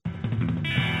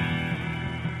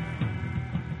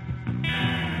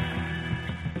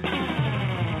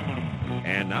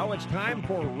Now it's time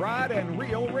for Rod and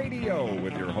Reel Radio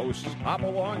with your hosts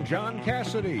Hopalong John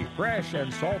Cassidy, fresh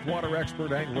and saltwater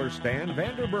expert angler Stan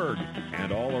Vanderberg,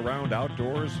 and all-around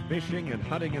outdoors fishing and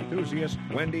hunting enthusiast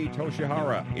Wendy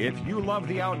Toshihara. If you love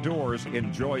the outdoors,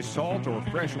 enjoy salt or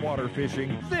freshwater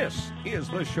fishing, this is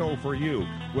the show for you.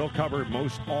 We'll cover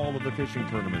most all of the fishing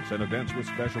tournaments and events with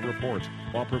special reports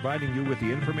while providing you with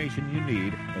the information you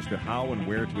need as to how and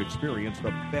where to experience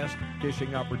the best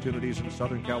fishing opportunities in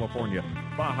Southern California,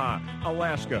 Baja,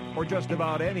 Alaska, or just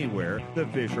about anywhere the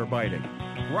fish are biting.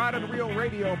 Rod and Reel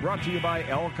Radio brought to you by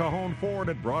El Cajon Ford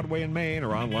at Broadway in Maine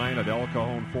or online at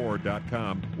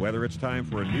elcajonford.com. Whether it's time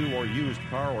for a new or used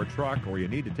car or truck, or you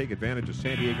need to take advantage of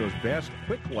San Diego's best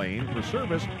quick lane for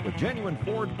service with genuine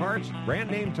Ford parts,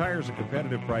 brand name tires at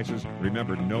competitive prices,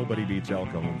 remember, nobody beats El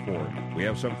Cajon Ford. We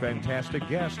have some fantastic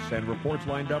guests and reports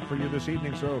lined up for you this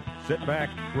evening, so sit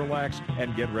back, relax,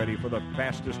 and get ready for the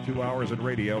fastest 2 hours in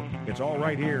radio. It's all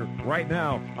right here, right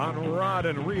now, on Rod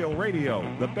and Reel Radio,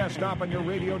 the best stop on your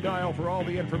radio dial for all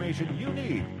the information you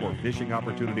need for fishing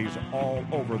opportunities all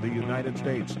over the United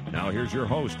States. Now here's your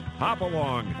host,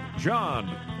 Hopalong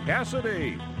John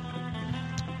Cassidy.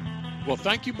 Well,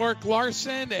 thank you, Mark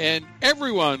Larson, and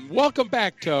everyone. Welcome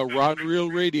back to Rod and Reel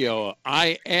Radio.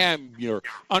 I am your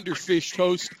underfished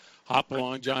host,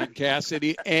 Hopalong John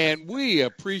Cassidy, and we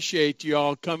appreciate you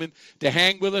all coming to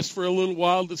hang with us for a little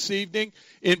while this evening.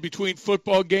 In between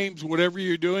football games, whatever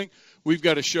you're doing, we've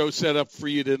got a show set up for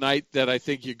you tonight that I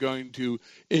think you're going to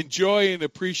enjoy and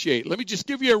appreciate. Let me just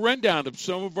give you a rundown of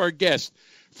some of our guests.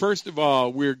 First of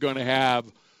all, we're going to have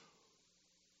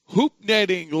hoop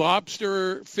netting,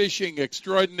 lobster fishing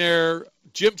extraordinaire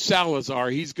Jim Salazar.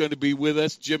 He's going to be with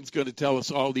us. Jim's going to tell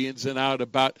us all the ins and outs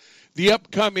about the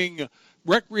upcoming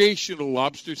recreational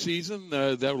lobster season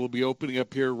that will be opening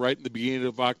up here right in the beginning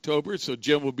of October. So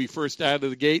Jim will be first out of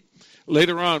the gate.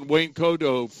 Later on, Wayne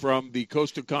Cotto from the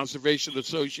Coastal Conservation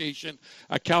Association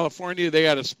of California. They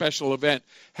had a special event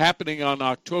happening on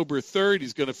October 3rd.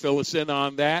 He's going to fill us in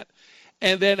on that.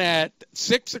 And then at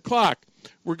 6 o'clock,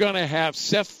 we're going to have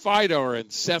Seth Fidor,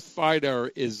 and Seth Fidor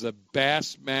is a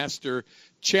Bassmaster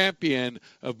champion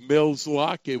of Mills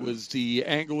Lock. It was the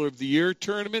Angler of the Year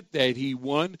tournament that he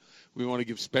won. We want to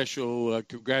give special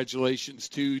congratulations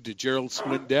to Gerald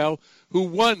Swindell, who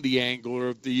won the Angler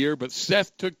of the Year. But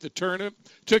Seth took the tournament,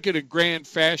 took it in grand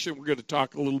fashion. We're going to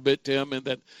talk a little bit to him. And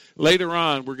then later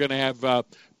on, we're going to have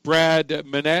Brad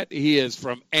Manette. He is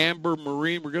from Amber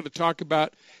Marine. We're going to talk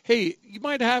about, hey, you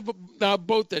might have a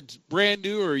boat that's brand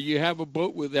new, or you have a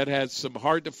boat that has some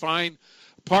hard-to-find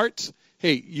parts.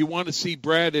 Hey, you want to see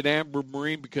Brad at Amber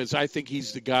Marine because I think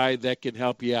he's the guy that can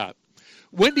help you out.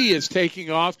 Wendy is taking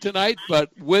off tonight, but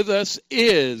with us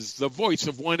is the voice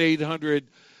of 1-800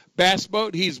 Bass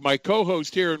Boat. He's my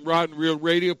co-host here in Rod and Reel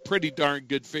Radio, pretty darn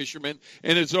good fisherman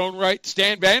in his own right,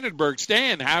 Stan Vandenberg.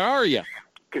 Stan, how are you?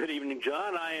 Good evening,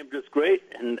 John. I am just great,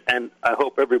 and I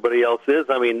hope everybody else is.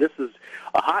 I mean, this is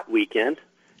a hot weekend,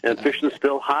 and fishing's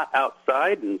still hot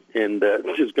outside, and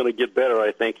it's just going to get better,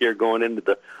 I think, here going into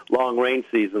the long rain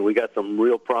season. We got some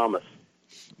real promise.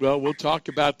 Well, we'll talk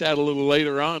about that a little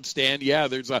later on, Stan. Yeah,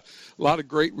 there's a lot of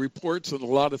great reports and a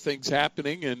lot of things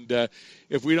happening, and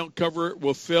if we don't cover it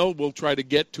with Phil, we'll try to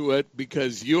get to it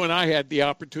because you and I had the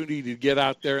opportunity to get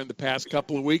out there in the past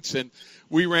couple of weeks, and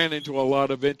we ran into a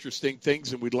lot of interesting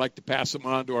things, and we'd like to pass them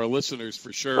on to our listeners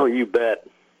for sure. Oh, you bet.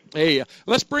 Hey,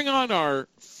 let's bring on our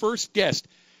first guest.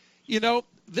 You know,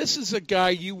 this is a guy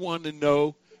you want to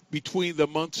know between the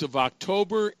months of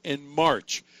October and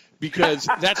March, because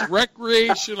that's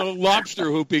recreational lobster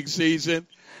hooping season.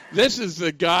 This is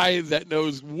the guy that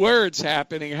knows where it's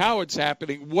happening, how it's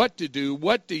happening, what to do,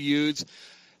 what to use.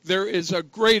 There is a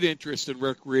great interest in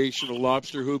recreational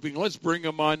lobster hooping. Let's bring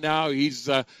him on now. He's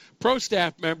a pro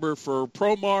staff member for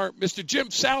Promar, Mr.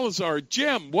 Jim Salazar.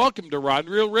 Jim, welcome to Rod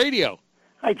and Reel Radio.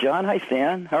 Hi, John. Hi,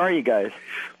 Stan. How are you guys?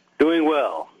 Doing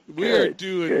well. We are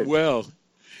doing well.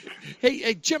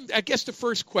 Hey, Jim, I guess the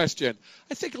first question,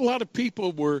 I think a lot of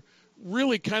people were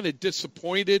really kind of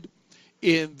disappointed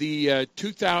in the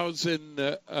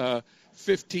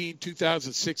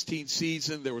 2015-2016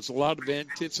 season. There was a lot of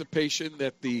anticipation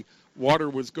that the water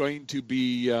was going to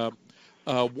be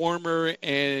warmer,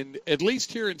 and at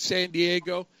least here in San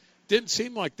Diego, didn't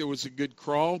seem like there was a good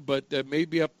crawl, but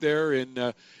maybe up there in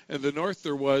the north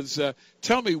there was.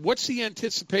 Tell me, what's the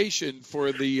anticipation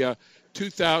for the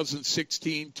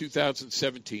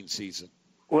 2016-2017 season?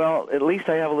 Well, at least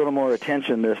I have a little more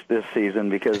attention this season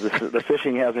because the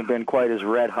fishing hasn't been quite as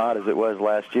red hot as it was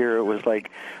last year. It was like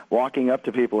walking up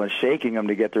to people and shaking them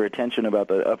to get their attention about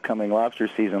the upcoming lobster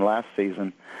season last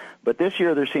season. But this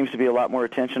year there seems to be a lot more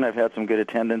attention. I've had some good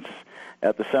attendance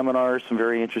at the seminars, some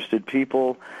very interested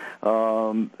people.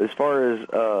 As far as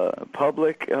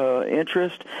public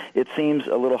interest, it seems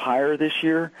a little higher this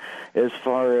year. As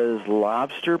far as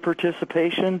lobster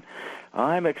participation,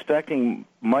 I'm expecting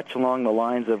much along the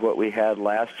lines of what we had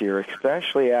last year,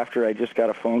 especially after I just got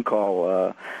a phone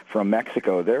call from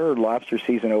Mexico. Their lobster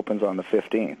season opens on the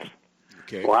 15th.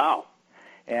 Okay. Wow.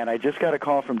 And I just got a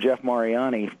call from Jeff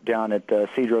Mariani down at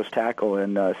Cedros Tackle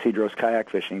and Cedros Kayak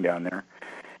Fishing down there.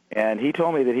 And he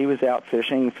told me that he was out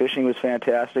fishing. Fishing was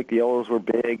fantastic. The yellows were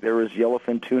big. There was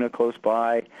yellowfin tuna close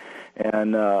by,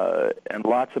 and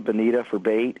lots of bonita for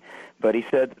bait. But he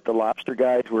said that the lobster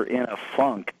guys were in a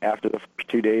funk after the first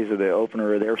 2 days of the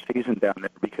opener of their season down there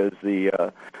because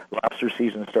the lobster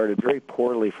season started very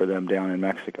poorly for them down in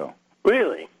Mexico.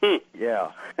 Really?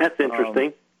 Yeah. That's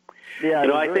interesting. Yeah.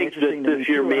 I think that this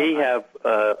year may have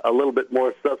a little bit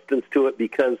more substance to it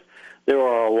because there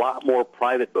are a lot more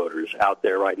private boaters out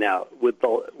there right now. With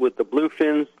the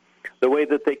bluefins, the way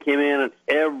that they came in, and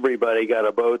everybody got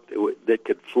a boat that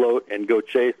could float and go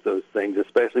chase those things,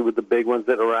 especially with the big ones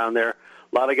that are around there.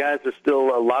 A lot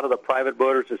of the private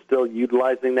boaters are still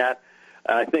utilizing that.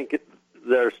 I think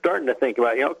they're starting to think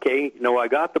about, I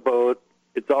got the boat.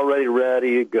 It's already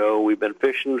ready to go. We've been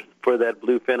fishing for that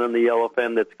bluefin and the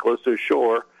yellowfin that's close to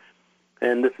shore.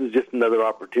 And this is just another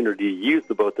opportunity to use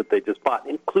the boat that they just bought,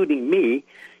 including me,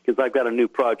 because I've got a new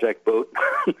project boat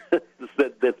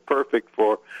that's perfect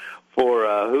for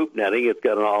hoop netting. It's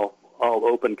got an all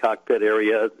open cockpit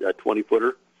area, a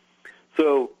 20-footer.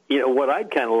 So, what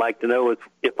I'd kind of like to know is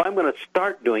if I'm going to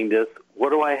start doing this, what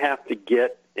do I have to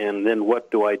get, and then what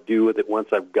do I do with it once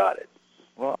I've got it?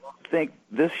 Well, I think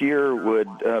this year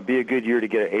would be a good year to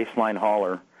get an ace-line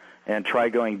hauler and try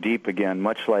going deep again,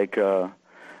 much like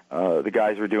the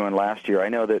guys were doing last year. I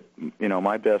know that,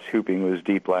 my best hooping was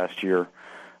deep last year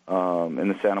in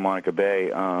the Santa Monica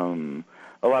Bay.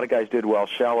 A lot of guys did well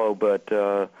shallow, but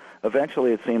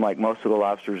eventually it seemed like most of the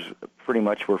lobsters pretty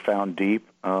much were found deep,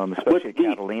 especially at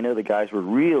Catalina. The guys were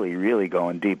really, really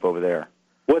going deep over there.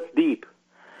 What's deep?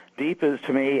 Deep is,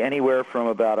 to me, anywhere from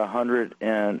about 100,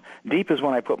 and deep is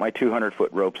when I put my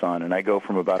 200-foot ropes on, and I go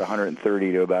from about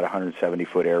 130 to about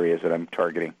 170-foot areas that I'm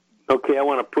targeting. Okay, I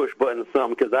want to push button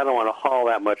something because I don't want to haul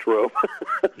that much rope.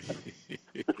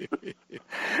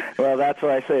 Well, that's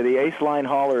what I say. The ace-line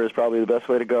hauler is probably the best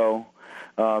way to go.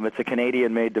 It's a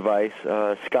Canadian-made device.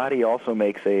 Scotty also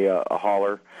makes a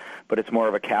hauler, but it's more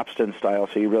of a capstan style,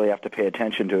 so you really have to pay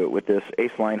attention to it. With this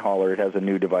ace-line hauler, it has a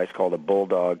new device called a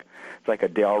Bulldog. It's like a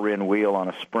Delrin wheel on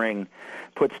a spring,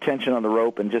 puts tension on the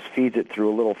rope and just feeds it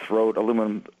through a little throat,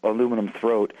 aluminum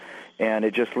throat, and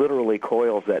it just literally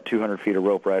coils that 200 feet of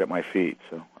rope right at my feet.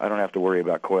 So I don't have to worry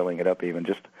about coiling it up even,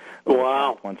 just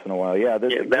once in a while. Yeah,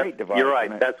 this is a great device. You're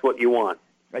right. That's what you want.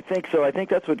 I think so. I think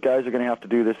that's what guys are going to have to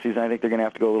do this season. I think they're going to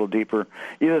have to go a little deeper.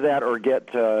 Either that or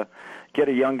get a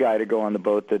young guy to go on the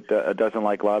boat that doesn't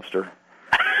like lobster.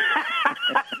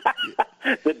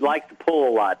 That likes to pull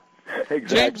a lot.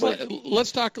 Exactly. James,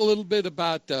 let's talk a little bit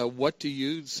about what to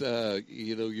use.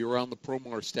 You're on the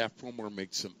Promar staff. Promar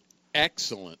makes some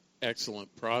excellent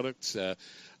products.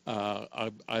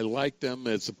 I like them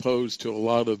as opposed to a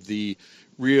lot of the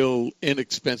real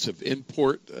inexpensive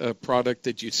import product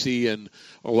that you see in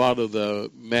a lot of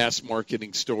the mass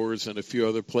marketing stores and a few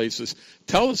other places.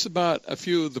 Tell us about a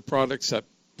few of the products that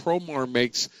Promar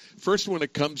makes, first when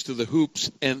it comes to the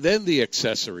hoops and then the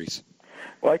accessories.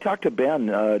 Well, I talked to Ben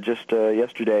just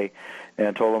yesterday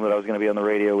and told him that I was going to be on the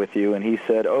radio with you, and he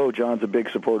said, John's a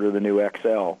big supporter of the new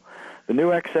XL. The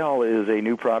new XL is a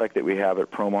new product that we have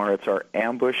at Promar. It's our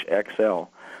Ambush XL.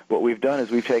 What we've done is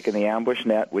we've taken the Ambush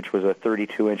net, which was a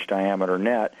 32-inch diameter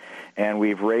net, and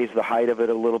we've raised the height of it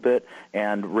a little bit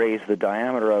and raised the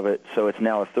diameter of it, so it's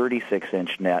now a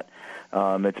 36-inch net.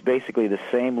 It's basically the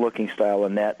same looking style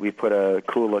of net. We put a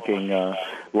cool-looking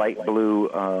light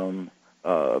blue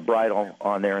bridle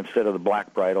on there instead of the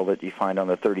black bridle that you find on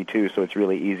the 32, so it's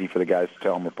really easy for the guys to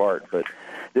tell them apart. But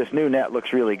this new net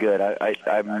looks really good.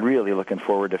 I'm really looking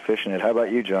forward to fishing it. How about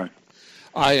you, John?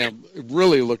 I am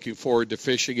really looking forward to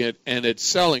fishing it, and it's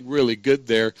selling really good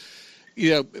there.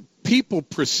 People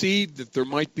perceive that there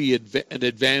might be an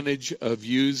advantage of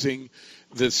using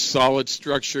this solid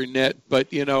structure net, but,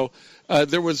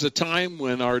 there was a time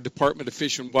when our Department of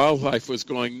Fish and Wildlife was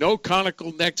going, no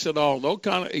conical necks at all,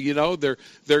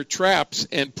 they're traps,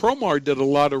 and Promar did a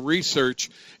lot of research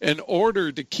in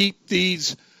order to keep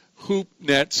these hoop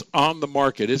nets on the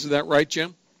market. Isn't that right,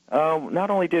 Jim? Not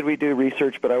only did we do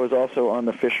research, but I was also on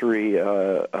the fishery,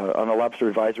 on the lobster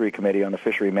advisory committee on the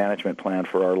fishery management plan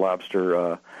for our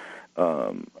lobster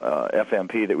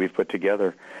FMP that we've put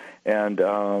together. And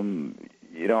there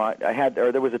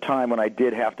was a time when I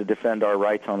did have to defend our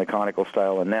rights on the conical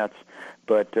style of nets,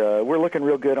 but we're looking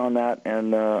real good on that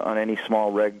and on any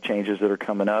small reg changes that are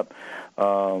coming up.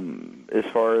 As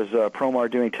far as Promar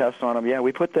doing tests on them, yeah,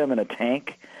 we put them in a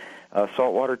tank, a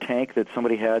saltwater tank that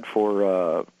somebody had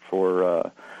for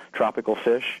tropical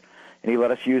fish, and he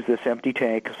let us use this empty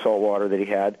tank of salt water that he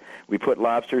had. We put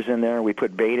lobsters in there, we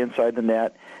put bait inside the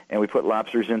net, and we put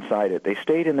lobsters inside it. They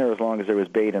stayed in there as long as there was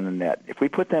bait in the net. If we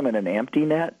put them in an empty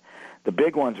net, the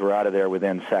big ones were out of there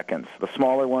within seconds. The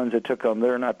smaller ones, it took them,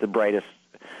 they're not the brightest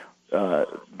bulbs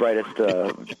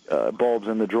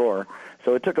in the drawer,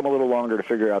 so it took them a little longer to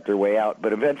figure out their way out,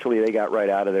 but eventually they got right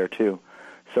out of there too.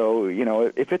 So,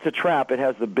 if it's a trap, it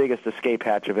has the biggest escape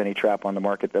hatch of any trap on the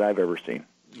market that I've ever seen.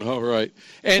 All right.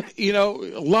 And,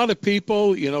 a lot of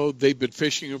people, they've been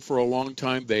fishing for a long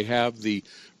time. They have the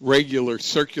regular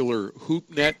circular hoop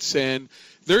nets, and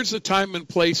there's a time and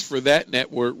place for that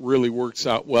net where it really works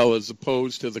out well as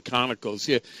opposed to the conicals.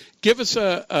 Yeah. Give us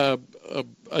a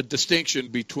distinction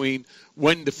between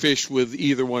when to fish with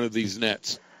either one of these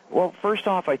nets. Well, first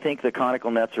off, I think the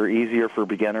conical nets are easier for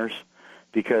beginners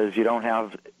because you don't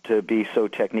have to be so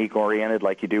technique-oriented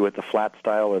like you do with the flat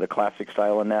style or the classic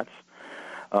style of nets.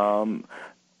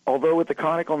 Although with the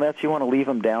conical nets, you want to leave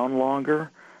them down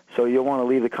longer, so you'll want to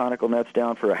leave the conical nets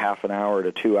down for a half an hour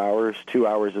to 2 hours. 2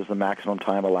 hours is the maximum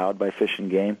time allowed by Fish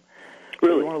and Game.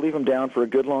 Really? So you want to leave them down for a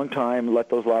good long time, let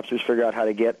those lobsters figure out how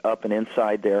to get up and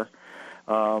inside there.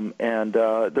 And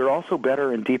they're also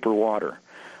better in deeper water.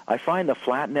 I find the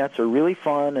flat nets are really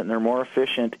fun, and they're more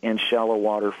efficient in shallow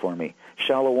water for me.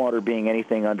 Shallow water being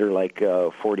anything under like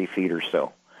 40 feet or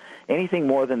so. Anything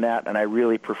more than that, and I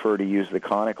really prefer to use the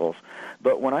conicals.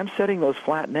 But when I'm setting those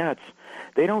flat nets,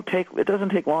 it doesn't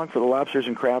take long for the lobsters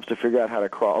and crabs to figure out how to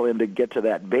crawl in to get to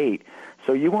that bait.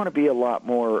 So you want to be a lot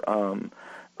more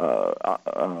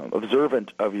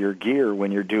observant of your gear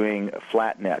when you're doing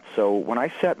flat nets. So when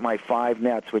I set my 5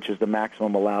 nets, which is the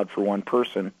maximum allowed for one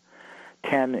person,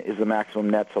 10 is the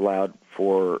maximum nets allowed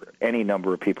for any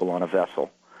number of people on a vessel.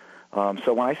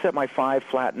 So when I set my 5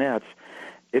 flat nets,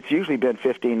 it's usually been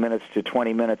 15 minutes to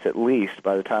 20 minutes at least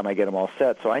by the time I get them all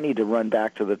set. So I need to run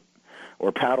back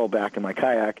or paddle back in my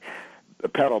kayak,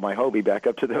 paddle my Hobie back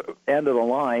up to the end of the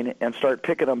line and start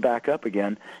picking them back up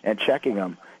again and checking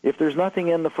them. If there's nothing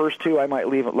in the first 2, I might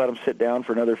let them sit down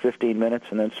for another 15 minutes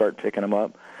and then start picking them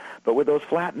up. But with those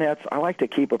flat nets, I like to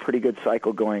keep a pretty good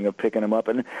cycle going of picking them up,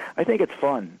 and I think it's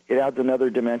fun. It adds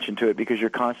another dimension to it because you're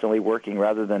constantly working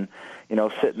rather than,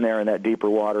 sitting there in that deeper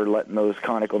water letting those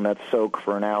conical nets soak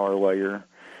for an hour while you're,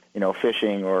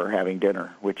 fishing or having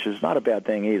dinner, which is not a bad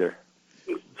thing either.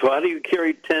 So how do you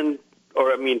carry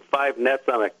 5 nets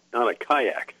on a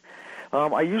kayak?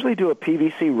 I usually do a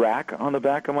PVC rack on the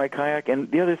back of my kayak, and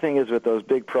the other thing is with those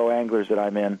big pro anglers that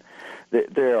I'm in,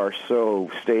 they are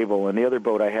so stable. And the other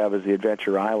boat I have is the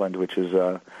Adventure Island, which is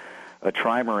a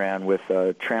trimaran with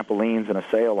trampolines and a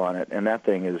sail on it, and that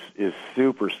thing is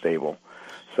super stable.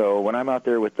 So when I'm out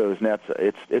there with those nets,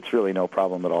 it's really no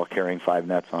problem at all carrying 5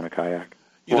 nets on a kayak.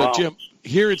 Jim,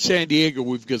 here in San Diego,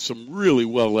 we've got some really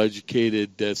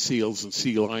well-educated seals and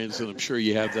sea lions, and I'm sure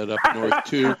you have that up north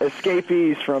too.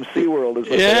 Escapees from SeaWorld is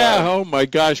what yeah, oh my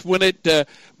gosh.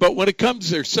 But when it comes,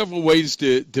 there's several ways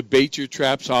to bait your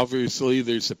traps. Obviously,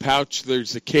 there's the pouch,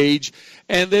 there's the cage,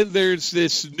 and then there's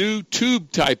this new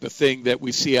tube type of thing that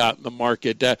we see out in the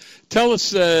market. Tell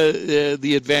us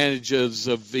the advantages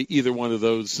of either one of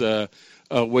those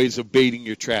ways of baiting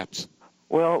your traps.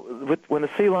 Well, when the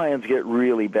sea lions get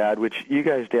really bad, which you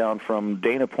guys down from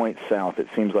Dana Point south, it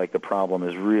seems like the problem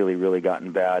has really, really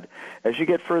gotten bad. As you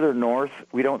get further north,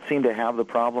 we don't seem to have the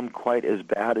problem quite as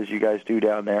bad as you guys do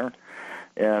down there.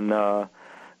 And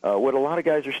what a lot of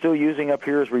guys are still using up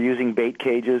here is we're using bait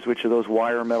cages, which are those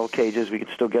wire metal cages. We can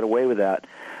still get away with that.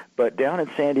 But down in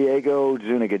San Diego,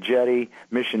 Zuniga Jetty,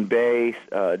 Mission Bay,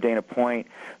 Dana Point,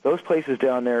 those places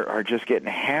down there are just getting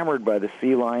hammered by the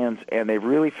sea lions, and they've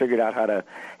really figured out how to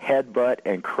headbutt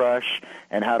and crush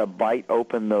and how to pry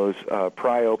open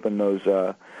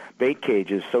those bait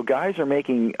cages. So guys are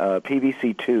making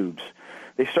PVC tubes.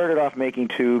 They started off making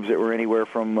tubes that were anywhere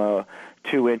from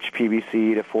 2-inch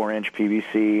PVC to 4-inch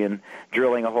PVC and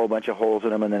drilling a whole bunch of holes in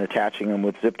them and then attaching them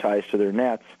with zip ties to their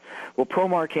nets. Well,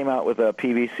 Promar came out with a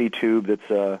PVC tube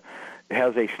that's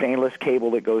has a stainless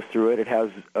cable that goes through it. It has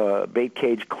bait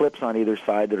cage clips on either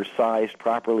side that are sized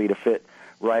properly to fit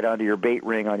right onto your bait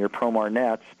ring on your Promar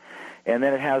nets. and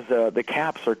then it has the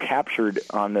caps are captured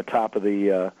on the top of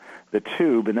the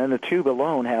tube, and then the tube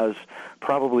alone has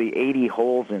probably 80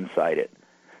 holes inside it.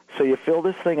 So you fill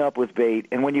this thing up with bait,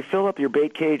 and when you fill up your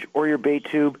bait cage or your bait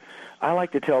tube, I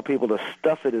like to tell people to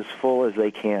stuff it as full as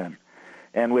they can,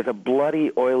 and with a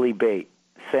bloody, oily bait,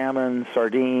 salmon,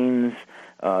 sardines,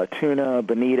 tuna,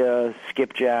 bonita,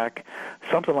 skipjack,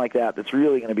 something like that that's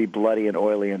really going to be bloody and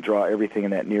oily and draw everything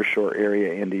in that nearshore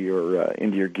area into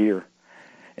your gear.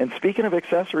 And speaking of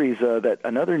accessories, that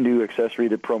another new accessory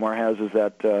that Promar has is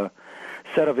that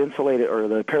set of insulated, or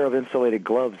the pair of insulated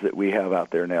gloves that we have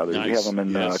out there now. Nice. We have them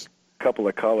in a couple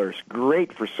of colors.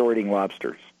 Great for sorting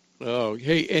lobsters. Oh,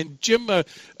 hey, and Jim,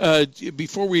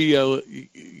 before you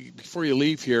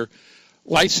leave here,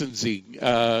 licensing.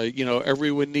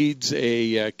 Everyone needs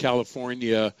a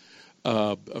California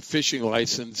a fishing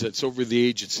license that's over the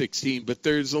age of 16, but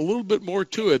there's a little bit more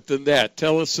to it than that.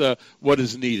 Tell us what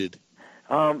is needed.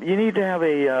 You need to have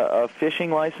a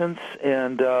fishing license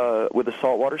and with a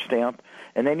saltwater stamp,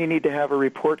 and then you need to have a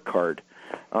report card.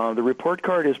 The report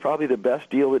card is probably the best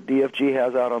deal that DFG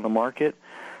has out on the market.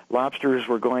 Lobsters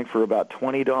were going for about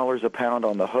 $20 a pound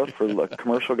on the hook for the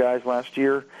commercial guys last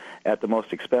year at the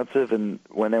most expensive, and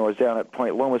when they was down at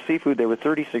Point Loma Seafood, they were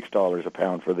 $36 a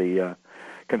pound for the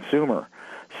consumer.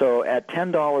 So at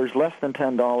 $10, less than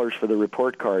 $10 for the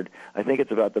report card, I think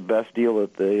it's about the best deal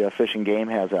that the Fish and Game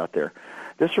has out there.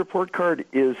 This report card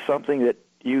is something that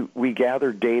we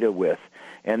gather data with,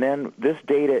 and then this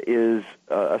data is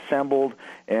assembled,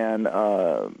 and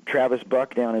Travis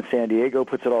Buck down in San Diego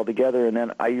puts it all together, and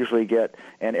then I usually get,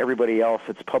 and everybody else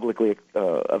that's publicly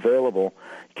available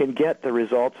can get the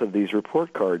results of these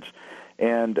report cards.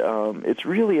 And it's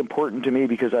really important to me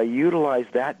because I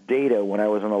utilized that data when I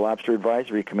was on the Lobster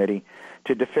Advisory Committee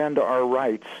to defend our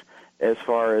rights as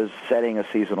far as setting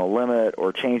a seasonal limit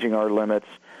or changing our limits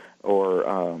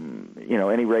or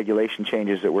any regulation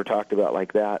changes that were talked about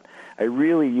like that. I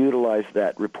really utilized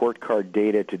that report card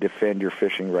data to defend your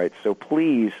fishing rights. So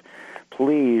please,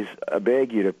 I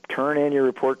beg you to turn in your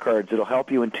report cards. It'll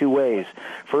help you in two ways.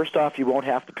 First off, you won't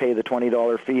have to pay the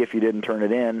 $20 fee if you didn't turn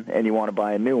it in and you want to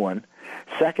buy a new one.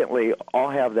 Secondly, I'll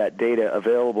have that data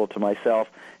available to myself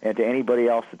and to anybody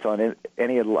else that's on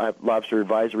any of the Lobster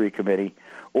Advisory Committee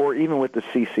or even with the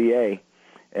CCA.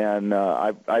 And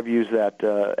I've used that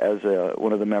as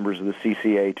one of the members of the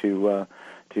CCA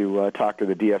to talk to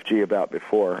the DFG about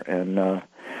before. And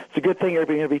it's a good thing you're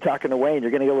going to be talking to Wayne.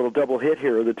 You're going to get a little double hit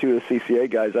here with the two of the CCA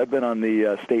guys. I've been on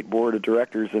the state board of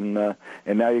directors, and now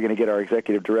you're going to get our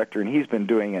executive director, and he's been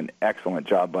doing an excellent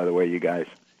job, by the way, you guys.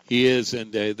 He is,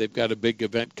 and they've got a big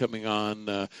event coming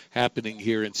on, happening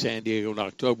here in San Diego in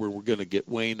October. We're going to get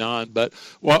Wayne on. But,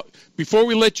 before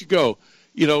we let you go,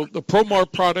 the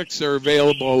Promar products are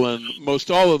available in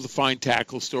most all of the fine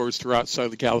tackle stores throughout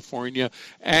Southern California.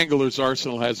 Angler's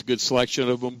Arsenal has a good selection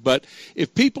of them. But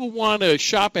if people want to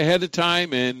shop ahead of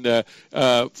time and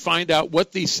find out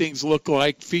what these things look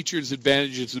like, features,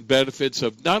 advantages, and benefits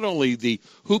of not only the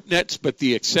hoop nets but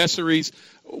the accessories,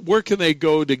 where can they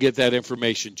go to get that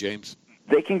information, James?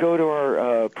 They can go to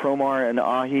our Promar and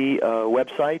Ahi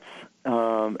websites.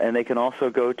 And they can also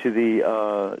go to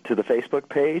the Facebook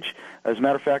page. As a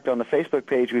matter of fact, on the Facebook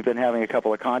page, we've been having a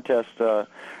couple of contests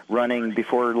running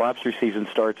before lobster season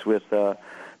starts with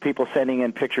people sending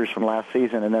in pictures from last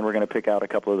season, and then we're going to pick out a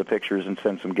couple of the pictures and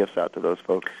send some gifts out to those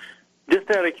folks.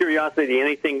 Just out of curiosity,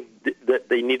 anything that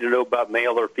they need to know about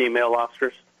male or female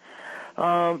lobsters?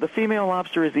 The female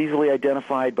lobster is easily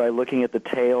identified by looking at the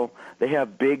tail. They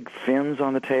have big fins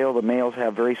on the tail. The males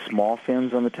have very small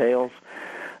fins on the tails.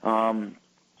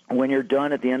 When you're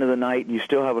done at the end of the night, you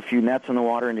still have a few nets in the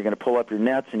water, and you're going to pull up your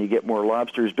nets, and you get more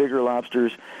lobsters, bigger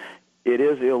lobsters. It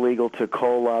is illegal to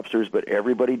cull lobsters, but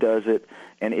everybody does it.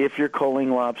 And if you're culling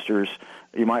lobsters,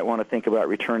 you might want to think about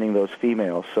returning those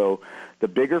females. So the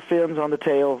bigger fins on the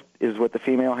tail is what the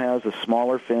female has. The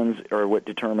smaller fins are what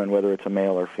determine whether it's a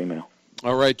male or female.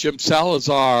 All right, Jim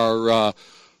Salazar,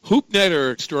 hoop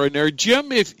netter extraordinary.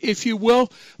 Jim, if you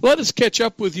will, let us catch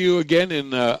up with you again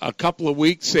in a couple of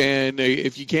weeks, and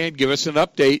if you can, give us an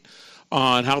update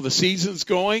on how the season's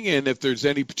going, and if there's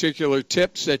any particular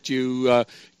tips that you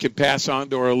can pass on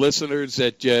to our listeners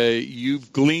that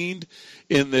you've gleaned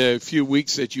in the few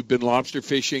weeks that you've been lobster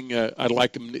fishing. I'd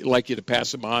like you to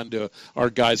pass them on to our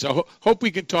guys. I hope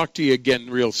we can talk to you again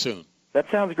real soon. That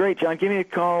sounds great, John. Give me a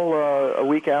call a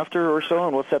week after or so,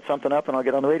 and we'll set something up, and I'll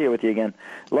get on the radio with you again.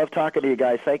 Love talking to you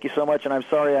guys. Thank you so much, and I'm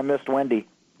sorry I missed Wendy.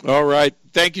 All right.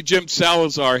 Thank you, Jim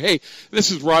Salazar. Hey,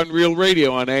 this is Rod and Reel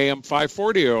Radio on AM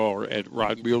 540 or at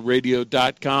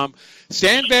rodandreelradio.com.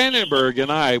 Stan Vandenberg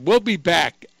and I will be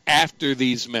back after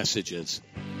these messages.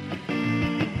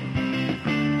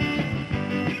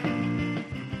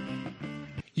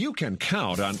 You can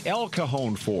count on El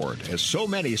Cajon Ford, as so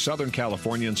many Southern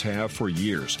Californians have for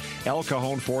years. El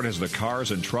Cajon Ford has the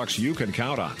cars and trucks you can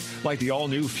count on, like the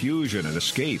all-new Fusion and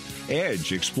Escape,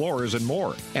 Edge, Explorers, and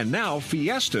more. And now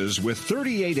Fiestas with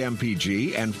 38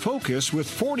 mpg and Focus with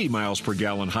 40 miles per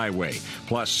gallon highway,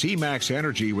 plus C-Max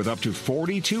Energy with up to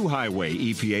 42 highway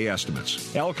EPA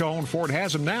estimates. El Cajon Ford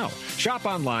has them now. Shop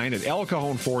online at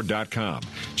elcajonford.com.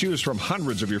 Choose from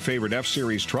hundreds of your favorite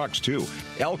F-Series trucks, too.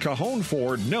 El Cajon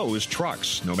Ford knows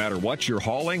trucks, no matter what you're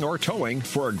hauling or towing,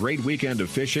 for a great weekend of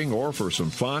fishing or for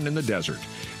some fun in the desert.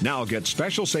 Now get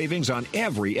special savings on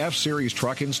every F-Series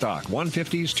truck in stock,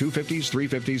 150s, 250s,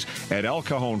 350s at El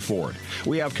Cajon Ford.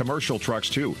 We have commercial trucks,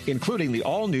 too, including the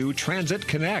all-new Transit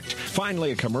Connect.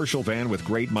 Finally, a commercial van with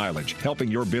great mileage,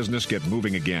 helping your business get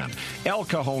moving again. El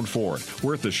Cajon Ford,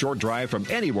 worth the short drive from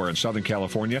anywhere in Southern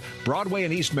California, Broadway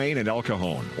and East Main at El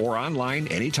Cajon, or online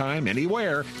anytime,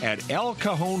 anywhere at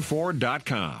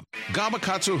elcajonford.com.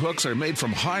 Gamakatsu hooks are made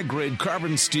from high-grade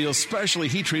carbon steel specially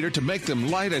heat treated to make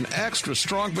them light and extra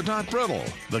strong but not brittle.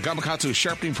 The Gamakatsu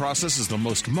sharpening process is the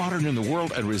most modern in the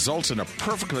world and results in a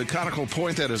perfectly conical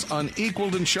point that is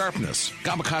unequaled in sharpness.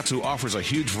 Gamakatsu offers a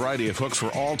huge variety of hooks for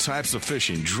all types of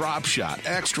fishing: drop shot,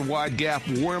 extra wide gap,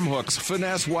 worm hooks,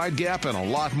 finesse wide gap, and a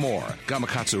lot more.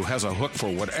 Gamakatsu has a hook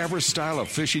for whatever style of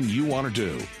fishing you want to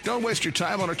do. Don't waste your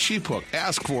time on a cheap hook.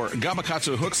 Ask for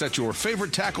Gamakatsu hooks at your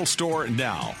favorite tackle store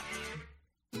now.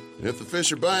 If the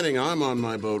fish are biting, I'm on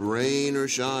my boat, rain or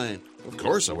shine. Of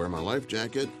course, I wear my life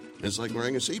jacket. It's like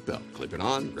wearing a seatbelt. Clip it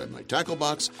on, grab my tackle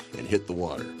box, and hit the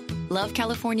water. Love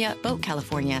California, boat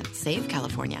California, save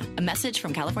California. A message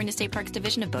from California State Parks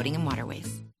Division of Boating and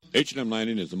Waterways. H&M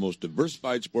Landing is the most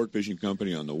diversified sport fishing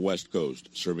company on the West Coast.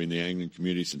 Serving the angling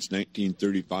community since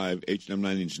 1935, H&M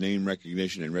Landing's name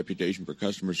recognition and reputation for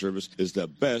customer service is the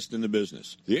best in the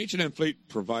business. The H&M fleet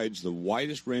provides the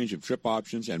widest range of trip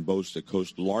options and boasts the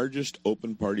coast's largest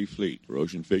open party fleet. For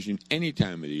ocean fishing any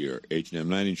time of the year, H&M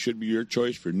Landing should be your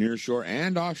choice for nearshore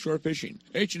and offshore fishing.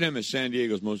 H&M is San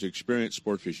Diego's most experienced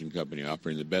sport fishing company,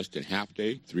 offering the best in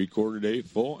half-day, three-quarter-day,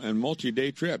 full, and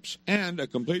multi-day trips, and a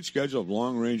complete schedule of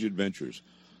long-range adventures.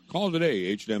 Call today,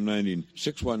 H&M Landing,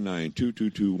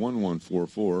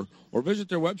 619-222-1144, or visit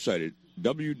their website at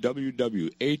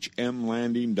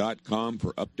www.hmlanding.com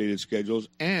for updated schedules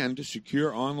and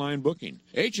secure online booking.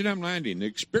 H&M Landing, the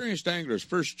experienced angler's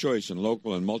first choice in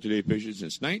local and multi-day fishing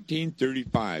since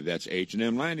 1935. That's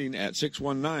H&M Landing at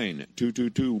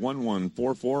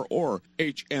 619-222-1144 or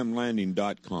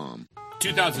hmlanding.com.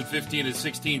 2015 and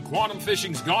 16, Quantum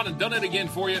Fishing's gone and done it again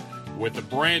for you with the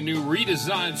brand new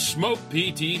redesigned Smoke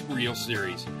PT Reel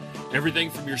Series. Everything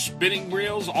from your spinning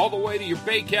reels all the way to your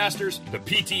bait casters, the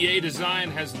PTA design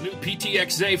has the new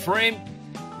PTXA frame,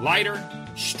 lighter,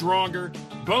 stronger,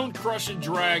 bone-crushing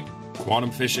drag. Quantum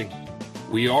Fishing.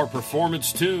 We are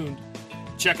performance tuned.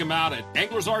 Check them out at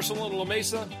Anglers Arsenal in La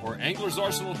Mesa or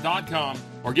anglersarsenal.com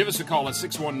or give us a call at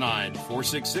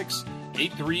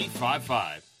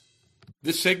 619-466-8355.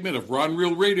 This segment of Rod and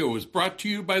Reel Radio is brought to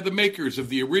you by the makers of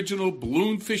the original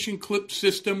balloon fishing clip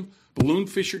system, Balloon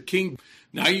Fisher King.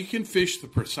 Now you can fish the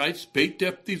precise bait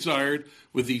depth desired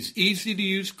with these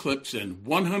easy-to-use clips and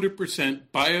 100%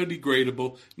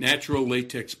 biodegradable natural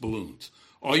latex balloons.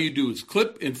 All you do is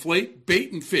clip, inflate,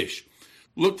 bait, and fish.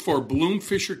 Look for Balloon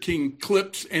Fisher King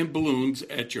clips and balloons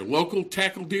at your local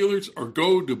tackle dealers or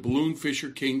go to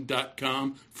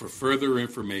balloonfisherking.com for further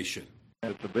information.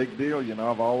 It's a big deal, you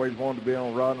know. I've always wanted to be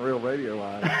on Rod and Reel Radio.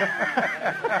 I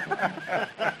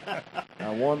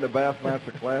won the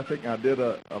Bassmaster Classic. I did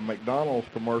a McDonald's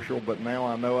commercial, but now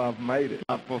I know I've made it.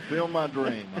 I fulfilled my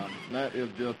dream. That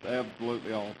is just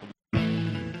absolutely awesome.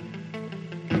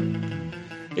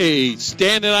 Hey,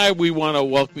 Stan and I, we want to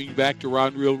welcome you back to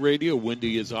Rod and Reel Radio.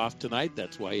 Wendy is off tonight.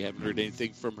 That's why you haven't heard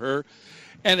anything from her.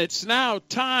 And it's now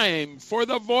time for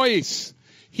The Voice.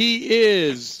 He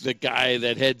is the guy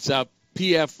that heads up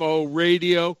PFO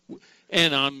Radio.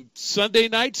 And on Sunday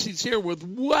nights, he's here with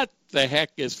What the Heck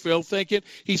is Phil Thinking?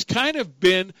 He's kind of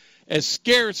been as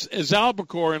scarce as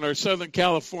albacore in our Southern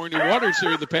California waters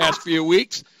here the past few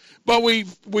weeks. But we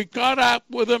caught up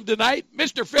with him tonight,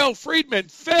 Mr. Phil Friedman.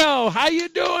 Phil, how you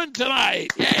doing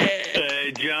tonight? Yeah.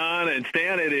 Hey, John and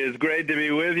Stan, it is great to be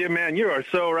with you, man. You are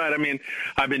so right. I mean,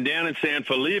 I've been down in San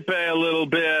Felipe a little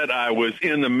bit. I was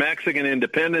in the Mexican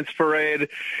Independence Parade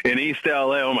in East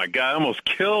L.A. Oh, my God, it almost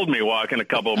killed me walking a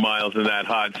couple of miles in that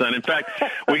hot sun. In fact,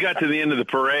 we got to the end of the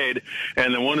parade,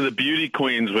 and then one of the beauty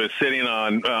queens was sitting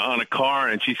on a car,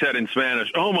 and she said in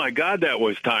Spanish, "Oh, my God, that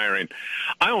was tiring."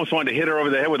 I almost wanted to hit her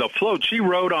over the head with a afloat. She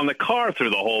rode on the car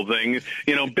through the whole thing.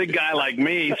 Big guy like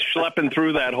me schlepping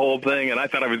through that whole thing, and I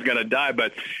thought I was going to die.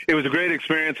 But it was a great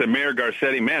experience. And Mayor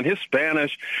Garcetti, man, his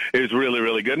Spanish is really,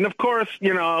 really good. And, of course,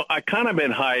 I kind of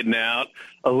been hiding out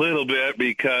a little bit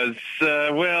because,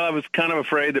 I was kind of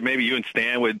afraid that maybe you and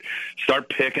Stan would start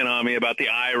picking on me about the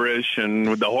Irish and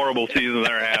with the horrible season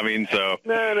they're having. So,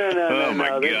 No. My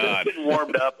God. They're just getting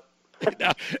warmed up.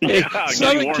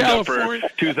 Southern California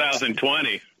for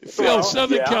 2020. Phil,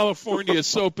 Southern California is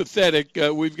so pathetic.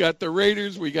 We've got the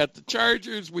Raiders, we got the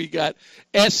Chargers, we got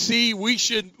SC. We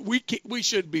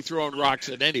shouldn't be throwing rocks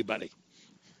at anybody.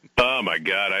 Oh, my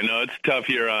God. I know it's a tough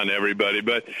year on everybody,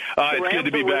 but it's good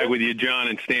to be back with you, John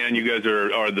and Stan. You guys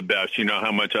are the best. You know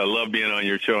how much I love being on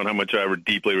your show and how much I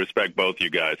deeply respect both you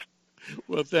guys.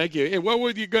 Well, thank you. And what were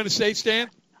you going to say, Stan?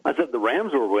 I said the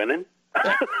Rams were winning.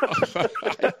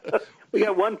 We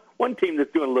got one team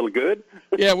that's doing a little good.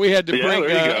 Yeah, we had to bring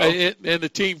in a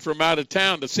team from out of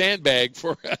town to sandbag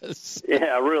for us.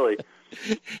 Yeah, really.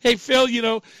 Hey, Phil,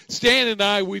 Stan and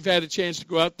I, we've had a chance to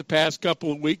go out the past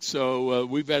couple of weeks, so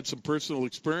we've had some personal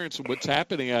experience of what's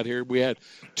happening out here. We had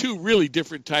two really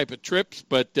different type of trips,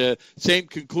 but same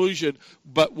conclusion.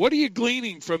 But what are you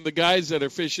gleaning from the guys that are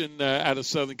fishing out of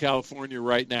Southern California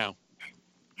right now?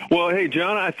 Well, hey,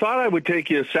 John, I thought I would take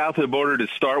you south of the border to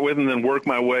start with and then work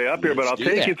my way up here, but I'll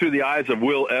take you through the eyes of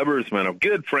Will Ebersman, a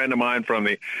good friend of mine from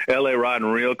the L.A. Rod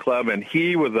and Reel Club, and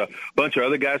he, with a bunch of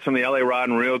other guys from the L.A. Rod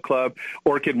and Reel Club,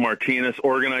 Orchid Martinez,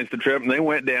 organized the trip, and they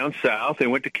went down south. They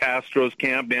went to Castro's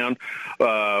camp down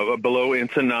below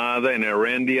Ensenada and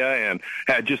Herendia and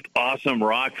had just awesome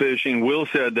rock fishing. Will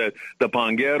said that the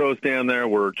Pongueros down there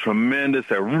were tremendous.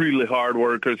 They're really hard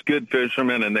workers, good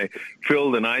fishermen, and they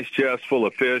filled an ice chest full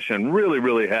of fish and really,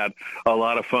 really had a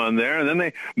lot of fun there. And then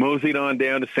they moseyed on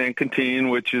down to San Quintin,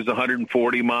 which is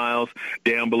 140 miles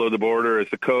down below the border as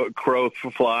the crow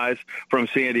flies from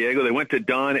San Diego. They went to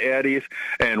Don Eddy's,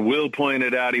 and Will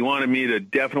pointed out he wanted me to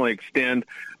definitely extend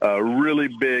a really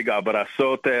big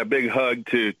abrazote, a big hug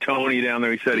to Tony down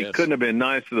there. He said he couldn't have been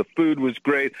nicer. The food was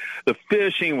great. The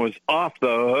fishing was off the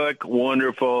hook,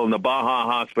 wonderful, and the Baja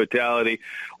hospitality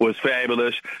was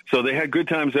fabulous. So they had good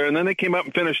times there. And then they came up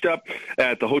and finished up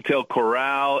at the Hotel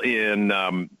Corral in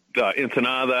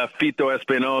Ensenada. Fito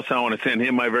Espinosa, I want to send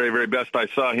him my very, very best. I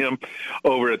saw him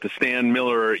over at the Stan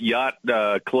Miller Yacht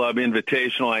Club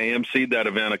Invitational. I emceed that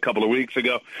event a couple of weeks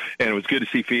ago, and it was good to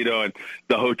see Fito. And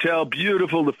the hotel,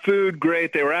 beautiful. The food,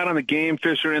 great. They were out on the Game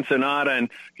Fisher Ensenada, and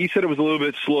he said it was a little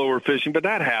bit slower fishing, but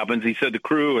that happens. He said the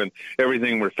crew and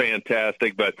everything were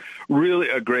fantastic, but really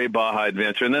a great Baja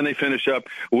adventure. And then they finished up.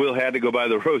 Will had to go by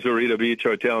the Rosarito Beach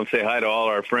Hotel and say hi to all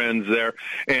our friends there.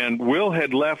 And Will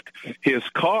had left his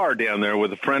car down there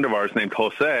with a friend of ours named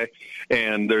Jose,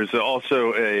 and there's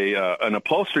also an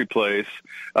upholstery place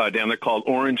down there called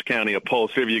Orange County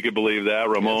Upholstery, if you could believe that.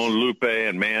 Ramon, Lupe,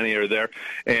 and Manny are there,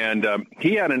 and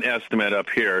he had an estimate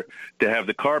up here to have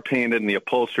the car painted and the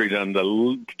upholstery done.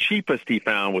 The cheapest he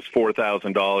found was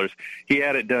 $4,000. He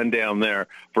had it done down there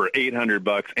for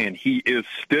 $800, and he is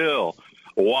still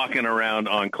walking around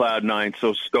on cloud nine,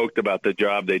 so stoked about the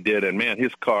job they did. And man,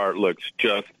 his car looks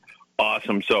just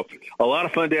awesome. So a lot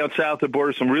of fun down south of the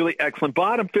border, some really excellent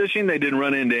bottom fishing. They didn't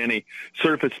run into any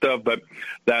surface stuff, but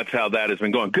that's how that has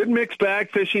been going. Good mixed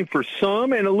bag fishing for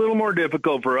some and a little more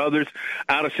difficult for others.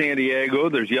 Out of San Diego,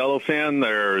 there's yellowfin,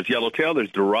 there's yellowtail,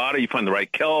 there's dorado. You find the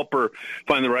right kelp or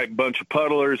find the right bunch of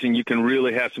puddlers, and you can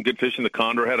really have some good fishing. The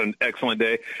Condor had an excellent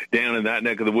day down in that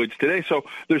neck of the woods today. So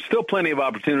there's still plenty of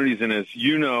opportunities, and as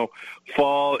you know,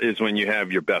 fall is when you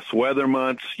have your best weather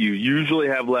months. You usually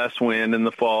have less wind in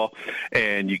the fall,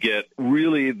 and you get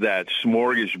really that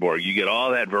smorgasbord. You get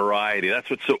all that variety. That's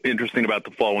what's so interesting about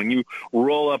the fall. When you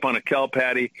roll up on a kelp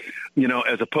patty,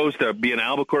 as opposed to being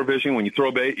albacore fishing, when you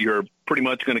throw bait, you're pretty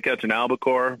much going to catch an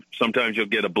albacore. Sometimes you'll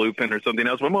get a bluefin or something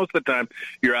else, but most of the time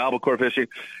you're albacore fishing,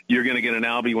 you're going to get an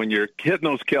albie. When you're hitting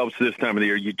those kelps this time of the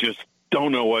year, you just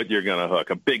don't know what you're going to hook.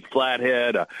 A big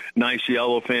flathead, a nice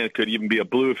yellowfin, could even be a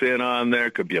bluefin on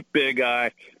there, could be a big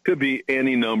eye, could be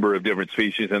any number of different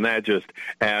species, and that just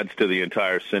adds to the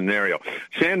entire scenario.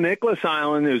 San Nicolas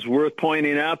Island is worth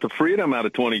pointing out. The Freedom out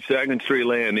of 22nd Street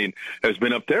Landing has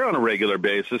been up there on a regular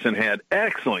basis and had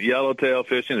excellent yellowtail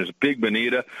fishing. There's a big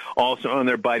bonita also on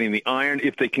there biting the iron.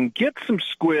 If they can get some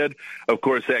squid, of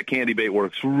course, that candy bait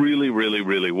works really, really,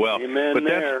 really well. Amen but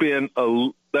there.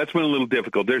 That's been a little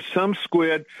difficult. There's some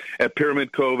squid at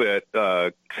Pyramid Cove at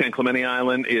San Clemente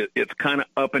Island. It's kind of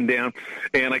up and down.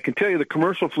 And I can tell you the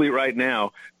commercial fleet right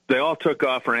now, They all took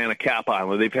off for Anacapa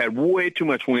Island. They've had way too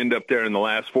much wind up there in the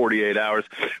last 48 hours,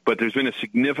 but there's been a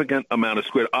significant amount of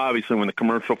squid. Obviously, when the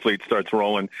commercial fleet starts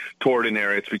rolling toward an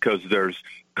area, it's because there's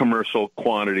commercial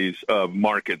quantities of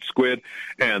market squid,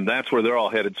 and that's where they're all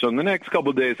headed. So in the next couple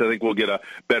of days, I think we'll get a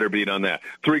better beat on that.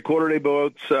 3/4-day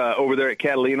boats over there at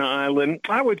Catalina Island,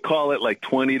 I would call it like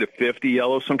 20 to 50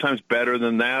 yellow, sometimes better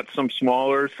than that, some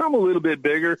smaller, some a little bit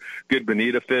bigger, good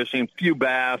bonita fishing, few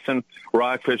bass and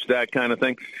rockfish, that kind of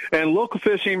thing. And local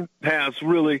fishing has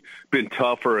really been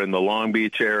tougher in the Long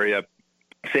Beach area,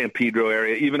 San Pedro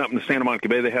area, even up in the Santa Monica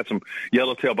Bay. They had some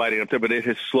yellowtail biting up there, but it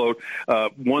has slowed.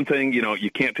 One thing,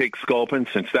 you can't take sculpin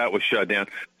since that was shut down.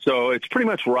 So it's pretty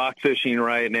much rock fishing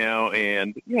right now,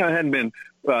 and, it hadn't been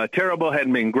terrible,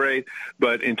 hadn't been great,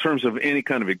 but in terms of any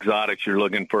kind of exotics, you're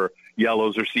looking for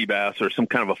yellows or sea bass or some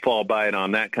kind of a fall bite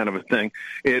on that kind of a thing.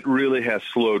 It really has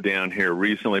slowed down here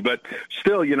recently, but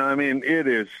still, it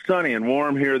is sunny and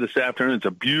warm here this afternoon. It's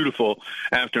a beautiful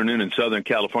afternoon in Southern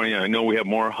California. I know we have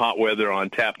more hot weather on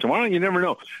tap tomorrow. You never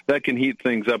know. That can heat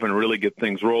things up and really get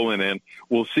things rolling, and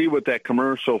we'll see what that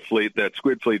commercial fleet, that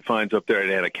squid fleet, finds up there at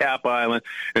Anacapa Island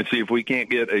and see if we can't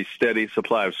get a steady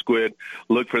supply of squid.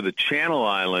 Look for the Channel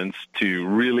Islands to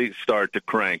really start to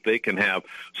crank. They can have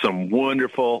some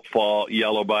wonderful fall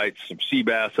yellow bites, some sea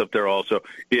bass up there also.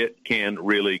 It can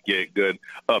really get good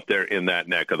up there in that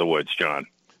neck of the woods, John.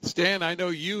 Stan, I know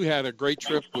you had a great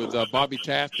trip with Bobby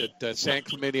Taft at San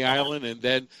Clemente Island, and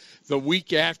then the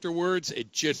week afterwards,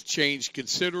 it just changed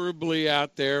considerably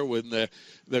out there when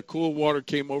the cool water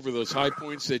came over those high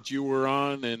points that you were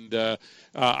on. And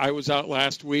I was out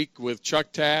last week with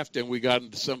Chuck Taft, and we got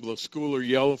into some of the schooler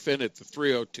yellowfin at the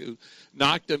 302,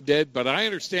 knocked them dead. But I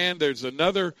understand there's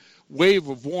another wave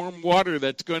of warm water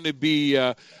that's going to be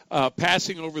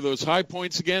passing over those high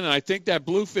points again, and I think that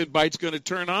bluefin bite's going to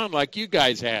turn on like you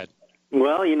guys had.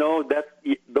 Well, that's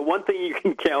the one thing you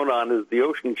can count on is the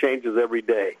ocean changes every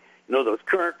day. Those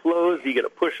current flows, you get a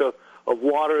push of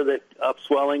water that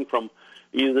upswelling from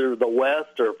either the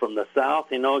west or from the south.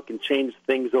 It can change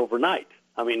things overnight.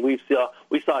 I mean, we saw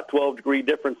a 12-degree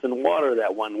difference in water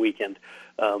that one weekend.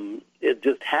 It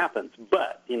just happens.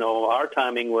 But our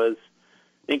timing was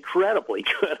incredibly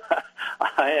good.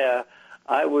 I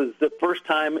was the first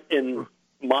time in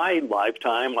my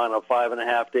lifetime on a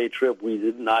 5.5-day trip we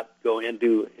did not go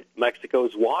into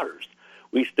Mexico's waters.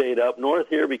 We stayed up north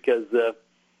here because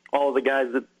all of the guys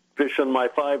that fish on my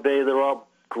 5-day, they're all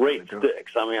great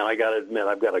sticks. I mean, I got to admit,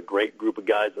 I've got a great group of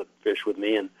guys that fish with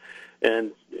me,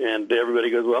 and everybody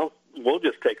goes, well, we'll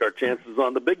just take our chances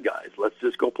on the big guys. Let's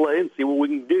just go play and see what we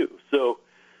can do. So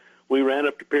we ran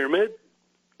up to Pyramid,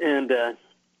 and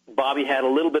Bobby had a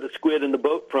little bit of squid in the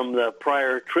boat from the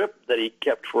prior trip that he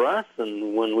kept for us,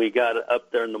 and when we got up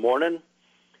there in the morning,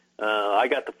 I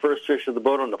got the first fish of the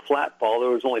boat on the flat fall. There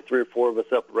was only 3 or 4 of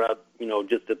us up around,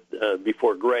 just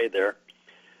before gray there.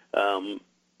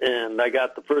 And I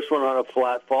got the first one on a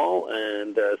flat fall,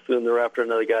 and soon thereafter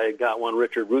another guy got one.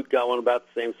 Richard Root got one about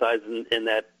the same size in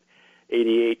that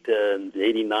 88 to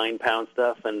 89-pound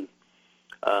stuff, and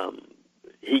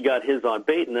he got his on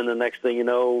bait. And then the next thing you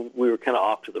know, we were kind of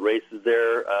off to the races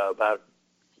there. About,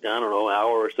 an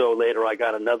hour or so later, I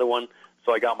got another one.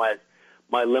 So I got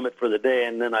my limit for the day,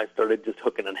 and then I started just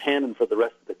hooking and handing for the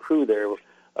rest of the crew there.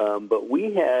 But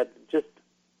we had just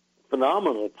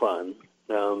phenomenal fun,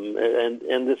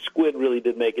 and the squid really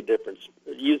did make a difference.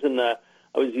 I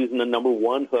was using the number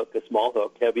 1 hook, a small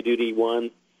hook, heavy-duty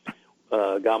one,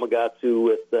 Gamakatsu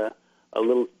with a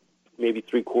little, maybe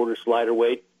 3/4 slider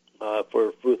weight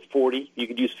for 40. You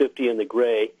could use 50 in the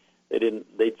gray.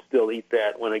 They'd still eat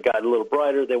that. When it got a little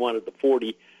brighter, they wanted the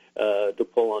 40 to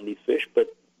pull on these fish, but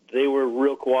they were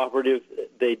real cooperative.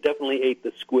 They definitely ate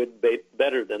the squid bait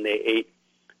better than they ate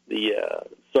the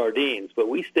sardines. But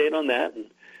we stayed on that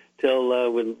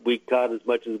until when we caught as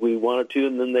much as we wanted to,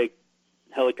 and then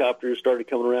helicopters started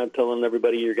coming around telling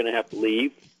everybody you're going to have to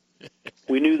leave.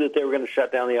 We knew that they were going to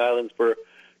shut down the islands for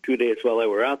 2 days while they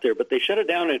were out there, but they shut it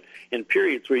down in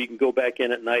periods where you can go back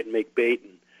in at night and make bait.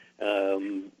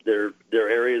 And there are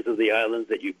areas of the islands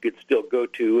that you could still go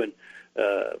to and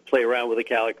play around with the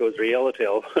calicos or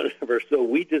yellowtail, whatever. So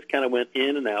we just kind of went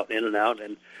in and out,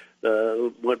 and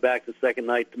went back the second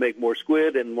night to make more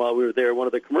squid. And while we were there, one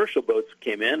of the commercial boats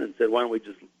came in and said, why don't we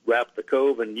just wrap the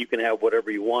cove and you can have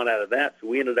whatever you want out of that. So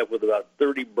we ended up with about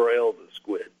 30 brails of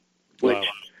squid, which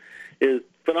is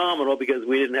phenomenal because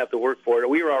we didn't have to work for it.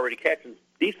 We were already catching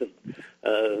decent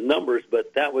numbers,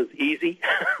 but that was easy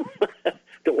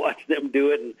to watch them do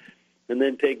it and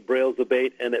then take brails of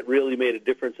bait, and it really made a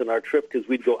difference in our trip because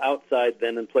we'd go outside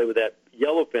then and play with that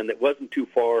yellowfin that wasn't too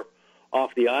far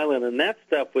off the island, and that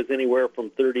stuff was anywhere from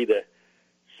 30 to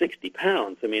 60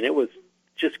 pounds. I mean, it was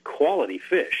just quality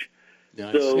fish.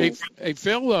 Nice. So, hey,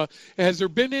 Phil, has there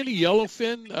been any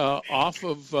yellowfin off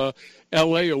of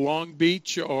L.A. or Long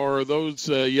Beach, or are those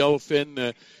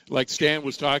yellowfin, like Stan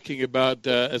was talking about,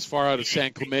 as far out as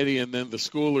San Clemente, and then the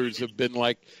schoolers have been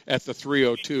like at the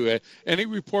 302? Any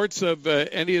reports of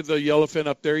any of the yellowfin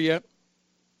up there yet?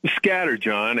 Scattered,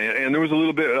 John, and there was a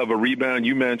little bit of a rebound.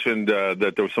 You mentioned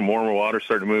that there was some warmer water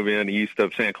starting to move in east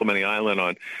of San Clemente Island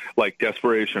on, like,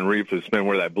 Desperation Reef has been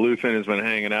where that bluefin has been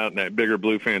hanging out, and that bigger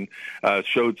bluefin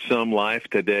showed some life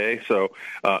today. So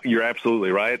you're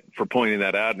absolutely right for pointing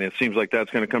that out, and it seems like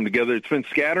that's going to come together. It's been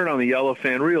scattered on the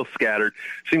yellowfin, real scattered.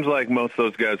 Seems like most of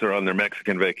those guys are on their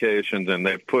Mexican vacations, and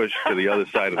they've pushed to the other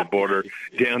side of the border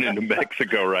down into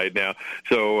Mexico right now.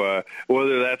 So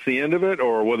whether that's the end of it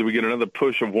or whether we get another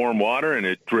push of warm water and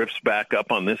it drifts back up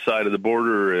on this side of the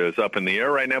border is up in the air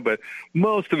right now, but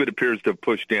most of it appears to have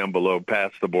pushed down below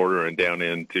past the border and down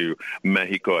into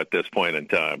Mexico at this point in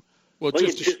time. Well,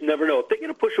 you just never know. If they're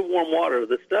going to push a warm water,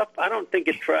 the stuff, I don't think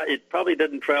it probably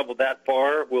doesn't travel that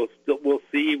far. We'll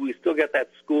see. We still got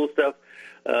that school stuff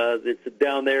that's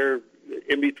down there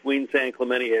in between San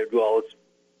Clemente. Well, it's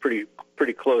pretty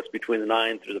close between the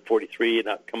 9 through the 43 and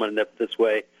not coming up this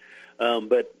way.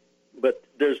 But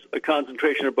there's a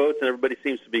concentration of boats, and everybody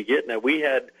seems to be getting it. We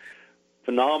had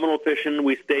phenomenal fishing.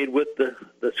 We stayed with the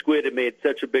squid. It made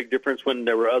such a big difference when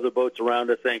there were other boats around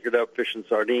us anchored up fishing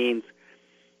sardines.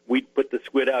 We'd put the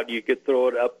squid out. You could throw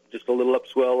it up just a little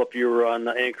upswell if you were on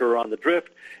the anchor or on the drift,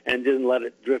 and didn't let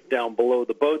it drift down below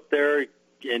the boat there.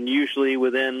 And usually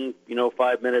within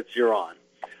 5 minutes you're on.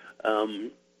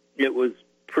 It was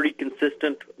pretty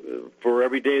consistent for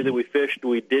every day that we fished.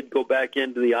 We did go back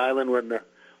into the island when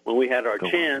we had our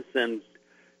chance and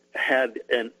had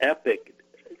an epic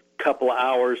couple of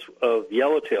hours of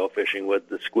yellowtail fishing with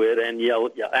the squid and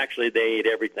actually they ate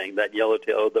everything. That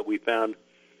yellowtail that we found,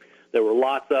 there were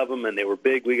lots of them and they were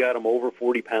big. We got them over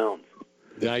 40 pounds.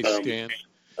 Nice, Stan.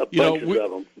 A bunch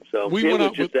of them. So it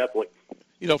was just epic.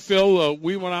 Phil,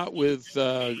 we went out with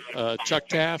Chuck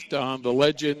Taft on the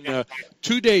Legend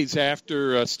 2 days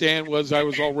after Stan was. I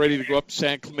was all ready to go up to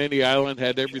San Clemente Island,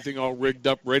 had everything all rigged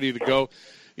up, ready to go.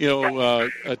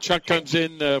 Chuck comes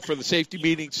in for the safety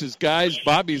meeting, says, guys,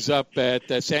 Bobby's up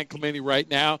at San Clemente right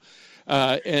now.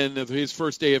 And his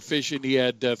first day of fishing, he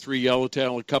had 3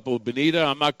 yellowtail and a couple of bonita.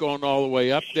 I'm not going all the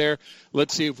way up there.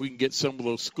 Let's see if we can get some of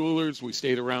those schoolers. We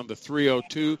stayed around the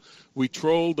 302. We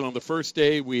trolled on the first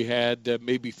day. We had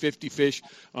maybe 50 fish.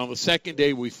 On the second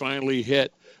day, we finally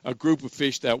hit a group of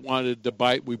fish that wanted to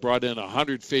bite. We brought in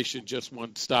 100 fish in just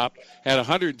one stop, had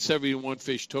 171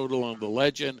 fish total on the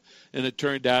Legend, and it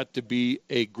turned out to be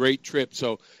a great trip.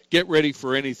 So get ready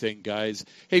for anything, guys.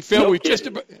 Hey, Phil, we've just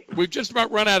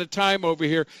about run out of time over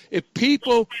here. If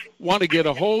people want to get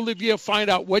a hold of you, find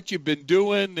out what you've been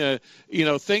doing,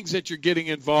 things that you're getting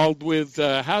involved with,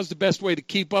 how's the best way to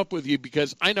keep up with you?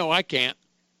 Because I know I can't.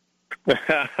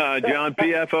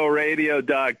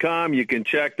 JohnPFORadio.com. You can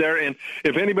check there. And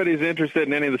if anybody's interested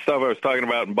in any of the stuff I was talking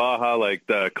about in Baja, like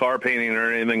the car painting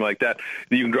or anything like that,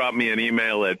 you can drop me an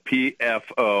email at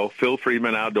PFO, Phil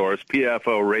Friedman Outdoors,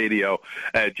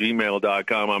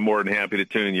 PFORadio@gmail.com. I'm more than happy to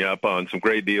tune you up on some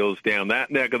great deals down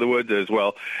that neck of the woods as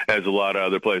well as a lot of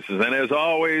other places. And as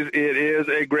always, it is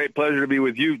a great pleasure to be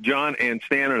with you, John and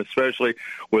Stan, and especially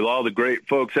with all the great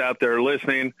folks out there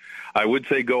listening. I would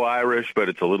say go Irish, but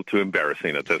it's a little too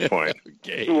embarrassing at this point.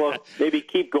 Okay. Well, maybe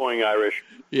keep going Irish.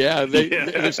 Yeah,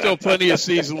 there's still plenty of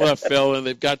season left, Phil, and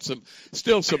they've got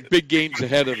still some big games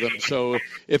ahead of them. So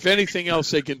if anything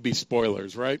else, they can be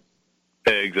spoilers, right?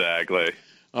 Exactly.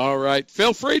 All right.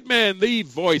 Phil Friedman, the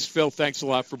voice. Phil, thanks a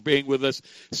lot for being with us.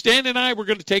 Stan and I, we're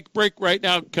going to take a break right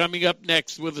now. Coming up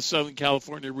next with the Southern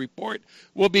California Report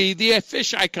will be the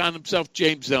fish icon himself,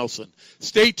 James Nelson.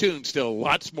 Stay tuned. Still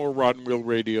lots more Rod and Reel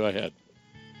Radio ahead.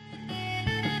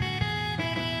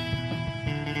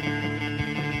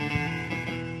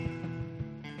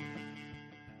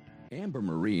 Amber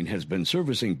Marine has been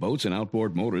servicing boats and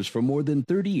outboard motors for more than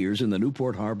 30 years in the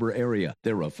Newport Harbor area.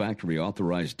 They're a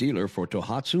factory-authorized dealer for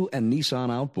Tohatsu and Nissan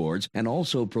outboards and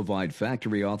also provide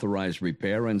factory-authorized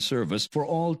repair and service for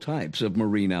all types of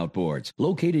marine outboards.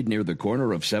 Located near the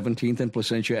corner of 17th and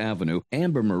Placentia Avenue,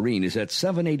 Amber Marine is at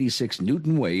 786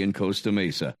 Newton Way in Costa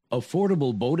Mesa.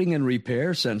 Affordable boating and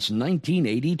repair since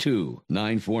 1982.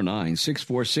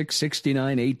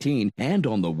 949-646-6918 and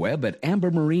on the web at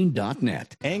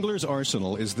ambermarine.net. Anglers are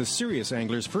Arsenal is the serious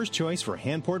angler's first choice for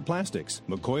hand-poured plastics,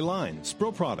 McCoy line,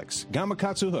 Spro products,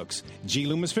 Gamakatsu hooks, G.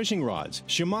 Loomis fishing rods,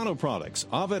 Shimano products,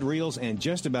 Ovid reels, and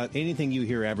just about anything you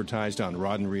hear advertised on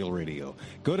Rod and Reel Radio.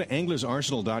 Go to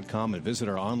anglersarsenal.com and visit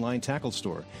our online tackle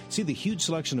store. See the huge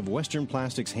selection of Western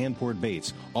Plastics hand-poured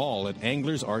baits, all at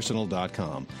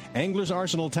anglersarsenal.com. Anglers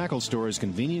Arsenal Tackle Store is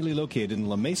conveniently located in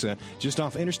La Mesa, just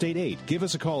off Interstate 8. Give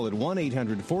us a call at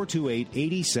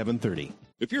 1-800-428-8730.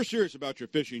 If you're serious about your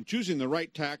fishing, choosing the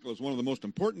right tackle is one of the most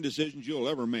important decisions you'll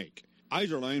ever make.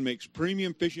 Izorline makes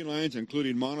premium fishing lines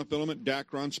including monofilament,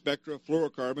 Dacron, Spectra,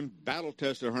 fluorocarbon,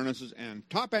 battle-tested harnesses, and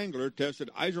top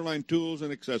angler-tested Izorline tools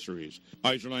and accessories.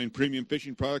 Izorline premium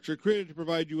fishing products are created to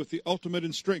provide you with the ultimate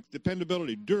in strength,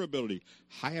 dependability, durability,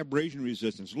 high abrasion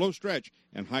resistance, low stretch,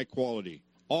 and high quality.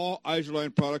 All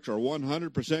Izorline products are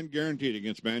 100% guaranteed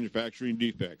against manufacturing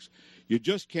defects. You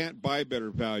just can't buy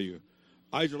better value.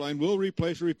 Izorline will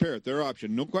replace or repair at their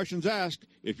option. No questions asked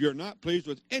if you're not pleased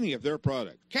with any of their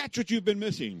products. Catch what you've been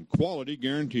missing. Quality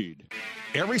guaranteed.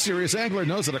 Every serious angler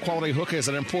knows that a quality hook is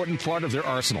an important part of their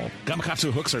arsenal.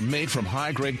 Gamakatsu hooks are made from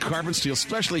high-grade carbon steel,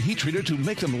 specially heat-treated to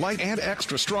make them light and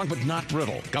extra strong but not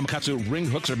brittle. Gamakatsu ring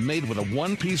hooks are made with a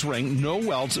one-piece ring, no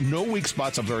welds, no weak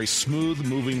spots, a very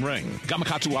smooth-moving ring.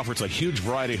 Gamakatsu offers a huge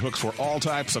variety of hooks for all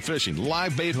types of fishing.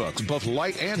 Live bait hooks, both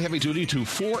light and heavy-duty to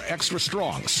 4 extra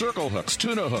strong, circle hooks,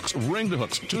 tuna hooks, ringed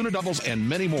hooks, tuna doubles, and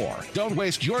many more. Don't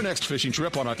waste your next fishing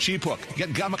trip on a cheap hook.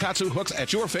 Get Gamakatsu hooks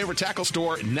at your favorite tackle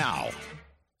store now.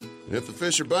 If the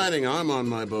fish are biting, I'm on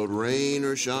my boat, rain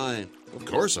or shine. Of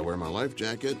course, I wear my life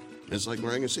jacket. It's like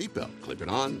wearing a seatbelt. Clip it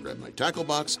on, grab my tackle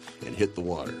box, and hit the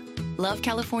water. Love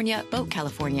California, Boat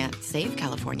California, Save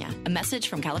California. A message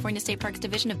from California State Parks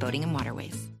Division of Boating and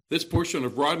Waterways. This portion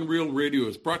of Rod and Reel Radio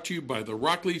is brought to you by the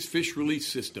Rockley's Fish Release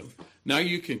System. Now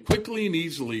you can quickly and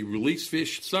easily release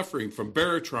fish suffering from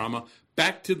barotrauma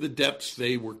back to the depths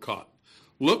they were caught.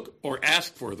 Look or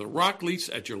ask for the Rockley's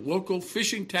at your local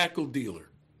fishing tackle dealer.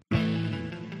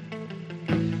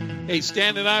 Hey,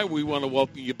 Stan and I, we want to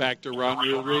welcome you back to Rod and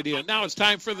Reel Radio. Now it's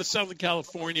time for the Southern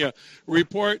California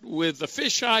Report with the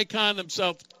fish icon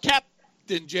himself,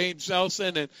 Captain James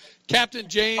Nelson. And Captain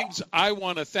James, I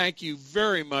want to thank you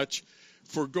very much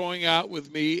for going out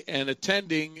with me and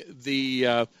attending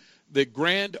the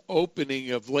grand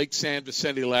opening of Lake San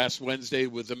Vicente last Wednesday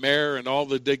with the mayor and all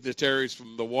the dignitaries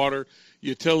from the water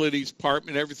utilities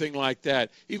department, everything like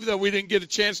that. Even though we didn't get a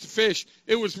chance to fish,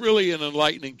 it was really an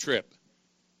enlightening trip.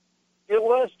 It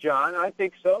was, John. I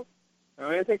think so.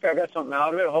 I think I got something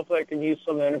out of it. Hopefully I can use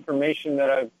some of that information that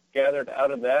I've gathered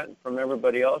out of that and from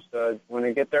everybody else when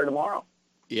I get there tomorrow.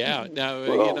 Yeah. Now,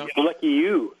 well, lucky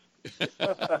you.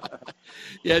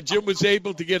 Yeah, Jim was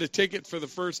able to get a ticket for the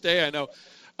first day. I know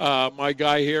my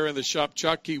guy here in the shop,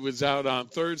 Chuck, he was out on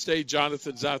Thursday.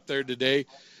 Jonathan's out there today.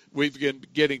 We've been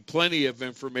getting plenty of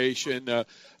information.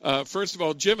 First of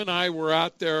all, Jim and I were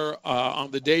out there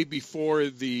on the day before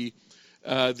the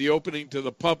opening to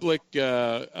the public.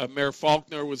 Mayor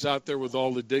Faulkner was out there with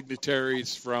all the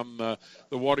dignitaries from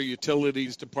the Water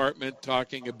Utilities Department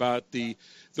talking about the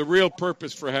real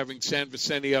purpose for having San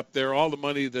Vicente up there, all the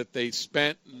money that they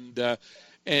spent.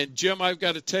 And Jim, I've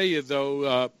got to tell you,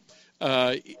 though,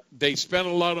 they spent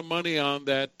a lot of money on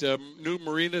that new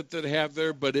marina that they have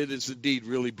there, but it is indeed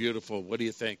really beautiful. What do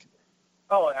you think?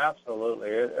 Oh,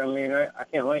 absolutely. I mean, I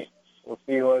can't wait. We'll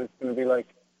see what it's going to be like.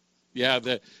 Yeah,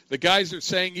 the guys are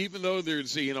saying even though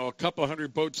there's a couple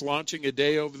hundred boats launching a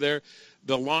day over there,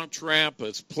 the launch ramp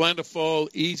is plentiful,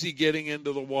 easy getting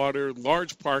into the water,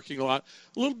 large parking lot,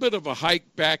 a little bit of a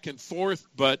hike back and forth,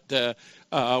 but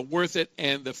worth it.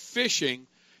 And the fishing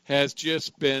has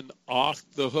just been off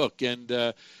the hook.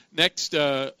 And next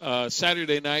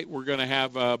Saturday night, we're going to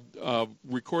have a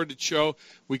recorded show.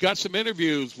 We got some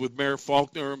interviews with Mayor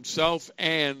Faulkner himself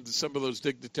and some of those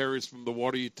dignitaries from the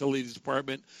Water Utilities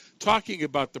Department talking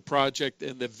about the project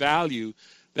and the value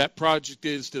that project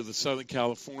is to the Southern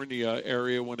California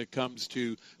area when it comes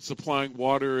to supplying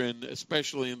water, and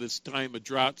especially in this time of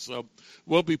drought. So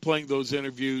we'll be playing those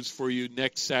interviews for you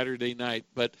next Saturday night.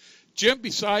 But, Jim,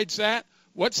 besides that,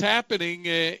 what's happening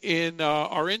in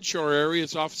our inshore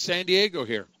areas off San Diego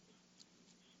here?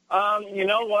 You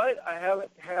know what? I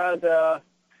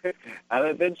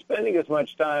haven't been spending as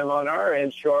much time on our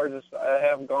inshore. I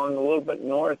have gone a little bit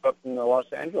north up in the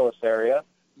Los Angeles area.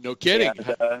 No kidding.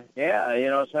 And, yeah,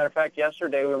 as a matter of fact,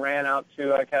 yesterday we ran out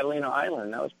to Catalina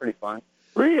Island. That was pretty fun.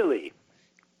 Really?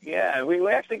 Yeah, we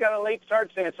actually got a late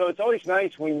start, Stan. So it's always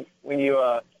nice when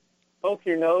you poke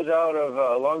your nose out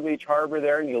of Long Beach Harbor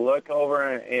there and you look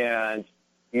over and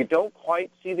you don't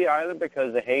quite see the island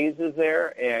because the haze is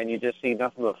there and you just see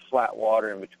nothing but flat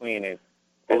water in between. And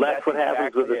Well, that's what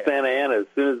happens with the Santa Ana. As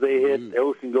soon as they hit, the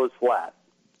ocean goes flat.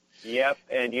 Yep,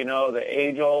 and the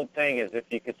age-old thing is if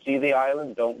you could see the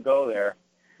island, don't go there.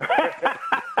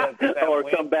 Or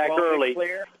come back early.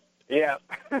 Clear. Yeah.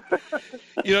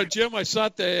 Jim, I saw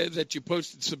that you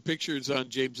posted some pictures on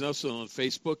James Nelson on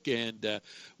Facebook and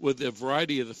with a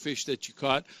variety of the fish that you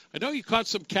caught. I know you caught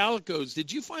some calicos.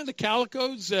 Did you find the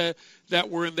calicos that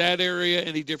were in that area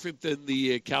any different than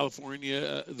the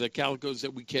California, the calicos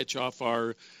that we catch off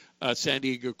our San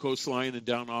Diego coastline and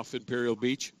down off Imperial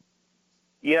Beach?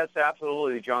 Yes,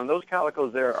 absolutely, John. Those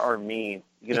calicos there are mean,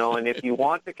 and if you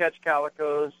want to catch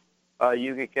calicos,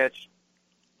 you could catch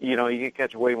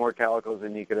way more calicos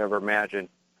than you could ever imagine.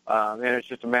 And it's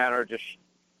just a matter of just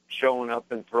showing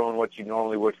up and throwing what you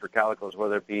normally would for calicos,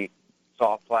 whether it be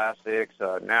soft plastics,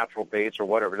 natural baits, or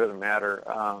whatever. It doesn't matter.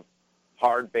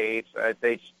 Hard baits.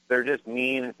 They're just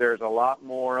mean. There's a lot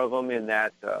more of them in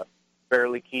that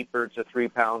fairly keeper to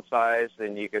 3-pound size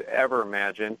than you could ever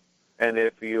imagine. And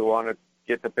if you want to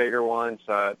get the bigger ones,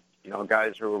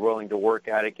 guys who are willing to work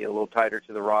at it, get a little tighter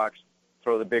to the rocks,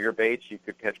 throw the bigger baits, you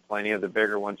could catch plenty of the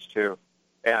bigger ones too.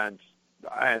 And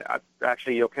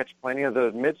actually, you'll catch plenty of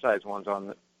the mid-sized ones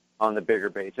on the bigger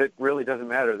baits. It really doesn't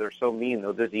matter. They're so mean;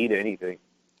 they'll just eat anything,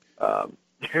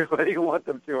 whether you want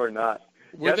them to or not.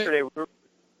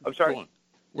 I'm sorry.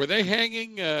 Were they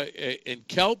hanging in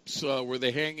kelps? Were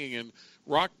they hanging in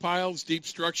rock piles, deep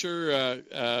structure?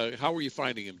 How were you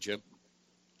finding them, Jim?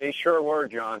 They sure were,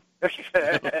 John. That's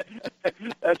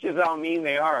just how mean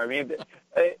they are. I mean,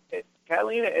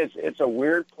 Catalina it's a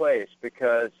weird place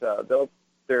because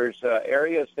there's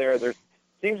areas there. There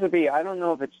seems to be, I don't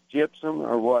know if it's gypsum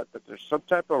or what, but there's some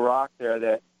type of rock there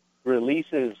that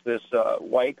releases this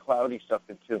white cloudy stuff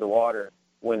into the water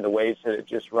when the waves hit it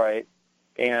just right.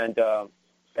 And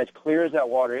as clear as that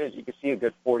water is, you can see a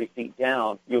good 40 feet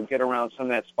down. You'll get around some of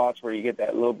that spots where you get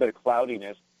that little bit of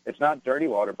cloudiness. It's not dirty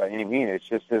water by any means. It's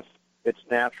just it's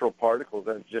natural particles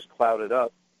that just clouded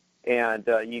up. And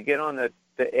you get on the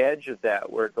edge of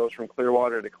that where it goes from clear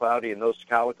water to cloudy, and those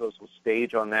calicos will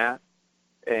stage on that.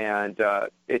 And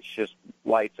it's just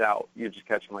lights out. You just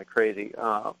catch them like crazy.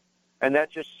 And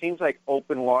that just seems like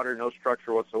open water, no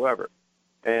structure whatsoever.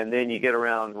 And then you get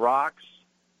around rocks,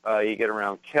 you get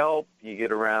around kelp, you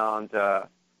get around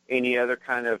any other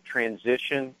kind of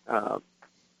transition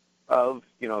of,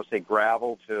 say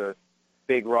gravel to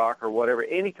big rock or whatever,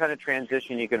 any kind of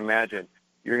transition you can imagine,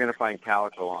 you're going to find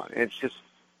calico on. And it's just,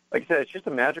 like I said, it's just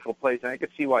a magical place, and I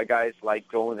could see why guys like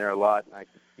going there a lot. And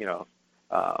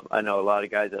I know a lot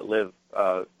of guys that live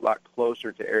a lot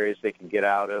closer to areas they can get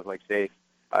out of, like, say,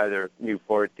 either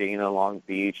Newport, Dana, Long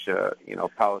Beach,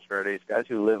 Palos Verdes, guys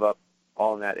who live up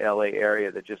all in that L.A.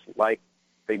 area that just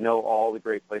they know all the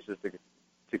great places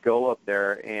to go up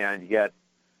there, and yet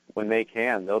when they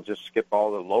can, they'll just skip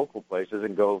all the local places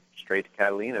and go straight to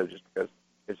Catalina just because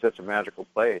it's such a magical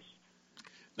place.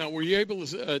 Now, were you able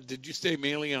to, did you stay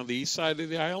mainly on the east side of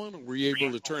the island, or were you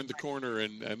able to turn the corner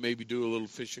and maybe do a little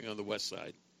fishing on the west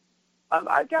side?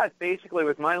 I've got, basically,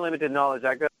 with my limited knowledge,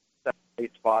 I've got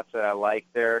 8 spots that I like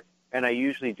there, and I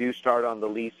usually do start on the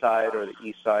lee side or the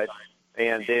east side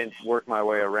and then work my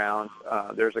way around.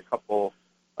 There's a couple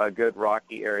good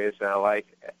rocky areas that I like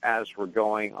as we're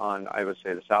going on, I would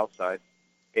say, the south side.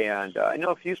 And I know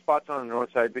a few spots on the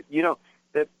north side, but,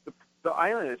 the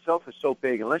island itself is so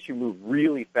big, unless you move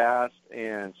really fast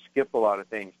and skip a lot of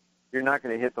things, you're not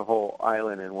going to hit the whole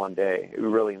island in one day. You're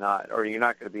really not. Or you're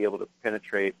not going to be able to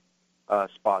penetrate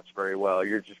spots very well.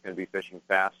 You're just going to be fishing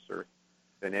faster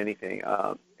than anything.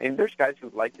 And there's guys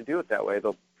who like to do it that way.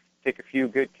 They'll take a few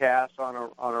good casts on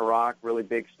a rock, really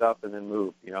big stuff, and then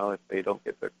move, if they don't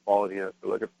get the quality that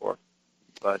they're looking for.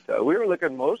 But we were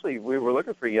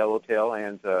looking for yellowtail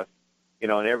and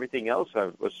and everything else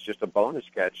was just a bonus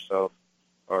catch. So,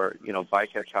 or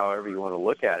bycatch, however you want to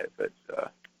look at it. But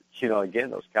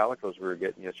again, those calicos we were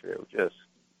getting yesterday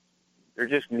they're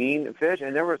just mean fish,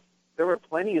 and there were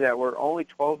plenty that were only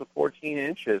 12 to 14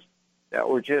 inches that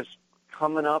were just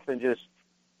coming up and just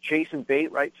chasing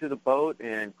bait right to the boat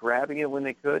and grabbing it when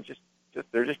they could.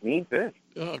 They're just mean fish.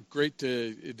 Oh, great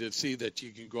to see that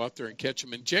you can go out there and catch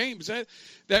them. And James,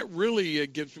 that really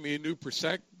gives me a new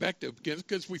perspective,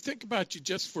 because we think about you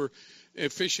just for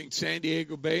fishing San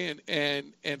Diego Bay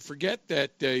and forget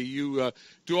that you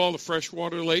do all the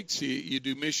freshwater lakes. You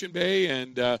do Mission Bay,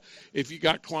 and if you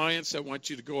got clients that want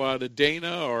you to go out of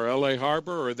Dana or L.A.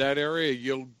 Harbor or that area,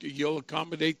 you'll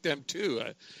accommodate them too.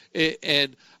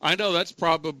 And I know that's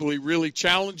probably really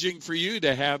challenging for you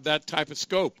to have that type of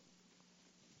scope.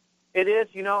 It is,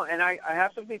 and I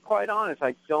have to be quite honest.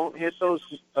 I don't hit those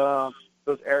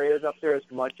areas up there as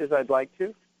much as I'd like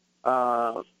to.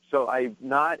 So I'm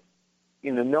not,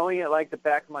 knowing it like the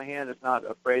back of my hand is not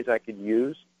a phrase I could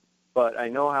use, but I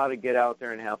know how to get out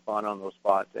there and have fun on those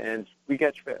spots, and we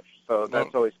catch fish, so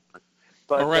that's always fun.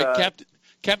 But, all right,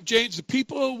 Captain James, the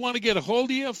people who want to get a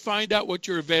hold of you, find out what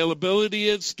your availability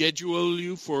is, schedule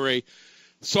you for a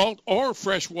salt or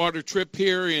freshwater trip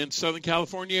here in Southern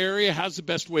California area, how's the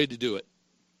best way to do it?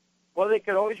 Well, they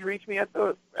could always reach me at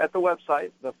the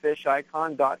website,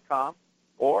 thefishicon.com,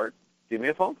 or give me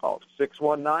a phone call,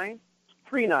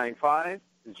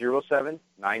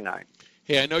 619-395-0799.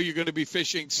 Hey, I know you're going to be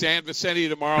fishing San Vicente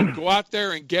tomorrow. Go out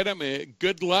there and get them.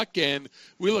 Good luck, and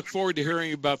we look forward to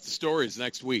hearing about the stories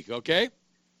next week, okay?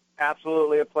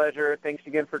 Absolutely a pleasure. Thanks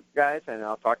again, guys, and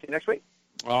I'll talk to you next week.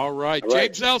 All right.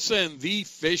 James Nelson, the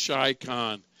Fish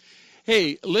Icon.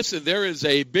 Hey, listen, there is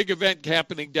a big event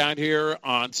happening down here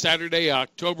on Saturday,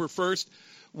 October 1st,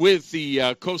 with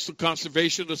the Coastal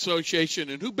Conservation Association,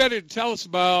 and who better to tell us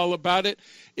all about it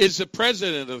is the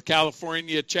president of the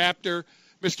California chapter,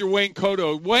 Mr. Wayne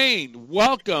Cotto. Wayne,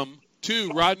 welcome to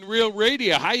Rod and Reel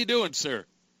Radio. How you doing, sir?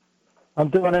 I'm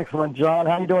doing excellent, John.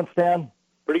 How you doing, Stan?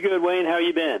 Pretty good, Wayne. How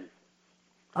you been?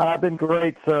 I've been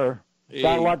great, sir.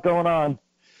 Got a lot going on.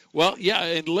 Well, yeah,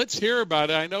 and let's hear about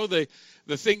it. I know the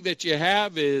thing that you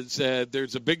have is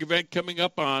there's a big event coming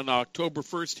up on October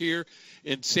 1st here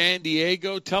in San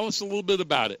Diego. Tell us a little bit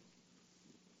about it.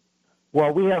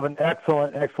 Well, we have an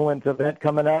excellent event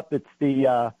coming up. It's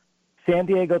the San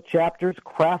Diego Chapter's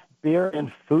Craft Beer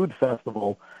and Food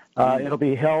Festival. It'll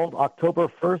be held October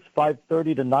 1st,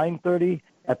 5:30 to 9:30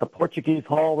 at the Portuguese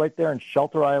Hall right there in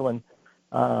Shelter Island.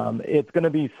 It's going to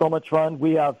be so much fun.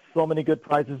 We have so many good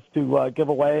prizes to give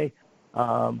away.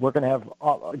 We're going to have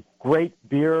great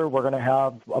beer. We're going to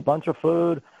have a bunch of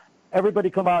food. Everybody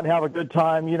come out and have a good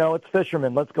time. It's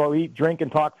fishermen. Let's go eat, drink,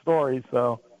 and talk stories.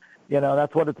 So,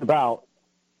 that's what it's about.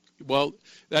 Well,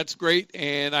 that's great,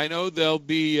 and I know there'll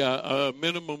be a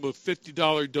minimum of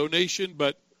 $50 donation,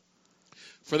 but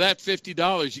for that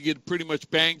 $50, you get pretty much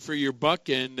bang for your buck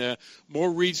and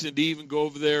more reason to even go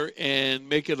over there and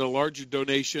make it a larger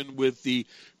donation with the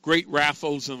great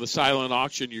raffles and the silent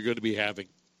auction you're going to be having.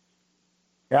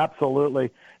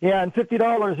 Absolutely. Yeah, and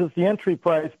 $50 is the entry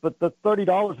price, but the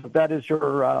 $30 of that is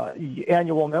your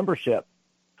annual membership.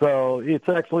 So it's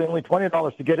actually only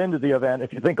 $20 to get into the event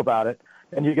if you think about it,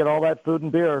 and you get all that food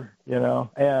and beer,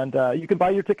 and you can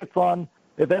buy your tickets on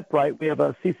Eventbrite. We have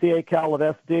a CCA Cal of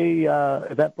SD,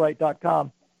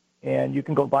 Eventbrite.com, and you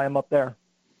can go buy them up there.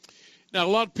 Now, a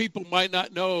lot of people might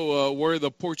not know where the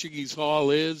Portuguese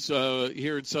Hall is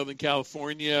here in Southern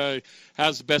California.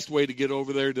 How's the best way to get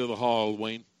over there to the hall,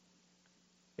 Wayne?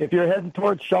 If you're heading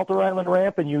towards Shelter Island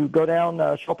Ramp and you go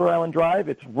down Shelter Island Drive,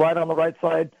 it's right on the right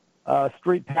side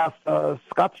street past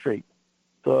Scott Street.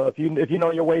 So if you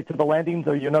know your way to the landings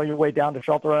or you know your way down to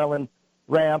Shelter Island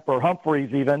Ramp or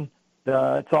Humphreys even,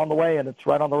 it's on the way and it's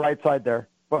right on the right side there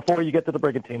before you get to the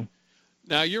Brigantine.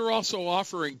 Now, you're also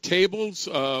offering tables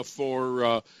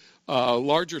for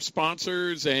larger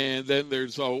sponsors, and then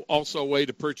there's also a way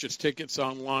to purchase tickets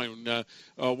online. Why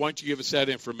don't you give us that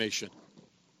information?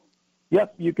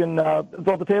 Yep, you can.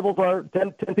 So the tables are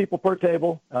 10 people per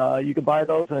table. You can buy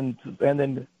those and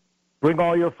then bring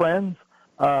all your friends.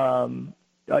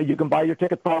 You can buy your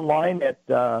tickets online at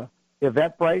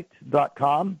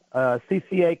Eventbrite.com.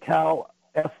 CCA Cal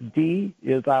SD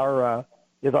is our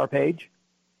page.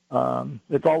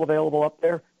 It's all available up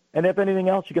there. And if anything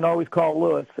else, you can always call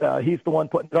Lewis. He's the one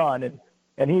putting it on,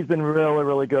 and he's been really,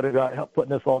 really good at putting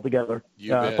this all together.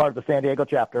 Part of the San Diego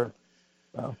chapter.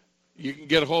 So. You can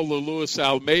get a hold of Luis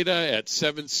Almeida at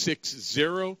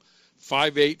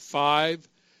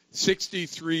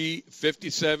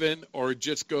 760-585-6357, or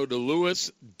just go to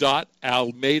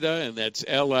louis.almeida, and that's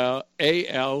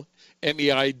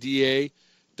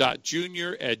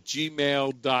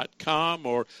LLALMEIDA.junior@gmail.com,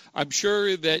 or I'm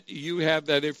sure that you have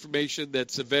that information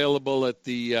that's available at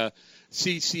the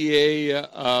CCA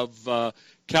of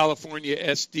California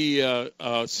SD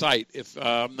site, if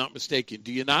I'm not mistaken.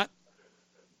 Do you not?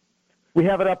 We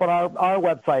have it up on our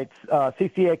website,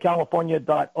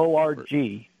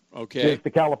 ccacalifornia.org. Okay. It's the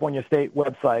California State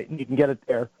website, and you can get it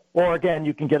there. Or, again,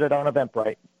 you can get it on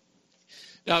Eventbrite.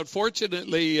 Now,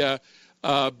 unfortunately,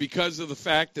 because of the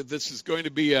fact that this is going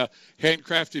to be a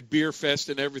handcrafted beer fest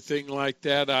and everything like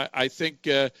that, I think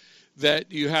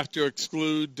that you have to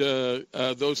exclude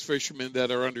those fishermen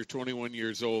that are under 21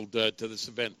 years old to this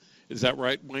event. Is that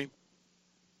right, Wayne?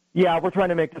 Yeah, we're trying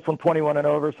to make this one 21 and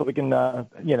over so we can,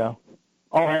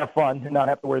 all have fun and not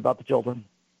have to worry about the children.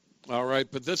 All right,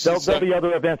 but there'll be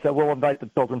other events that we'll invite the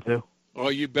children to. Oh,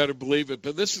 you better believe it.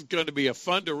 But this is going to be a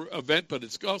fun event, but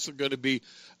it's also going to be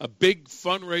a big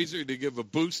fundraiser to give a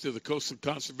boost to the Coastal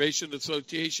Conservation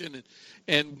Association.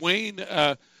 And Wayne,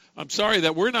 I'm sorry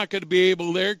that we're not going to be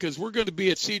able there because we're going to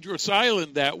be at Cedros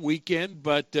Island that weekend,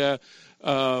 but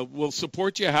we'll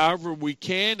support you however we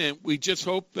can, and we just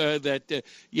hope that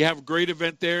you have a great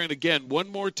event there. And, again, one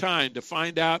more time to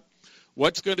find out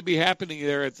what's going to be happening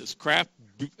there at this craft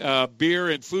beer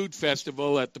and food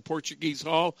festival at the Portuguese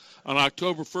Hall on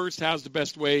October 1st. How's the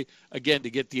best way, again,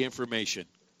 to get the information?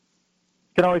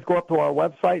 You can always go up to our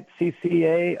website,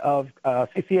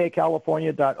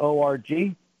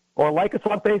 ccacalifornia.org, or like us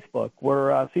on Facebook. We're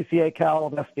CCA Cal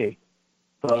of SD.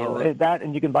 So right. That,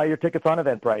 and you can buy your tickets on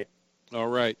Eventbrite. All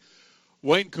right.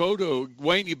 Wayne Cotto,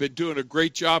 Wayne, you've been doing a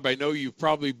great job. I know you've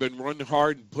probably been running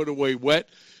hard and put away wet,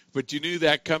 but you knew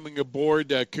that coming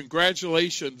aboard.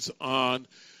 Congratulations on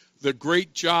the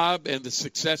great job and the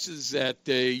successes that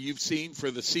you've seen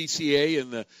for the CCA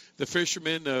and the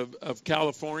fishermen of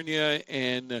California,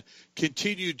 and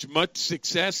continued much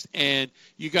success. And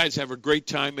you guys have a great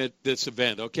time at this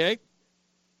event, okay?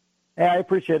 Yeah, I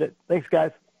appreciate it. Thanks,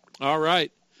 guys. All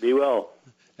right. Be well.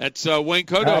 That's Wayne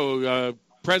Cotto,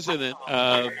 president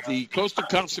of the Coastal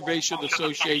Conservation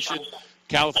Association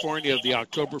California, of the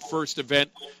October 1st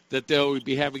event that they'll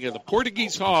be having at the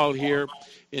Portuguese Hall here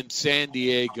in San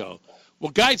Diego.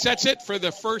 Well, guys, that's it for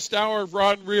the first hour of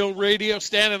Rod and Reel Radio.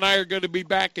 Stan and I are going to be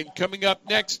back, and coming up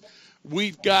next,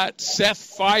 we've got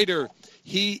Seth Feider.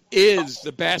 He is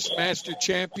the Bassmaster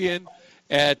champion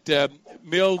at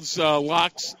Mills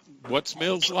Locks. What's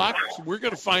Mills Locks? We're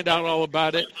going to find out all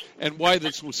about it and why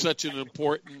this was such an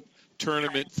important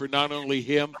tournament for not only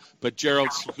him, but Gerald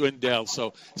Swindell.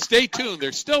 So stay tuned.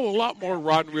 There's still a lot more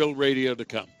Rod and Reel Radio to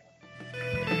come.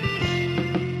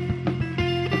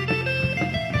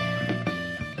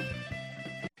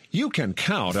 You can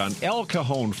count on El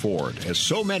Cajon Ford, as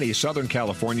so many Southern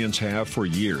Californians have for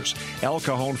years. El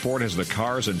Cajon Ford has the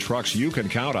cars and trucks you can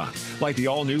count on, like the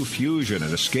all-new Fusion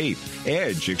and Escape,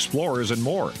 Edge, Explorers, and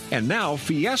more. And now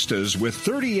Fiestas with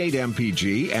 38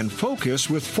 mpg and Focus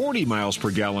with 40 miles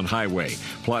per gallon highway,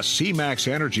 plus C-Max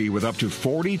Energy with up to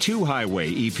 42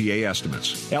 highway EPA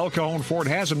estimates. El Cajon Ford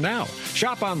has them now.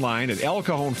 Shop online at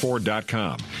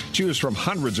elcajonford.com. Choose from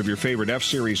hundreds of your favorite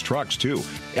F-Series trucks, too.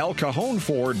 El Cajon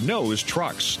Ford knows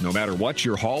trucks, no matter what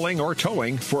you're hauling or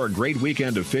towing, for a great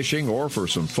weekend of fishing or for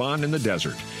some fun in the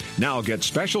desert. Now get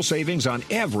special savings on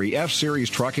every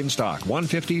F-Series truck in stock,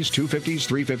 150s, 250s,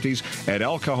 350s at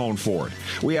El Cajon Ford.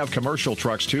 We have commercial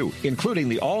trucks too, including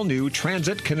the all-new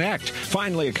Transit Connect.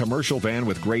 Finally, a commercial van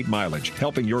with great mileage,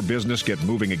 helping your business get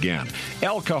moving again.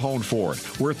 El Cajon Ford,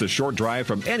 worth the short drive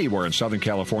from anywhere in Southern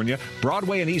California,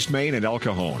 Broadway and East Main at El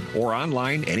Cajon, or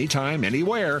online anytime,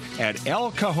 anywhere at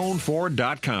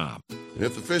elcajonford.com.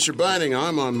 If the fish are biting,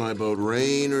 I'm on my boat,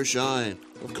 rain or shine.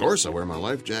 Of course, I wear my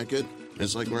life jacket.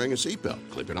 It's like wearing a seatbelt.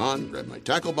 Clip it on, grab my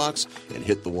tackle box, and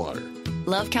hit the water.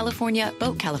 Love California,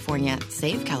 Boat California,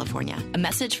 Save California. A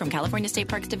message from California State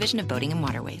Parks Division of Boating and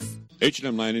Waterways.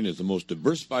 H&M Landing is the most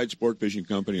diversified sport fishing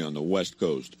company on the West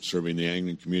Coast, serving the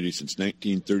angling community since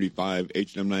 1935.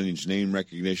 H&M Landing's name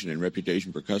recognition and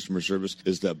reputation for customer service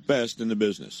is the best in the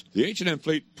business. The H&M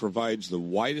fleet provides the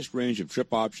widest range of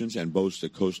trip options and boasts the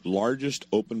coast's largest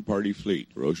open party fleet.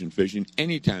 For ocean fishing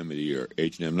any time of the year,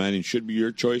 H&M Landing should be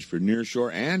your choice for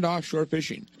nearshore and offshore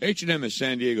fishing. H&M is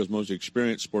San Diego's most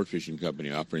experienced sport fishing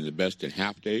company, offering the best in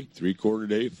half-day,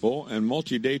 three-quarter-day, full, and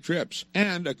multi-day trips,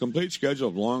 and a complete schedule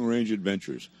of long-range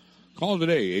adventures. Call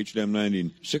today, H&M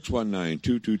Landing,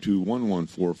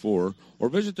 619-222-1144, or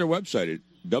visit their website at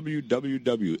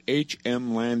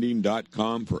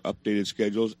www.hmlanding.com for updated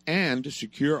schedules and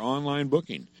secure online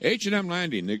booking. H&M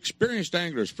Landing, the experienced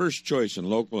angler's first choice in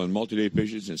local and multi-day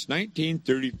fishing since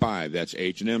 1935. That's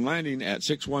H&M Landing at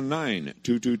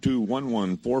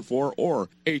 619-222-1144 or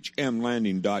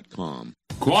hmlanding.com.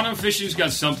 Quantum Fishing's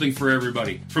got something for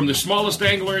everybody. From the smallest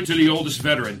angler to the oldest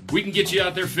veteran, we can get you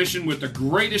out there fishing with the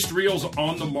greatest reels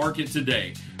on the market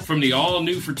today. From the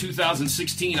all-new for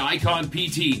 2016 Icon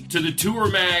PT to the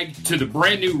Tour Mag to the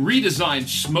brand-new redesigned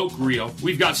Smoke Reel,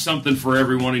 we've got something for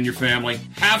everyone in your family.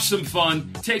 Have some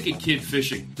fun. Take a kid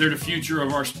fishing. They're the future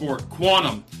of our sport.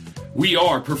 Quantum. We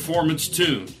are performance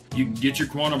tuned. You can get your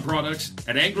Quantum products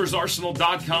at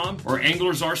anglersarsenal.com or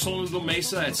Anglers Arsenal in La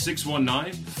Mesa at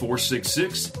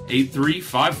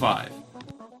 619-466-8355.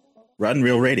 Rod and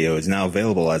Reel Radio is now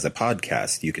available as a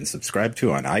podcast you can subscribe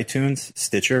to on iTunes,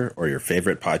 Stitcher, or your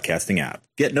favorite podcasting app.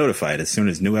 Get notified as soon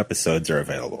as new episodes are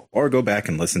available, or go back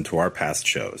and listen to our past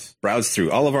shows. Browse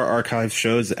through all of our archive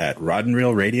shows at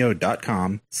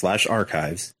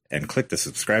rodandreelradio.com/archives and click the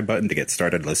subscribe button to get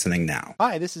started listening now.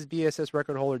 Hi, this is BSS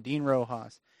record holder Dean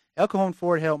Rojas. El Cajon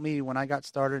Ford helped me when I got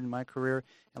started in my career,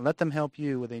 and let them help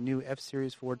you with a new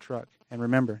F-Series Ford truck. And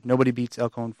remember, nobody beats El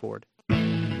Cajon Ford.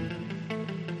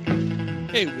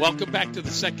 Hey, welcome back to the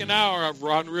second hour of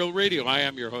Rod and Reel Radio. I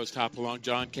am your host, Hopalong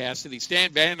John Cassidy.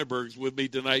 Stan Vandenberg's with me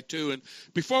tonight, too. And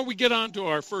before we get on to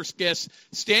our first guest,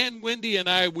 Stan, Wendy,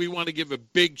 and we want to give a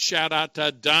big shout-out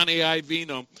to Donnie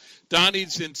Ivino.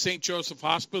 Donnie's in St. Joseph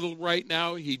Hospital right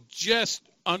now. He just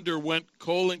underwent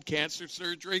colon cancer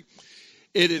surgery.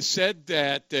 It is said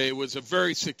that it was a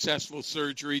very successful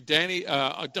surgery. Donnie's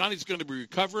going to be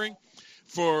recovering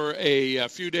for a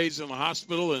few days in the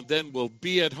hospital and then will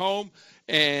be at home.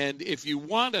 And if you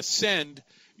want to send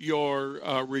your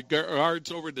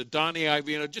regards over to Donnie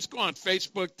Ivino, just go on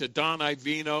Facebook to Don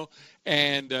Ivino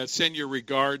and send your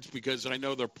regards, because I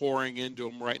know they're pouring into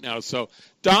him right now. So,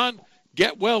 Don,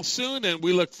 get well soon, and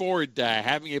we look forward to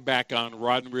having you back on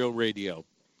Rod and Reel Radio.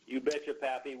 You betcha,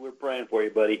 Pappy. We're praying for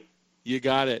you, buddy. You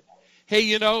got it. Hey,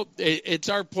 it's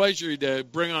our pleasure to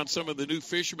bring on some of the new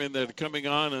fishermen that are coming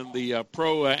on the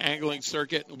pro angling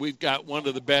circuit. We've got one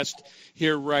of the best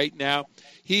here right now.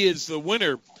 He is the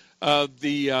winner of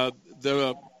the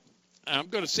I'm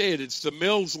going to say it's the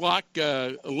Mills Lock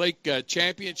Lake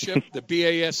Championship, the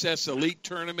BASS Elite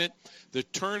Tournament, the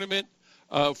tournament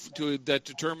that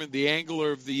determined the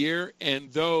Angler of the Year.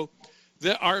 And though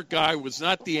our guy was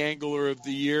not the Angler of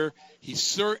the Year, he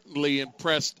certainly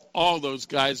impressed all those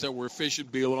guys that were fishing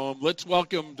below him. Let's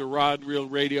welcome to Rod and Reel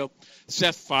Radio,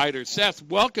 Seth Feider. Seth,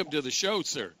 welcome to the show,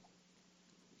 sir.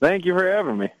 Thank you for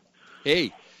having me.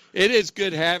 Hey, it is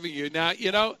good having you. Now,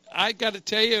 I got to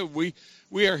tell you,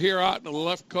 we are here out on the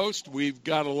left coast. We've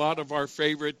got a lot of our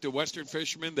favorite Western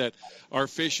fishermen that are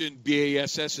fishing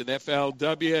BASS and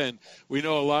FLW, and we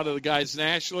know a lot of the guys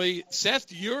nationally.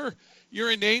 Seth, you're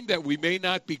a name that we may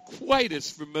not be quite as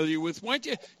familiar with. Why don't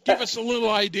you give us a little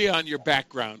idea on your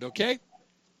background, okay?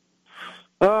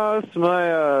 This is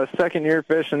my second year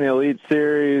fishing the Elite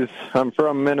Series. I'm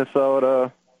from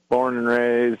Minnesota, born and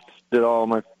raised. Did all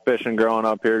my fishing growing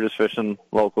up here, just fishing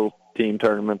local team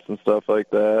tournaments and stuff like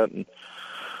that.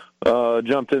 And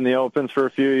jumped in the Opens for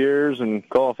a few years and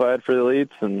qualified for the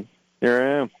Elites, and here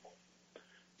I am.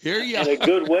 Here you are. In a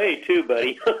good way, too,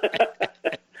 buddy.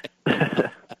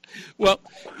 Well,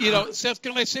 Seth,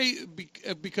 can I say,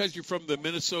 because you're from the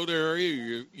Minnesota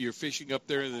area, you're fishing up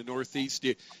there in the Northeast,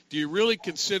 do you really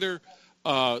consider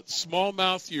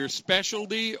smallmouth your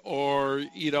specialty, or,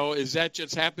 is that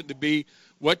just happened to be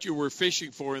what you were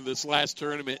fishing for in this last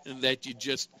tournament and that you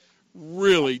just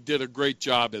really did a great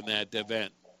job in that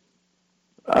event?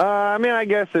 I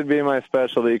guess it'd be my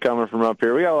specialty coming from up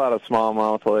here. We got a lot of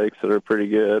smallmouth lakes that are pretty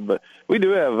good, but we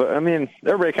do have,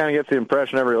 everybody kind of gets the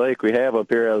impression every lake we have up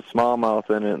here has smallmouth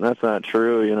in it, and that's not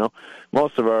true,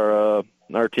 Most of our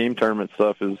team tournament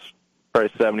stuff is probably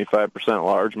 75%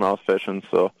 largemouth fishing,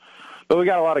 so, but we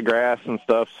got a lot of grass and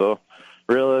stuff, so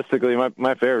realistically,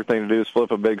 my favorite thing to do is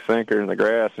flip a big sinker in the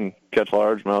grass and catch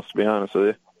largemouths, to be honest with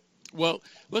you. Well,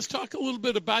 let's talk a little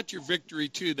bit about your victory,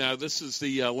 too. Now, this is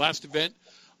the last event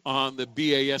on the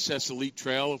BASS Elite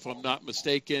Trail, if I'm not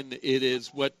mistaken. It is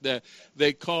what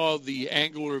they call the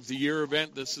Angler of the Year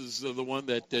event. This is the one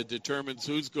that determines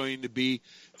who's going to be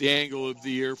the Angler of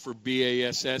the Year for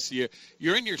BASS.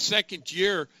 You're in your second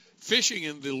year fishing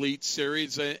in the Elite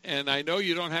Series, and I know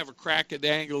you don't have a crack at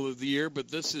Angler of the Year, but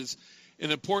this is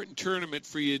an important tournament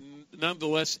for you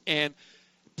nonetheless. And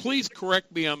please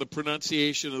correct me on the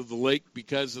pronunciation of the lake,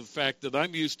 because of the fact that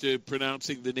I'm used to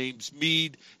pronouncing the names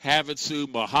Meade, Havasu,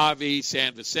 Mojave,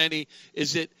 San Vicente.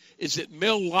 Is it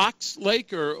Mille Lacs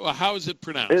Lake, or how is it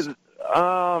pronounced?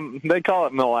 They call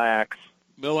it Mille Lacs.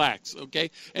 Mille Lacs, okay.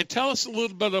 And tell us a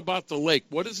little bit about the lake.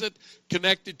 What is it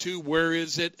connected to? Where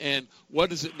is it? And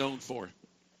what is it known for?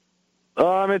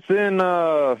 It's in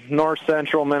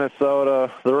north-central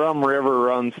Minnesota. The Rum River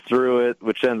runs through it,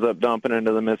 which ends up dumping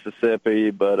into the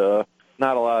Mississippi, but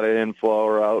not a lot of inflow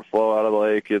or outflow out of the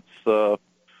lake. It's I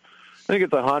think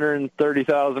it's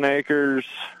 130,000 acres,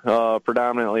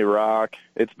 predominantly rock.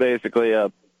 It's basically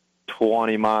a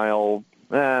 20-mile,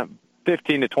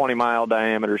 15 to 20-mile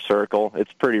diameter circle.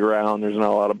 It's pretty round. There's not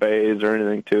a lot of bays or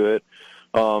anything to it.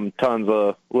 Tons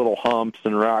of little humps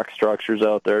and rock structures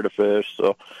out there to fish,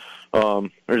 so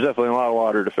there's definitely a lot of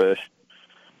water to fish.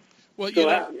 Well,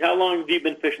 how long have you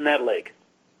been fishing that lake?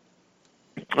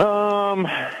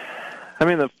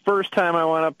 The first time I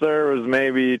went up there was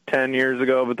maybe 10 years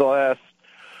ago, but the last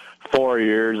 4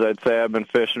 years, I'd say I've been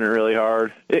fishing it really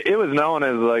hard. It was known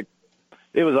as,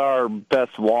 it was our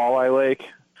best walleye lake.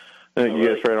 You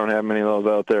guys probably don't have many of those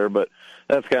out there, but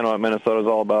that's kind of what Minnesota's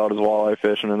all about, is walleye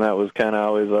fishing, and that was kind of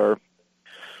always our,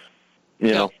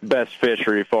 best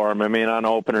fishery for them. I mean, on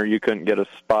opener, you couldn't get a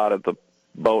spot at the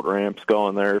boat ramps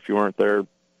going there if you weren't there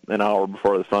an hour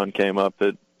before the sun came up.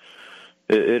 It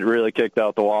really kicked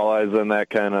out the walleyes, and that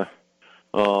kind of,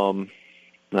 I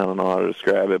don't know how to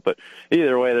describe it, but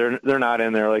either way, they're not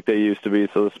in there like they used to be,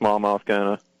 so the smallmouth kind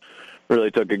of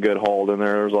really took a good hold in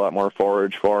there. There was a lot more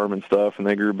forage for them and stuff, and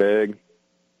they grew big.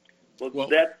 Well,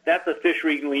 that's a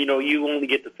fishery, you only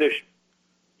get to fish.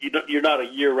 You're not a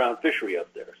year-round fishery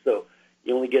up there, so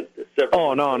you only get several.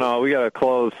 Oh, no, we got a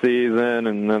closed season,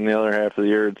 and then the other half of the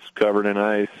year it's covered in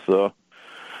ice, so.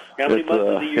 How many months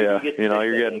of the year do you get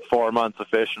you're getting 4 months of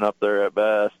fishing up there at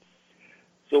best.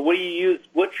 So what do you use?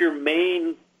 What's your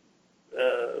main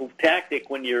tactic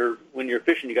when you're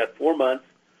fishing? You got 4 months.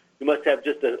 You must have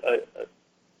just a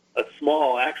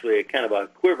small, actually, kind of a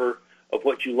quiver of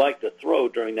what you like to throw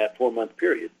during that 4-month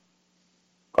period.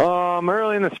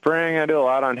 Early in the spring, I do a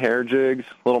lot on hair jigs,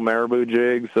 little marabou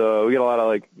jigs. We get a lot of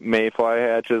like mayfly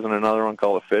hatches and another one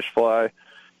called a fish fly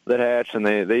that hatch, and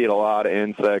they eat a lot of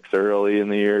insects early in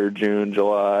the year, June,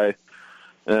 July.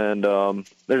 And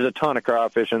there's a ton of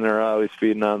crawfish in there, always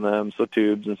feeding on them, so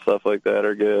tubes and stuff like that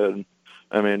are good.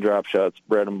 I mean, drop shots,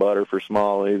 bread and butter for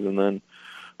smallies. And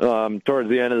then towards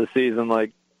the end of the season,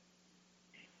 like,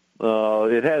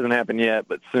 it hasn't happened yet,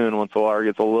 but soon, once the water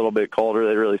gets a little bit colder,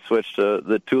 they really switch to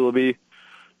the tulipy.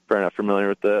 Probably not familiar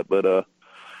with that, but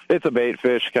it's a bait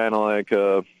fish, kind of like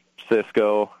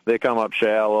Cisco. They come up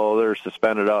shallow. They're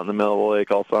suspended out in the middle of the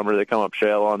lake all summer. They come up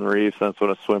shallow on the reefs. That's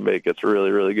when a swim bait gets really,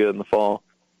 really good in the fall.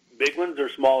 Big ones or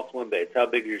small swim baits? How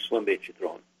big are your swim baits you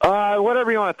throwing?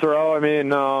 Whatever you want to throw. I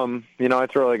mean, I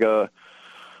throw like a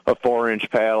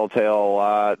 4-inch paddle tail a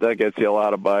lot. That gets you a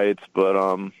lot of bites, but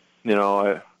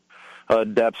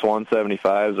Depth's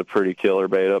 175 is a pretty killer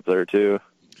bait up there too.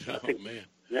 Oh man,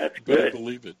 that's good. good.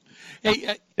 Believe it.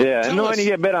 Hey, and when you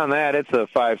get bit on that, it's a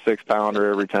 5-6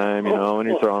 pounder every time. When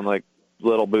you're throwing like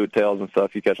little boot tails and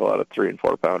stuff, you catch a lot of 3 and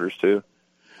 4 pounders too.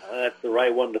 That's the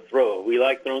right one to throw. We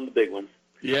like throwing the big ones.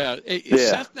 Yeah. Hey,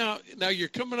 Seth, now you're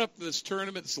coming up to this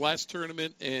tournament, this last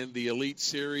tournament, and the Elite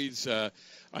Series.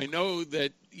 I know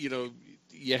that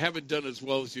you haven't done as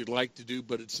well as you'd like to do,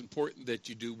 but it's important that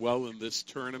you do well in this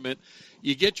tournament.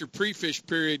 You get your pre-fish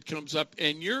period comes up,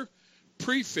 and your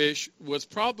pre-fish was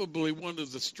probably one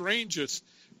of the strangest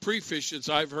pre-fishes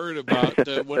I've heard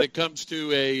about when it comes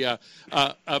to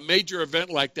a major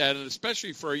event like that, and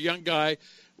especially for a young guy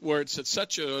where it's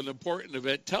such an important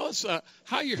event. Tell us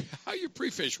how your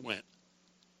pre-fish went.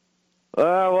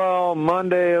 Well,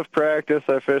 Monday of practice,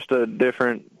 I fished a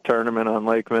different tournament on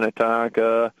Lake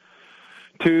Minnetonka.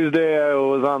 Tuesday, I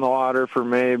was on the water for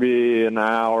maybe an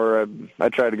hour. I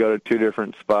tried to go to 2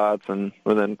 different spots, and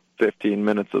within 15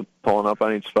 minutes of pulling up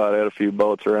on each spot, I had a few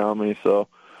boats around me. So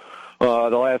the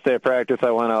last day of practice, I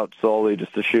went out solely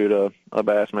just to shoot a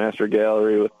Bassmaster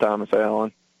Gallery with Thomas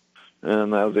Allen,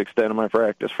 and that was the extent of my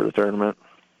practice for the tournament.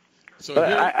 So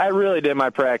I really did my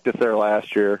practice there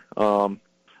last year.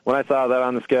 When I saw that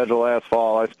on the schedule last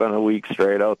fall, I spent a week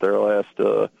straight out there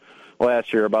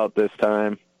last year about this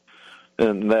time.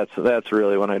 And that's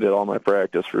really when I did all my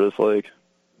practice for this lake.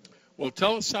 Well,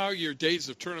 tell us how your days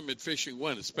of tournament fishing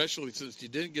went, especially since you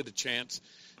didn't get a chance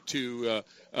to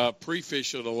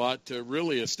pre-fish it a lot to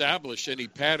really establish any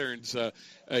patterns.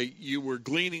 You were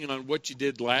gleaning on what you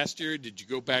did last year. Did you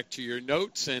go back to your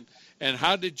notes? And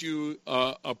how did you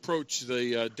approach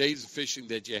the days of fishing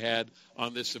that you had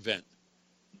on this event?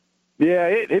 Yeah,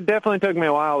 it definitely took me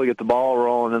a while to get the ball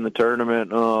rolling in the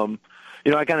tournament.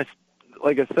 I kind of,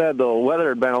 like I said, the weather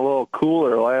had been a little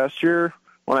cooler last year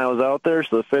when I was out there,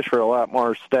 so the fish were a lot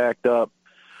more stacked up.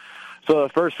 So the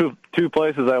first 2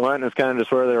 places I went is kind of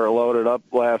just where they were loaded up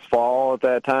last fall at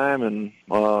that time,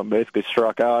 and basically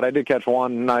struck out. I did catch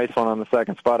one nice one on the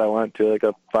second spot I went to, like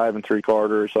a 5 3/4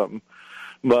 or something.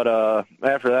 But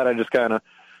after that, I just kind of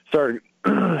started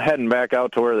heading back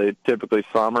out to where they typically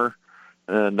summer,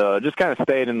 and just kind of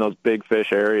stayed in those big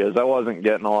fish areas. I wasn't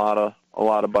getting a lot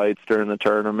of bites during the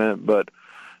tournament, but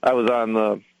I was on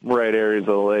the right areas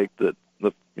of the lake that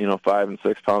the 5 and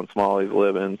 6 pound smallies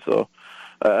live in. So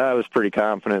I was pretty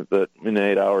confident that in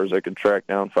 8 hours I could track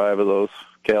down 5 of those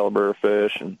caliber of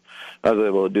fish, and I was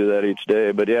able to do that each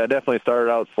day. But yeah, I definitely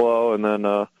started out slow, and then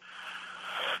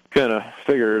kind of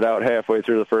figured it out halfway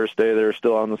through the first day. They were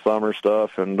still on the summer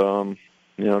stuff, and I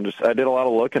did a lot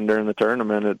of looking during the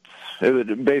tournament.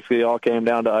 It basically all came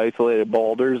down to isolated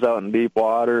boulders out in deep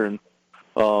water, and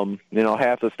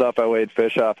half the stuff I weighed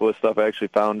fish off was stuff I actually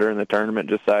found during the tournament,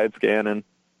 just side scanning,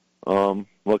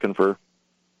 looking for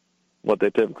what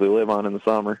they typically live on in the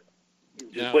summer.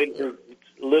 Just waiting for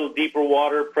little deeper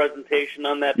water presentation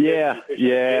on that?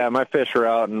 Yeah. My fish are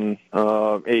out in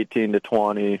 18 to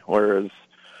 20, whereas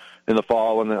in the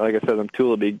fall, when like I said, them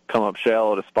tulipy come up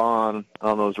shallow to spawn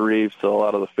on those reefs, so a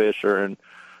lot of the fish are in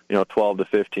 12 to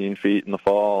 15 feet in the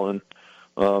fall, and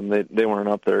they weren't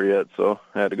up there yet, so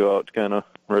I had to go out to kind of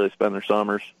really spend their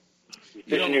summers. You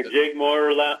fishing your jig more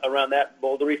around that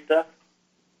bouldery stuff?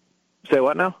 Say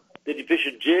what now? Did you fish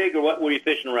a jig, or what were you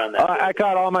fishing around that? I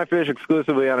caught all my fish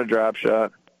exclusively on a drop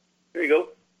shot. There you go.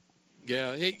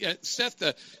 Yeah. Hey, Seth,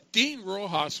 Dean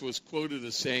Rojas was quoted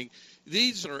as saying,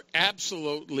 "These are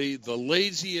absolutely the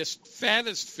laziest,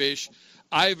 fattest fish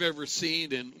I've ever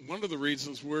seen." And one of the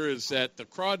reasons is that the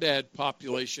crawdad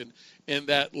population in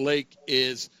that lake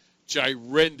is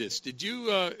ginormous.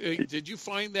 Did you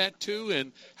find that too?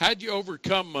 And how did you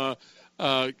overcome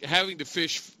having to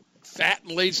fish fat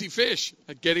and lazy fish,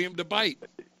 getting them to bite?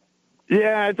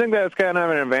 Yeah, I think that's kind of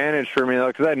an advantage for me, though,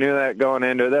 because I knew that going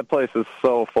into it. That place is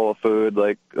so full of food.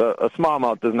 Like, a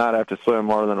smallmouth does not have to swim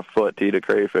more than a foot to eat a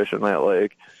crayfish in that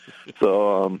lake.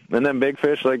 So, and then big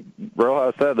fish, like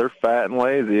Rojas said, they're fat and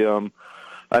lazy.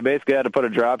 I basically had to put a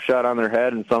drop shot on their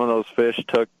head, and some of those fish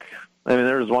took,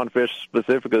 there was one fish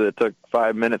specifically that took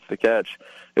 5 minutes to catch.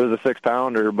 It was a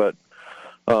 6-pounder, but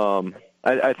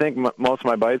I think most of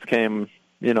my bites came,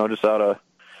 just out of,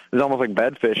 it was almost like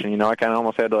bed fishing, I kind of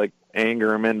almost had to, like, anger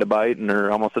them into biting,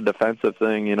 or almost a defensive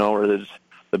thing, where the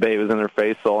bait was in their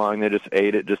face so long they just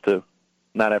ate it just to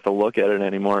not have to look at it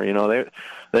anymore.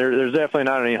 There's definitely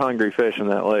not any hungry fish in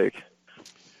that lake.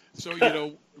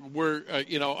 So, we're,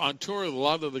 on tour, a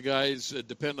lot of the guys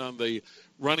depend on the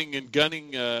running and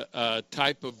gunning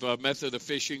type of method of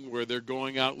fishing, where they're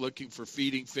going out looking for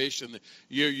feeding fish, and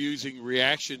you're using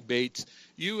reaction baits.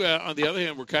 You, on the other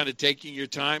hand, were kind of taking your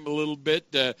time a little bit.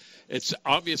 It's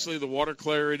obviously the water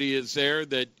clarity is there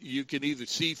that you can either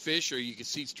see fish or you can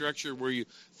see structure where you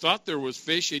thought there was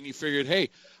fish, and you figured, hey,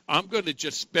 I'm going to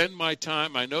just spend my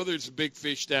time. I know there's a big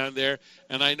fish down there,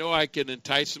 and I know I can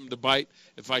entice them to bite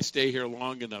if I stay here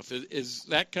long enough. Is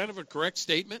that kind of a correct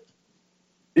statement?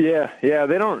 Yeah.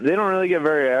 They don't really get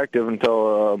very active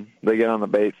until they get on the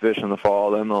bait fish in the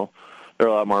fall. Then they're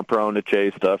a lot more prone to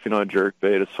chase stuff. A jerk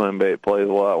bait, a swim bait plays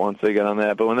a lot once they get on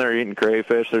that. But when they're eating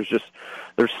crayfish, there's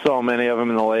so many of them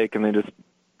in the lake, and they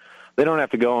don't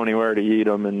have to go anywhere to eat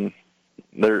them, and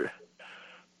there's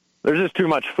just too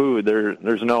much food.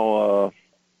 There's no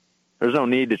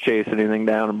need to chase anything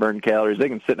down and burn calories. They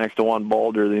can sit next to one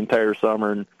boulder the entire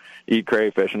summer and eat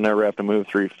crayfish and never have to move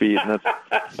 3 feet. And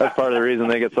that's part of the reason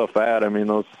they get so fat.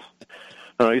 You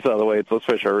saw the weights. Those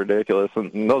fish are ridiculous,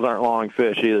 and those aren't long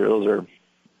fish either.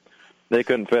 They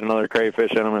couldn't fit another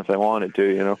crayfish in them if they wanted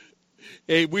to.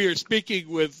 Hey, we are speaking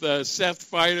with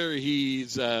Seth Feider.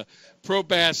 He's a pro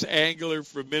bass angler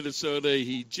from Minnesota.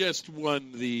 He just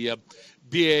won the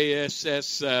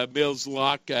BASS Mills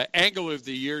Lock Angler of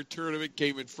the Year tournament,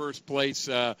 came in first place.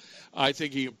 I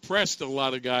think he impressed a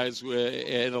lot of guys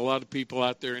and a lot of people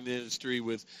out there in the industry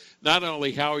with not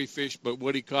only how he fished, but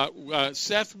what he caught.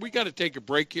 Seth, we got to take a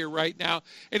break here right now.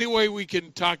 Any way we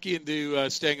can talk you into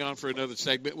staying on for another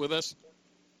segment with us?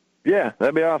 Yeah,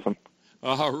 that'd be awesome.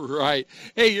 All right.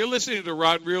 Hey, you're listening to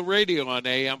Rod and Reel Radio on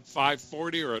AM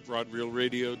 540 or at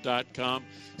rodreelradio.com.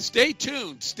 Stay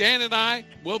tuned. Stan and I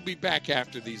will be back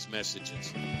after these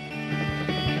messages.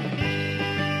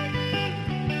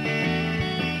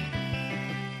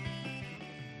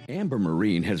 Amber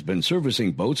Marine has been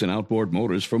servicing boats and outboard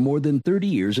motors for more than 30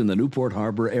 years in the Newport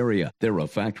Harbor area. They're a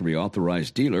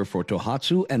factory-authorized dealer for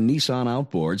Tohatsu and Nissan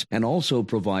outboards and also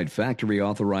provide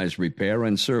factory-authorized repair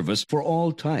and service for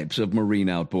all types of marine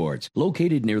outboards.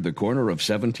 Located near the corner of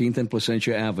 17th and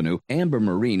Placentia Avenue, Amber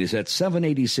Marine is at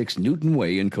 786 Newton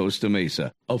Way in Costa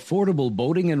Mesa. Affordable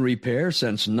boating and repair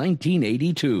since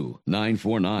 1982.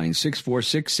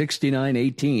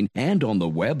 949-646-6918 and on the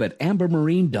web at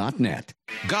ambermarine.net.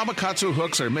 Gamakatsu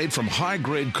hooks are made from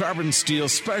high-grade carbon steel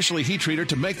specially heat treated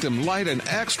to make them light and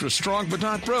extra strong but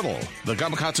not brittle. The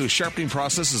Gamakatsu sharpening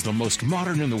process is the most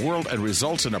modern in the world and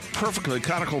results in a perfectly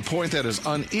conical point that is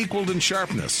unequaled in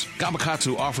sharpness.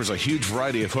 Gamakatsu offers a huge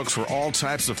variety of hooks for all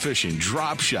types of fishing: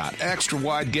 drop shot, extra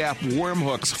wide gap, worm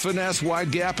hooks, finesse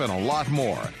wide gap, and a lot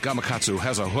more. Gamakatsu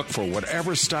has a hook for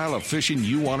whatever style of fishing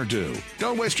you want to do.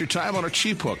 Don't waste your time on a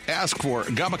cheap hook. Ask for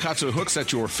Gamakatsu hooks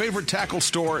at your favorite tackle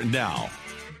store now.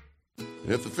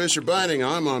 If the fish are biting,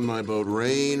 I'm on my boat,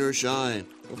 rain or shine.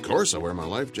 Of course I wear my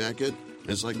life jacket.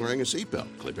 It's like wearing a seatbelt.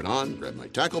 Clip it on, grab my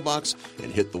tackle box,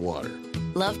 and hit the water.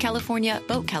 Love California,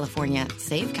 Boat California,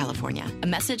 Save California. A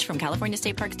message from California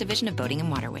State Parks Division of Boating and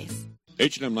Waterways.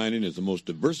 H&M Landing is the most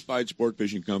diversified sport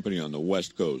fishing company on the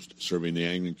West Coast, serving the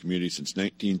angling community since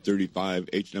 1935.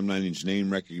 H&M Landing's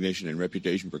name recognition and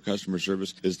reputation for customer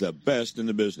service is the best in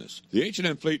the business. The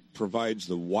H&M fleet provides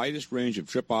the widest range of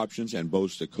trip options and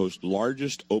boasts the coast's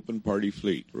largest open party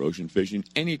fleet. For ocean fishing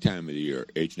any time of the year,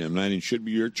 H&M Landing should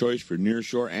be your choice for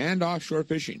nearshore and offshore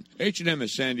fishing. H&M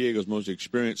is San Diego's most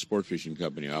experienced sport fishing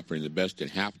company, offering the best in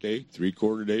half-day,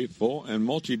 three-quarter-day, full, and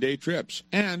multi-day trips,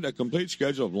 and a complete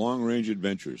schedule of long-range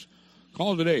adventures.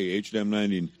 Call today, H&M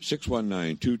Landing,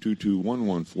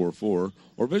 619-222-1144,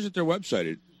 or visit their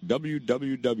website at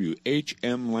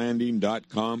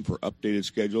www.hmlanding.com for updated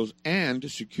schedules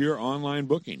and secure online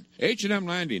booking. H&M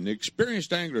Landing, the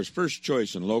experienced angler's first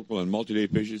choice in local and multi-day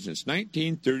fishing since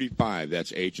 1935.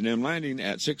 That's H&M Landing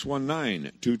at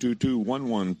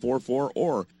 619-222-1144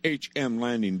 or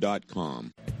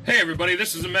hmlanding.com. Hey everybody,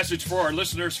 this is a message for our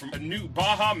listeners from a new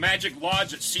Baja Magic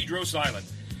Lodge at Cedros Island.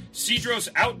 Cedros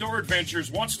Outdoor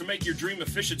Adventures wants to make your dream of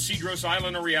fish at Cedros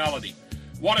Island a reality.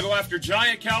 Want to go after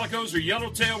giant calicos or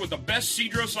yellowtail with the best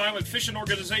Cedros Island fishing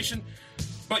organization,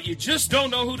 but you just don't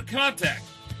know who to contact?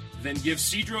 Then give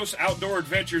Cedros Outdoor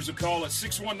Adventures a call at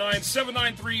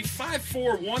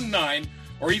 619-793-5419,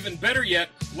 or even better yet,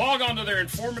 log on to their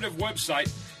informative website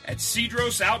at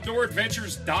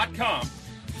cedrosouttooradventures.com.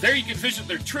 There you can visit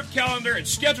their trip calendar and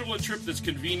schedule a trip that's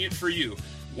convenient for you.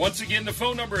 Once again, the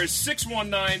phone number is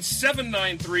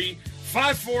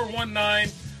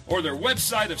 619-793-5419 or their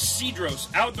website of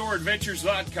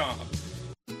cedrosouttooradventures.com.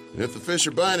 If the fish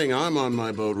are biting, I'm on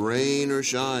my boat, rain or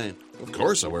shine. Of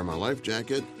course I wear my life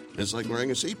jacket. It's like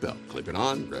wearing a seatbelt. Clip it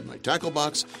on, grab my tackle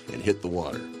box, and hit the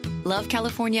water. Love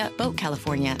California, Boat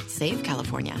California, Save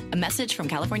California. A message from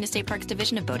California State Parks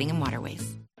Division of Boating and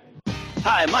Waterways.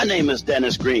 Hi, my name is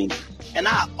Dennis Green, and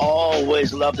I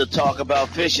always love to talk about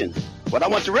fishing. When I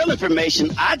want the real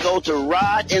information, I go to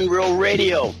Rod and Reel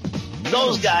Radio.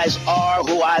 Those guys are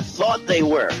who I thought they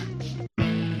were.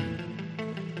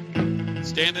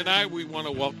 Stan and I, we want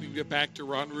to welcome you back to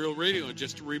Rod and Reel Radio. And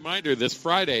just a reminder, this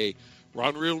Friday,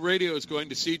 Rod and Reel Radio is going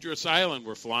to Cedros Island.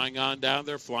 We're flying on down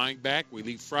there, flying back. We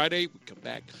leave Friday. We come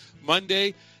back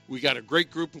Monday. We got a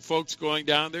great group of folks going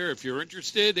down there. If you're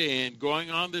interested in going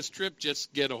on this trip,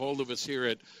 just get a hold of us here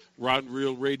at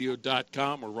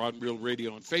rodandreelradio.com or Rod and Reel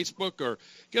Radio on Facebook, or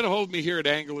get a hold of me here at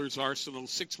Anglers Arsenal,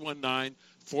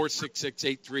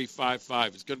 619-466-8355.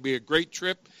 It's going to be a great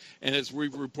trip, and as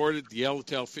we've reported, the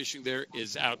yellowtail fishing there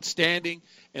is outstanding,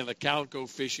 and the calico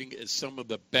fishing is some of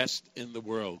the best in the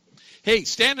world. Hey,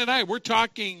 Stan and I, we're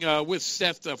talking with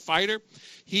Seth Feider.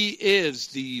 He is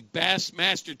the Bass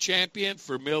Master Champion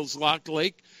for Mills Lock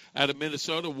Lake out of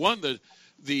Minnesota, won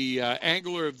the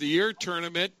Angler of the Year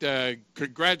tournament.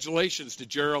 Congratulations to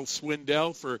Gerald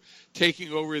Swindell for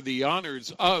taking over the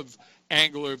honors of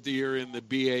Angler of the Year in the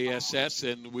BASS,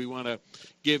 and we want to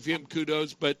give him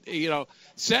kudos. But, you know,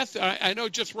 Seth, I know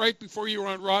just right before you were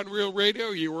on Rod and Reel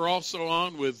Radio, you were also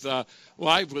on with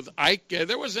live with Ike.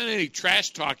 There wasn't any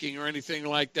trash talking or anything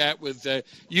like that with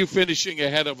you finishing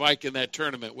ahead of Ike in that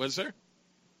tournament, was there?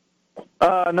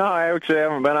 No, I actually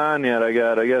haven't been on yet. I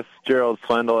guess Gerald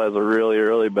Swindell has a really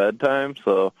early bedtime,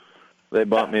 so they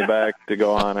bumped me back to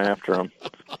go on after him.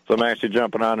 So I'm actually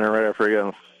jumping on there right after I get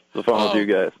on the phone with you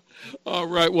guys. All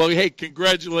right. Well, hey,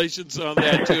 congratulations on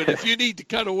that, too. And if you need to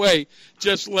cut away,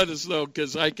 just let us know,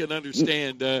 because I can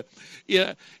understand. Tell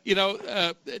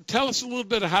us a little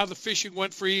bit of how the fishing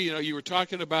went for you. You know, you were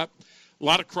talking about a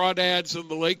lot of crawdads on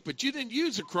the lake, but you didn't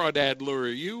use a crawdad lure.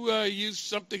 You used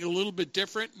something a little bit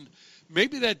different, and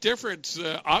maybe that difference,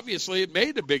 obviously, it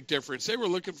made a big difference. They were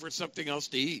looking for something else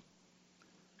to eat.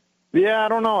 Yeah, I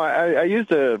don't know. I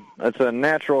used it's a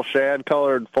natural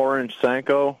shad-colored 4-inch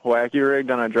Senko, wacky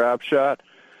rigged on a drop shot.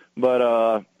 But,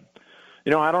 I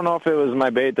don't know if it was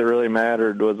my bait that really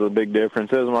mattered was a big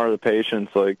difference. It was more the patience,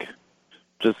 like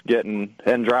just getting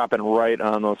and dropping right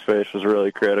on those fish was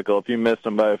really critical. If you missed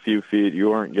them by a few feet, you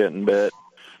weren't getting bit.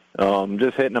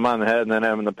 Just hitting them on the head and then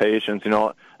having the patience. You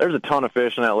know, there's a ton of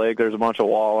fish in that lake. There's a bunch of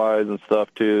walleyes and stuff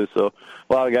too. So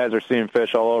a lot of guys are seeing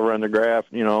fish all over in the graph.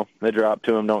 You know, they drop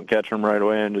to them, don't catch them right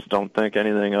away, and just don't think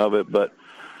anything of it. But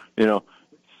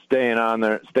staying on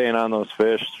those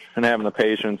fish and having the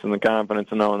patience and the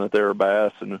confidence of knowing that they were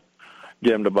bass and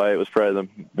get them to bite was probably the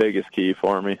biggest key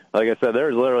for me. Like I said, there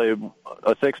was literally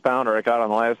a 6-pounder I caught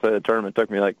on the last day of the tournament. It took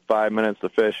me like 5 minutes to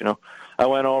fish. You know, I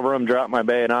went over him, dropped my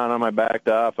bait on him, I backed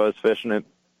off. I was fishing it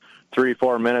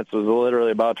 3-4 minutes, was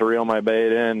literally about to reel my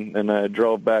bait in, and I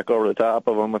drove back over the top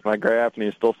of him with my graph, and he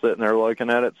was still sitting there looking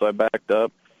at it. So I backed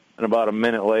up, and about a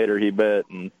minute later he bit,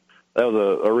 and that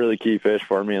was a really key fish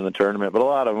for me in the tournament. But a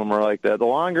lot of them were like that. The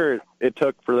longer it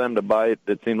took for them to bite,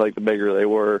 it seemed like the bigger they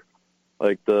were.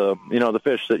 Like the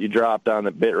fish that you dropped on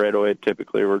that bit right away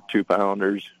typically were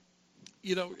 2-pounders.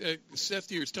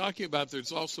 Seth, you were talking about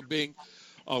there's also being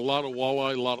a lot of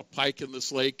walleye, a lot of pike in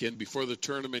this lake, and before the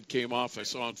tournament came off, I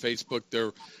saw on Facebook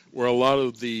there were a lot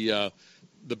of the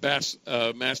Bass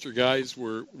Master guys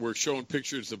were showing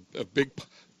pictures of big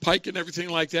pike and everything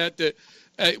like that.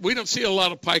 We don't see a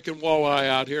lot of pike and walleye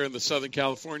out here in the Southern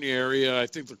California area. I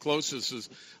think the closest is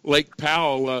Lake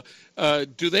Powell.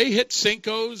 Do they hit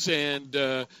Cincos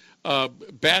and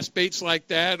bass baits like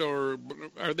that, or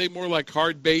are they more like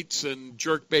hard baits and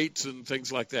jerk baits and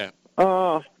things like that?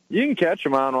 You can catch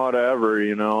them on whatever,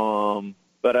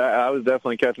 but I was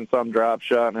definitely catching some drop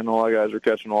shot, and I know a lot of guys are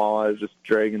catching walleyes, just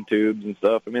dragging tubes and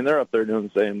stuff. I mean, they're up there doing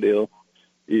the same deal,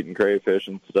 eating crayfish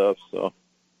and stuff. So,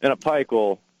 and pike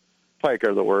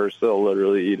are the worst. They'll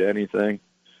literally eat anything.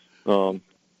 They're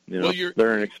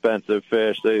an expensive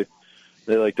fish. They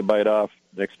like to bite off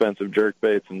expensive jerk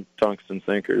baits and tungsten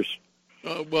sinkers.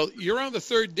 Well, you're on the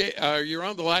third day. You're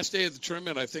on the last day of the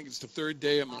tournament. I think it's the third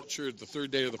day. I'm not sure. The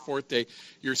third day or the fourth day.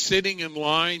 You're sitting in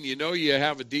line. You know you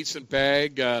have a decent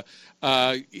bag.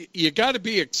 You got to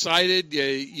be excited.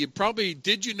 You probably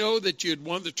did. You know that you had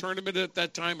won the tournament at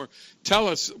that time, or tell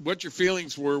us what your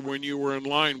feelings were when you were in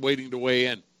line waiting to weigh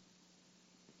in.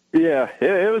 Yeah,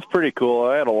 it was pretty cool.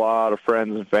 I had a lot of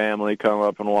friends and family come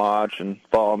up and watch and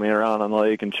follow me around on the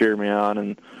lake and cheer me on,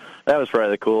 and that was probably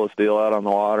the coolest deal out on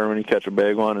the water when you catch a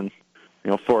big one and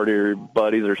 40 of your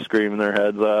buddies are screaming their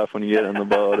heads off when you get in the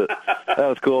boat. That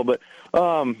was cool. But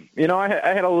I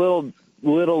had a little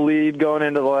lead going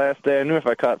into the last day. I knew if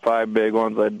I caught 5 big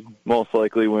ones, I'd most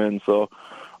likely win. So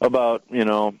about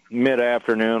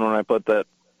mid-afternoon when I put that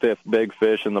 5th big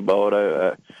fish in the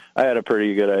boat, I had a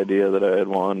pretty good idea that I had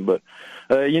won. But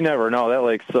you never know. That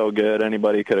lake's so good.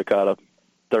 Anybody could have caught a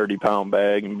 30-pound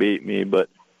bag and beat me. But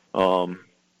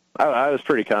I was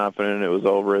pretty confident it was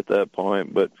over at that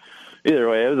point. But either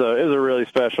way, it was a really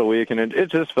special week, and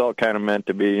it just felt kind of meant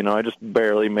to be. I just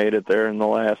barely made it there in the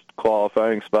last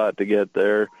qualifying spot to get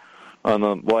there on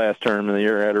the last tournament of the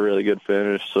year. I had a really good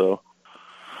finish. So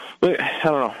I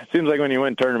don't know. It seems like when you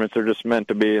win tournaments, they're just meant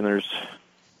to be, and there's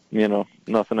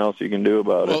nothing else you can do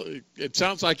about it. Well, it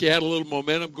sounds like you had a little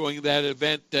momentum going to that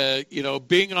event.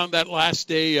 Being on that last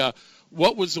day,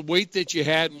 what was the weight that you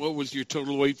had, and what was your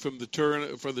total weight for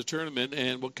the tournament,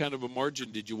 and what kind of a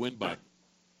margin did you win by?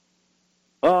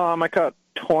 I caught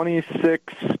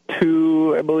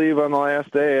 26.2, I believe, on the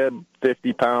last day. I had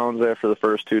 50 pounds after the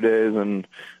first 2 days, and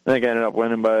I think I ended up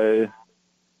winning by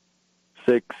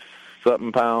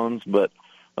 6-something pounds. But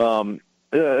like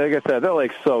I said, that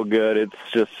lake's so good.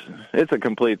 It's a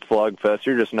complete slugfest.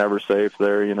 You're just never safe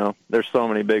there. There's so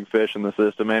many big fish in the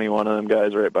system. Any one of them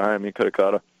guys right behind me could have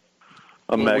caught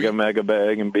a mega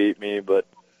bag and beat me. But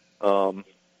were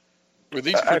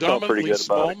these predominantly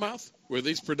smallmouth? Were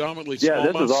these predominantly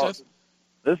smallmouth?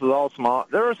 This is all small.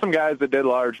 There were some guys that did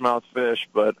largemouth fish,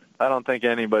 but I don't think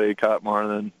anybody caught more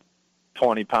than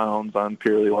 20 pounds on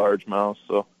purely largemouth.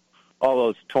 So all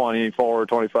those 24,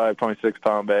 25,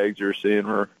 26-pound bags you're seeing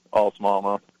were all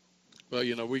smallmouth. Well,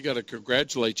 we got to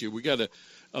congratulate you. We got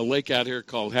a lake out here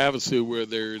called Havasu where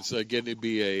there's going to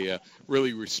be a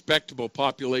really respectable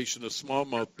population of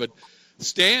smallmouth. But,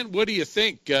 Stan, what do you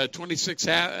think?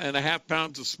 26.5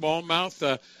 pounds of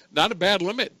smallmouth, not a bad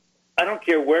lit. I don't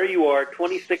care where you are,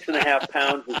 26.5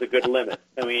 pounds is a good limit.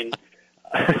 I mean,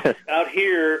 out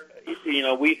here,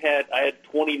 I had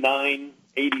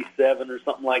 29.87 or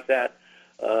something like that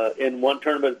in one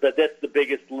tournament, but that's the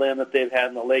biggest limit they've had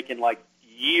in the lake in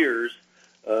years.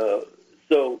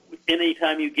 So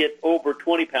anytime you get over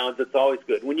 20 pounds, it's always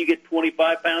good. When you get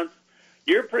 25 pounds,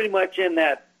 you're pretty much in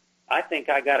that, I think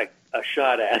I got a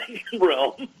shot at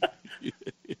realm.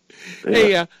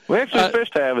 Hey, we actually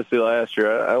fished Havasu last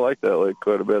year. I like that lake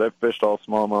quite a bit. I fished all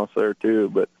smallmouth there too,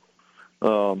 but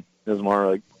it was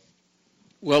more like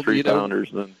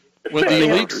 3-pounders than. When the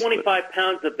elite 25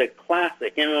 pounds of the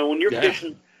classic, when you're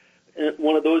fishing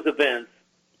one of those events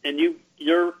and you've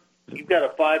got a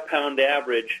 5-pound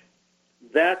average,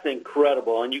 that's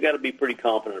incredible, and you got to be pretty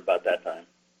confident about that time.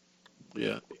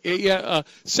 Yeah.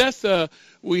 Seth,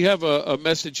 we have a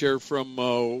message here from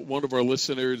one of our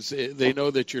listeners. They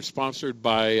know that you're sponsored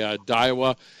by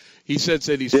Daiwa. He says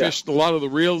that he's fished a lot of the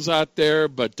reels out there,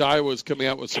 but Daiwa is coming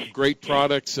out with some great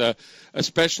products,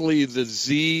 especially the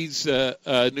Z's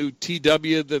new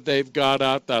TW that they've got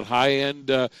out, that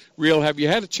high-end reel. Have you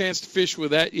had a chance to fish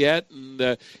with that yet? And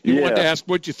wanted to ask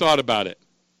what you thought about it.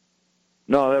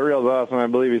 No, that reel's awesome. I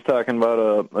believe he's talking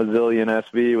about a Zillion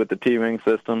SV with the T-Wing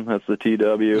system. That's the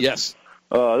TW. Yes.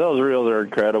 Those reels are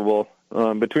incredible.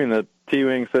 Between the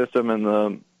T-Wing system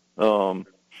and the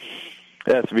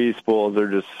SV spools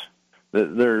are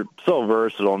they're so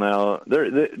versatile now.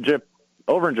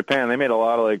 Over in Japan, they made a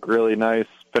lot of like really nice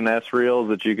finesse reels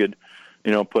that you could,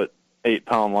 put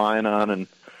 8-pound line on and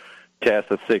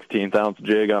cast a 16th-ounce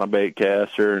jig on a bait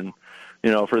caster. And,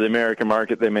 for the American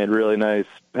market, they made really nice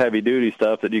heavy-duty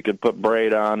stuff that you could put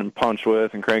braid on and punch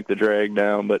with and crank the drag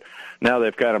down. But now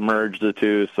they've kind of merged the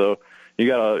two. So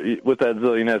with that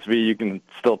Zillion SV, you can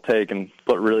still take and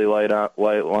put really light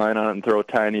line on it and throw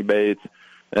tiny baits,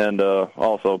 and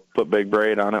also put big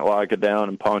braid on it, lock it down,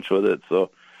 and punch with it.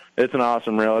 So it's an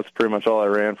awesome reel. That's pretty much all I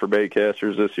ran for bait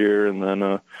casters this year, and then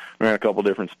ran a couple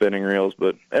different spinning reels.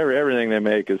 But everything they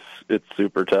make it's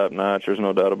super top notch. There's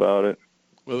no doubt about it.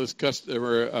 Well, this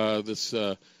customer,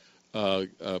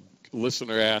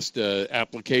 listener asked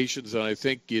applications, and I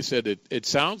think you said it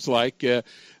sounds like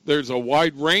there's a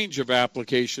wide range of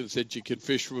applications that you can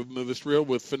fish with this reel,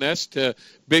 with finesse to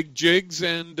big jigs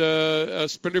and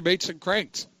spinner baits and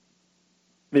cranks.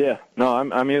 Yeah, no,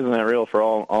 I'm using that reel for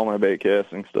all my bait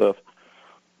casting stuff.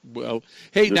 Well,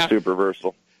 hey, just now super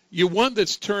versatile. You won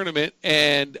this tournament,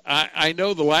 and I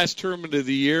know the last tournament of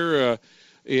the year.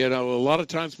 A lot of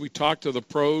times we talk to the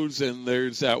pros, and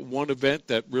there's that one event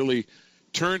that really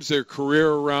turns their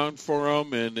career around for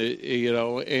them. And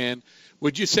and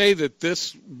would you say that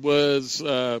this was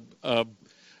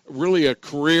really a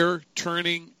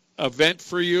career-turning event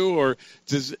for you, or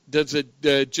does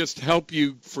it just help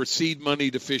you for seed money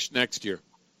to fish next year?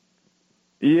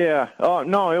 Yeah. Oh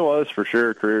no, it was for sure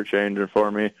a career changer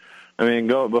for me. I mean,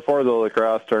 before the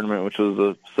lacrosse tournament, which was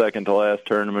the second to last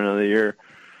tournament of the year,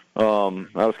 I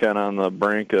was kind of on the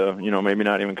brink of, maybe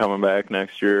not even coming back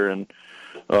next year. And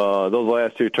those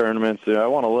last two tournaments, I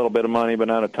won a little bit of money, but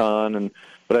not a ton.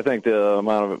 But I think the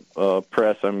amount of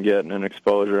press I'm getting and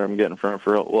exposure I'm getting from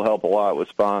it will help a lot with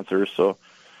sponsors. So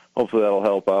hopefully that'll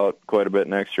help out quite a bit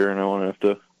next year, and I won't have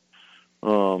to.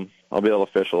 I'll be able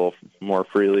to fish a little more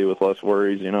freely with less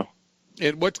worries,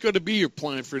 And what's going to be your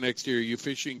plan for next year? Are you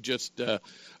fishing just the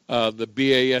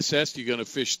BASS? You're going to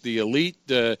fish the Elite?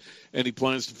 Any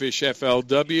plans to fish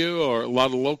FLW or a lot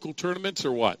of local tournaments,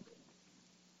 or what?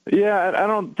 Yeah, I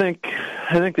think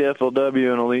the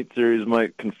FLW and Elite Series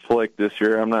might conflict this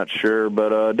year. I'm not sure,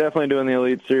 but definitely doing the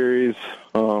Elite Series.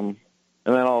 And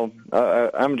then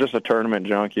I'm just a tournament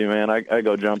junkie, man. I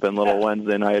go jumping little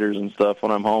Wednesday nighters and stuff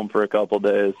when I'm home for a couple of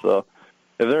days. So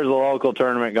if there's a local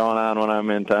tournament going on when I'm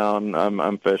in town,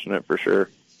 I'm fishing it for sure.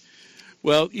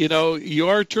 Well, you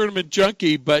are a tournament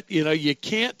junkie, but, you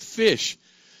can't fish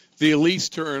the Elite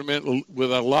tournament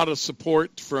with a lot of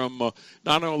support from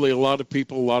not only a lot of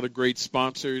people, a lot of great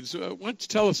sponsors. Why don't you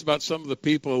tell us about some of the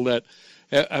people that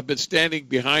have been standing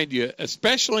behind you,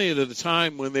 especially at a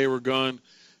time when they were going,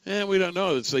 we don't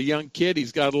know. It's a young kid.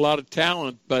 He's got a lot of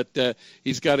talent, but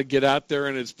he's got to get out there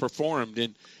and it's performed.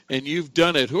 And you've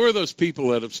done it. Who are those people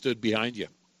that have stood behind you?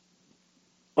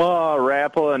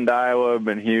 Rapala and Daiwa have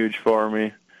been huge for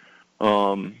me.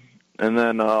 And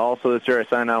then also this year I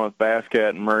signed on with Bass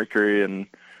Cat and Mercury, and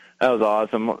that was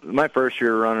awesome. My first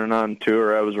year running on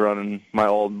tour, I was running my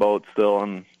old boat still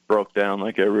and broke down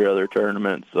like every other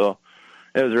tournament. So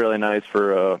it was really nice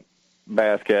for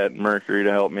Bass Cat and Mercury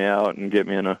to help me out and get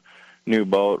me in a new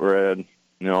boat where I had,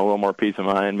 a little more peace of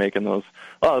mind making those.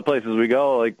 A lot of the places we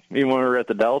go, like even when we were at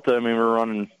the Delta, we were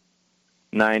running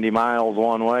 90 miles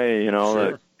one way,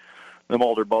 Sure. Them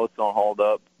older boats don't hold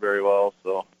up very well.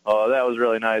 So that was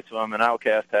really nice of them, and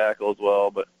Outcast Tackle as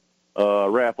well. But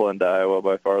Rapala and Daiwa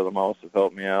by far the most have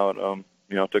helped me out.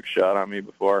 Took a shot on me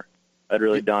before I'd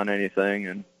really done anything,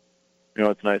 and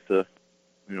it's nice to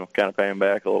kind of pay them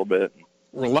back a little bit.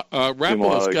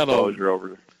 Rapala's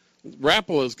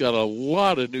got a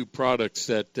lot of new products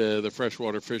that the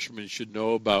freshwater fishermen should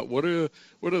know about. What are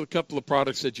the couple of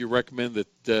products that you recommend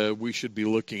that we should be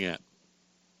looking at?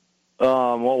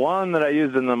 Well, one that I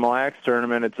used in the Mille Lacs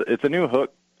tournament, it's a new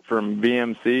hook from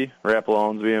VMC. Rapala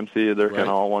owns VMC. They're kind of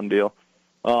all one deal.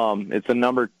 It's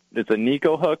a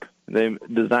Nico hook. They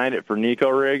designed it for Nico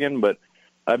rigging, but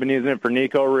I've been using it for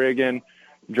Nico rigging,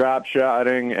 drop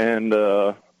shotting, and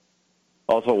also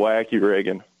wacky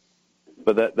rigging.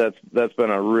 But that's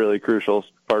been a really crucial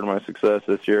part of my success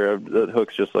this year. The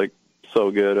hook's just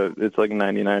so good. It's like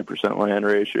 99% land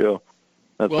ratio.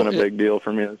 That's been a big deal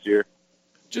for me this year.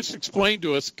 Just explain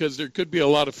to us, because there could be a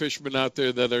lot of fishermen out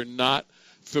there that are not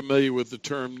familiar with the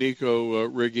term Nico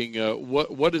rigging.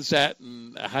 What is that,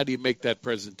 and how do you make that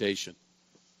presentation?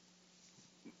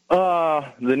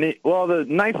 The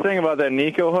nice thing about that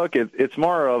Nico hook is it's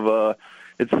more of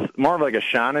like a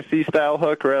Shaughnessy style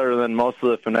hook rather than most of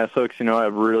the finesse hooks.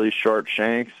 Have really short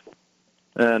shanks.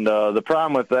 And the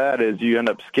problem with that is you end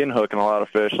up skin hooking a lot of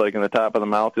fish. Like in the top of the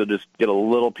mouth, you'll just get a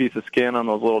little piece of skin on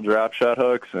those little drop shot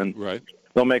hooks, and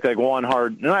they'll make like one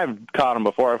hard. And I've caught them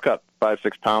before. I've caught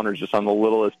 5-6 pounders just on the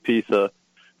littlest piece of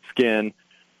skin.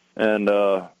 And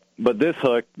but this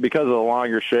hook, because of the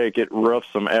longer shake, it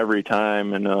roofs them every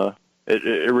time, and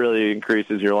it really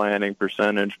increases your landing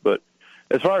percentage. But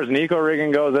as far as Nico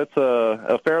rigging goes, that's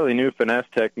a fairly new finesse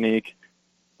technique.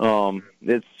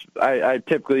 I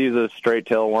typically use a straight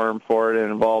tail worm for it. It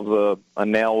involves a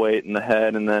nail weight in the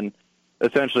head, and then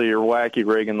essentially you're wacky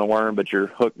rigging the worm, but your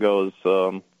hook goes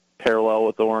parallel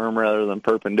with the worm rather than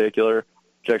perpendicular,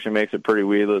 which actually makes it pretty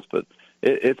weedless. But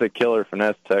it's a killer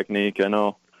finesse technique. I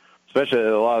know, especially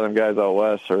a lot of them guys out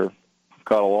west are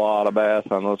caught a lot of bass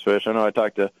on those fish. I know I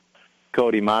talked to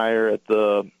Cody Meyer at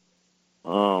the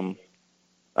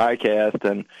ICAST,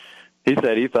 and he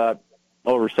said he thought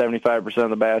over 75%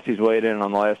 of the bass he's weighed in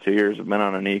on the last 2 years have been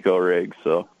on an eco rig.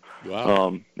 So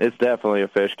it's definitely a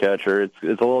fish catcher. It's a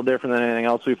little different than anything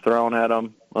else we've thrown at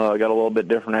them. Got a little bit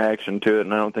different action to it,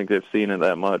 and I don't think they've seen it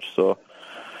that much. So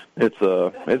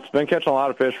it's been catching a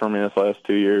lot of fish for me this last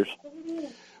 2 years.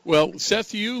 Well,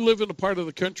 Seth, you live in a part of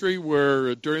the country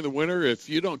where during the winter, if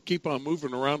you don't keep on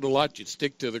moving around a lot, you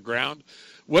stick to the ground.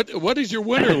 What is your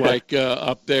winter like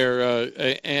up there,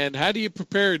 and how do you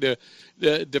prepare to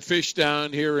fish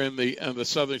down here in the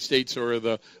southern states or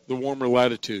the warmer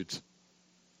latitudes?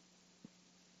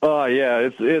 Oh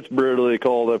yeah, it's brutally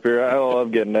cold up here. I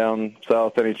love getting down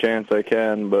south any chance I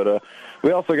can, but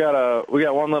we also got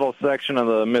one little section of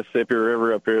the Mississippi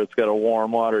River up here that's got a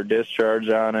warm water discharge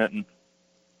on it, and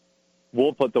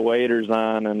we'll put the waders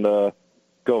on and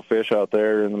go fish out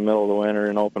there in the middle of the winter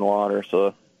in open water.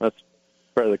 So that's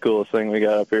probably the coolest thing we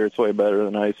got up here. It's way better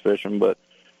than ice fishing, but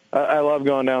I love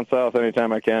going down south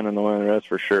anytime I can in the winter. That's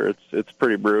for sure. It's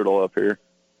pretty brutal up here.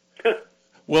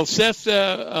 Well, Seth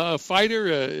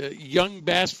Feider, a young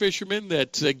bass fisherman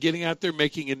that's getting out there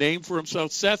making a name for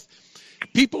himself. Seth,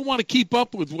 people want to keep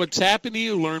up with what's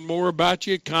happening, learn more about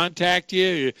you, contact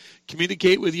you,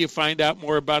 communicate with you, find out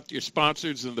more about your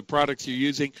sponsors and the products you're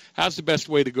using. How's the best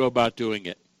way to go about doing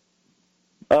it?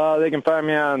 They can find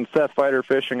me on Seth Feider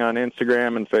Fishing on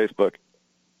Instagram and Facebook.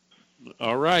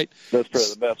 All right. That's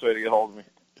probably the best way to get hold of me.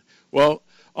 Well,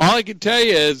 all I can tell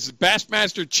you is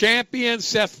Bassmaster champion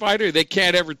Seth Feider, they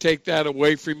can't ever take that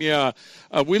away from you.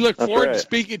 We look forward to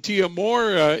speaking to you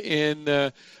more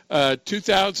in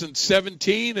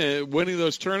 2017, winning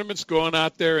those tournaments, going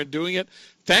out there and doing it.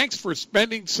 Thanks for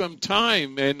spending some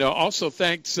time, and also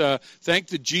thank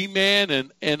the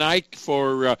G-Man and Ike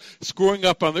for screwing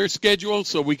up on their schedule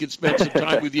so we can spend some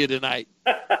time with you tonight.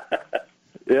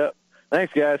 Yep.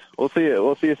 Thanks, guys. We'll see you.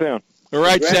 We'll see you soon. All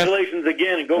right, Congratulations Seth.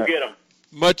 again, and go get them.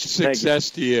 Much success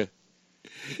to you.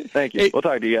 Thank you. We'll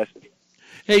talk to you guys.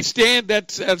 Hey, Stan,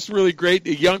 that's really great.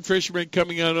 A young fisherman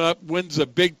coming on up wins a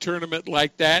big tournament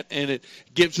like that, and it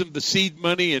gives him the seed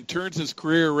money and turns his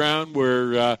career around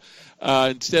where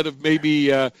instead of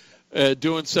maybe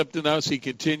doing something else, he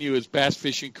continue his bass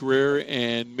fishing career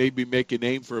and maybe make a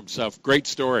name for himself. Great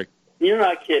story. You're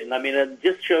not kidding. I mean, it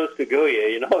just shows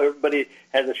Kagoya. You know, everybody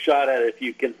has a shot at it. If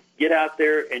you can get out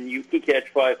there and you can catch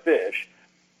 5 fish,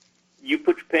 you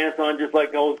put your pants on just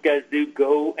like those guys do.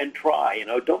 Go and try. You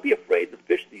know, don't be afraid to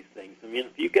fish these things. I mean,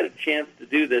 if you get a chance to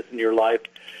do this in your life,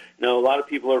 you know, a lot of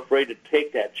people are afraid to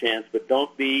take that chance, but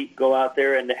go out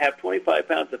there and to have 25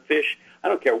 pounds of fish. I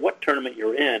don't care what tournament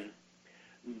you're in.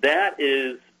 That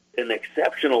is an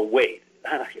exceptional weight.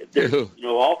 You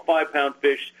know, all 5-pound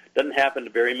fish doesn't happen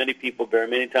to very many people very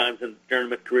many times in the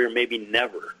tournament career, maybe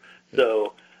never.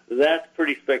 So that's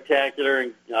pretty spectacular,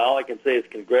 and all I can say is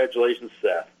congratulations,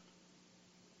 Seth.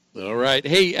 All right.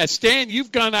 Hey, Stan,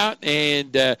 you've gone out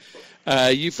and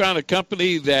you found a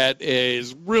company that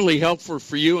is really helpful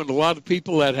for you and a lot of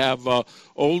people that have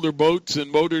older boats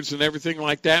and motors and everything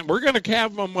like that. And we're going to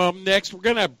have them next. We're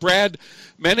going to have Brad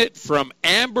Mennett from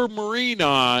Amber Marine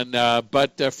on.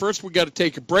 But first, we got to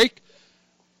take a break.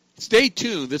 Stay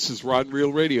tuned. This is Rod and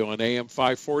Reel Radio on AM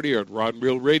 540 or at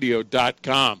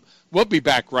rodandreelradio.com. We'll be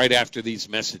back right after these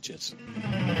messages.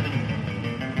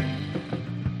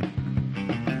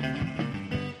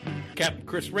 Captain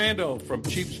Chris Rando from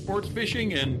Chief Sports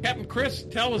Fishing. And Captain Chris,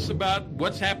 tell us about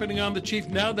what's happening on the Chief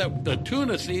now that the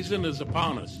tuna season is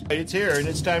upon us. It's here, and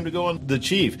it's time to go on the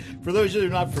Chief. For those that are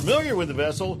not familiar with the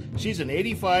vessel, she's an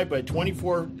 85 by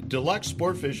 24 deluxe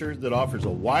sport fisher that offers a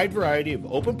wide variety of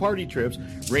open party trips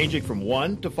ranging from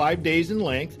 1 to 5 days in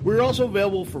length. We're also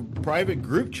available for private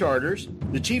group charters.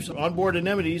 The Chief's onboard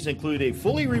amenities include a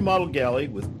fully remodeled galley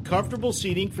with comfortable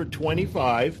seating for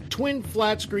 25, twin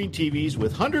flat screen TVs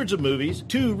with hundreds of movies, movies,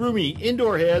 2 roomy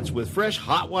indoor heads with fresh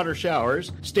hot water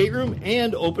showers, stateroom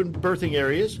and open berthing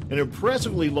areas, an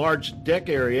impressively large deck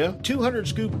area, 200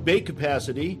 scoop bait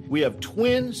capacity. We have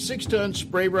twin 6-ton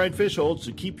spray brine fish holds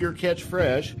to keep your catch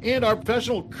fresh, and our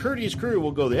professional courteous crew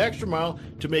will go the extra mile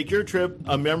to make your trip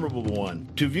a memorable one.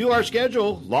 To view our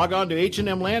schedule, log on to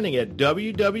H&M Landing at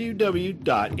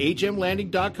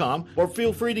www.hmlanding.com or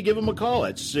feel free to give them a call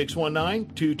at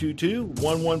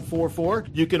 619-222-1144.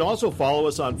 You can also follow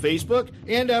us on Facebook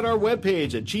and at our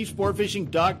webpage at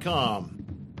chiefsportfishing.com.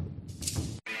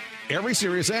 Every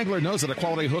serious angler knows that a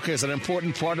quality hook is an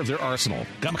important part of their arsenal.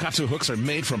 Gamakatsu hooks are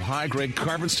made from high-grade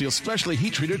carbon steel specially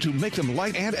heat-treated to make them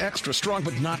light and extra strong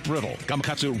but not brittle.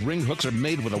 Gamakatsu ring hooks are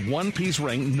made with a one-piece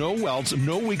ring, no welds,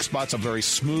 no weak spots, a very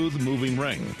smooth-moving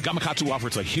ring. Gamakatsu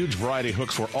offers a huge variety of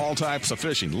hooks for all types of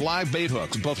fishing. Live bait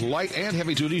hooks, both light and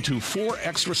heavy-duty to 4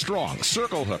 extra strong.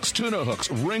 Circle hooks, tuna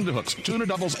hooks, ringed hooks, tuna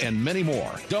doubles, and many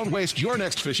more. Don't waste your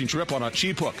next fishing trip on a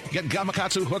cheap hook. Get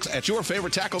Gamakatsu hooks at your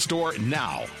favorite tackle store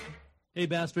now. Hey,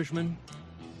 bass fisherman,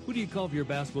 who do you call for your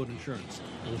bass boat insurance?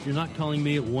 Well, if you're not calling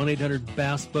me at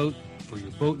 1-800-BASS-BOAT for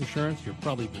your boat insurance, you're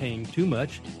probably paying too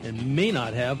much and may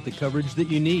not have the coverage that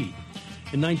you need.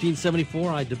 In 1974,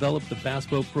 I developed the Bass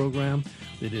Boat program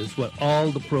that is what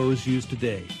all the pros use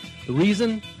today. The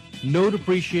reason? No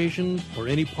depreciation or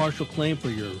any partial claim for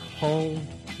your hull,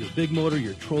 your big motor,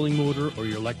 your trolling motor, or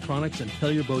your electronics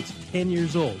until your boat's 10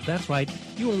 years old. That's right,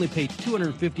 you only pay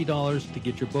 $250 to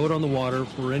get your boat on the water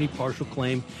for any partial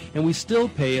claim, and we still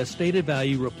pay a stated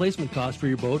value replacement cost for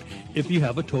your boat if you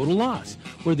have a total loss.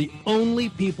 We're the only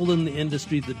people in the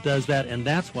industry that does that, and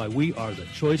that's why we are the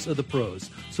choice of the pros.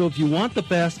 So if you want the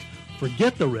best,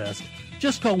 forget the rest.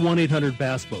 Just call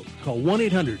 1-800-BASS-BOAT. Call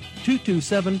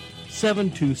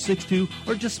 1-800-227-7262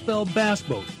 or just spell Bass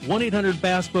Boat.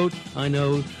 1-800-BASS-BOAT. I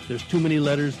know there's too many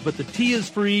letters, but the T is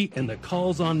free and the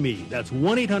call's on me. That's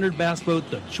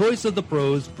 1-800-BASS-BOAT, the choice of the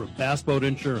pros for bass boat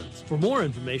insurance. For more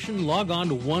information, log on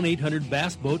to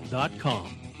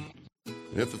 1-800-BASSBOAT.com.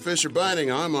 If the fish are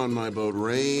biting, I'm on my boat,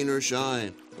 rain or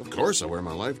shine. Of course I wear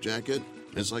my life jacket.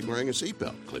 It's like wearing a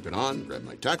seatbelt. Clip it on, grab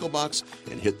my tackle box,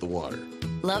 and hit the water.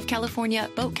 Love California,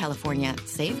 Boat California,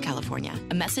 Save California.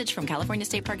 A message from California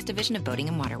State Parks Division of Boating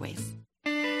and Waterways.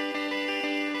 I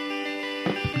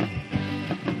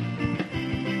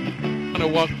want to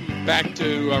welcome back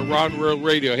to Rod and Reel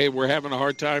Radio. Hey, we're having a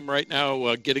hard time right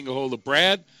now getting a hold of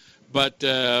Brad, but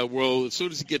as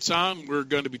soon as he gets on, we're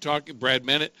going to be talking Brad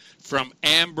Mennett from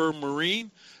Amber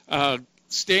Marine.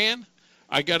 Stan,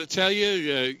 I got to tell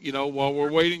you, while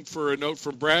we're waiting for a note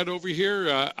from Brad over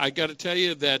here, I got to tell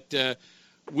you that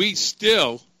we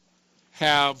still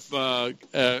are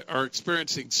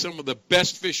experiencing some of the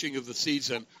best fishing of the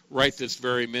season right this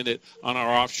very minute on our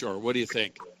offshore. What do you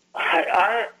think?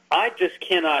 I just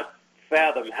cannot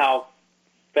fathom how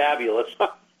fabulous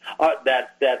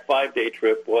that 5-day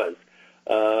trip was.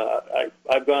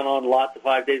 I've gone on lots of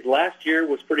 5 days. Last year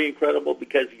was pretty incredible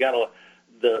because you got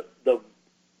the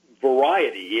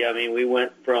variety. I mean, we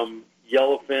went from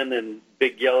yellowfin and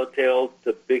big yellowtail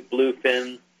to big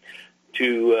bluefin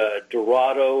to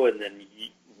Dorado, and then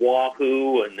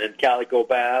wahoo, and then calico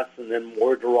bass, and then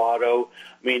more Dorado.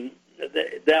 I mean,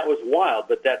 that was wild,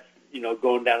 but that's,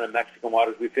 going down in Mexican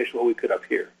waters, we fished what we could up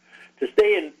here. To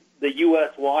stay in the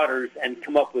U.S. waters and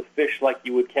come up with fish like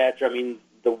you would catch, I mean,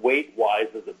 the weight-wise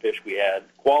of the fish we had,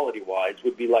 quality-wise,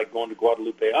 would be like going to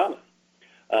Guadalupe Island.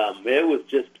 It was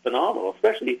just phenomenal,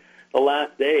 especially the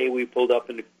last day we pulled up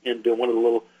into one of the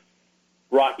little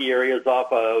rocky areas off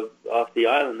the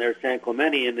island there, San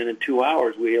Clemente, and then in 2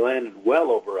 hours we landed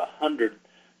well over 100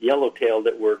 yellowtail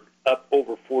that were up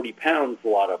over 40 pounds, a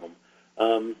lot of them.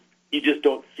 You just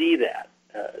don't see that.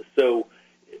 So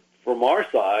from our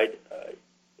side,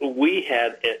 we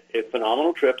had a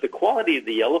phenomenal trip. The quality of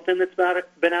the yellowfin that's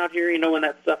been out here, when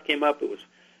that stuff came up, it was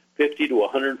 50 to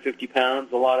 150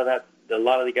 pounds. A lot of the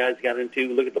guys got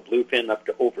into. Look at the bluefin up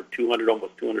to over 200,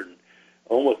 almost 200,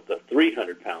 almost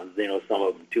 300 pounds. Some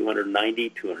of them 290,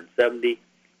 270.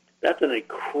 That's an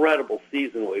incredible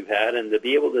season we've had, and to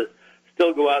be able to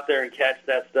still go out there and catch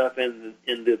that stuff into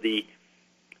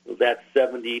that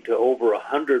 70 to over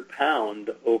 100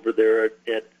 pound over there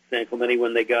at San Clemente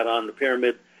when they got on the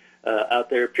Pyramid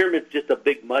out there. Pyramid's just a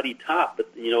big muddy top, but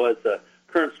as the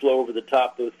currents flow over the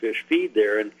top, those fish feed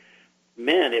there. And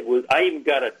man, it was. I even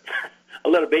got I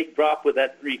let a bait drop with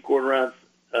that 3/4 ounce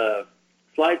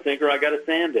slide sinker. I got a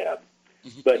sand dab,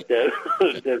 but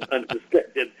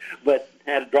unsuspected, but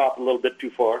had to drop a little bit too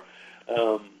far.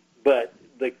 But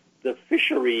the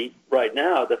fishery right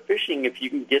now, the fishing, if you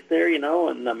can get there,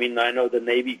 and I mean, I know the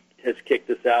Navy has kicked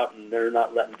us out and they're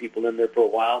not letting people in there for a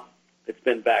while. It's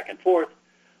been back and forth.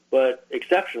 but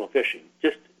exceptional fishing.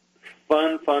 Just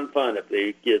fun. If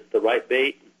they get the right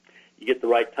bait, you get the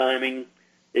right timing,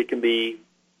 it can be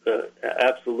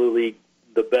absolutely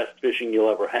the best fishing you'll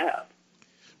ever have.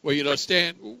 Well,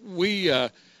 Stan, we,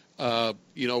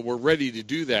 we're ready to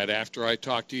do that after I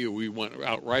talked to you. We went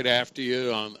out right after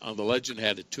you on the Legend,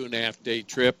 had a 2.5-day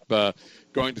trip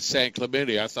going to San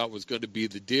Clemente. I thought was going to be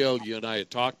the deal. You and I had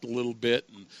talked a little bit,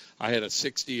 and I had a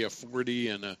 60, a 40,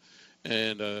 and a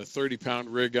 30-pound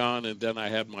rig on, and then I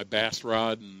had my bass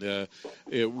rod, and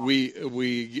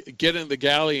we get in the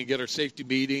galley and get our safety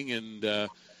meeting, and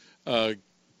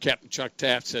Captain Chuck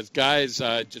Taft says, guys,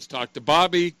 I just talked to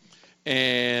Bobby,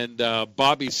 and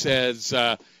Bobby says,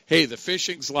 hey, the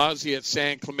fishing's lousy at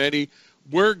San Clemente.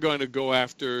 We're going to go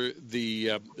after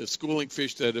the schooling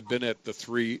fish that have been at the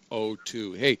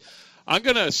 302. Hey, I'm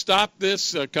going to stop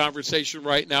this conversation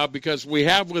right now because we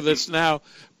have with us now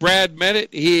Brad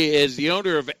Mennett. He is the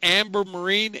owner of Amber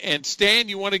Marine. And Stan,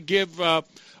 you want to give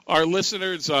our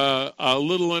listeners a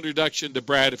little introduction to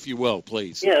Brad, if you will,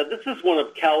 please. Yeah, this is one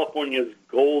of California's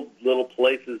gold little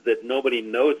places that nobody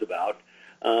knows about.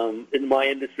 In my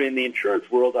industry, in the insurance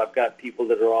world, I've got people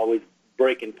that are always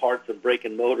breaking parts and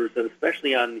breaking motors, and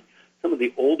especially on some of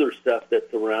the older stuff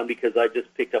that's around, because I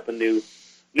just picked up a new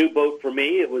boat for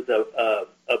me. It was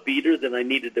a beater that I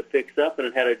needed to fix up, and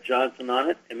it had a Johnson on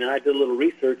it. And then I did a little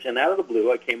research, and out of the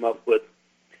blue, I came up with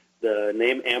the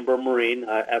name Amber Marine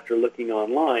after looking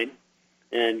online,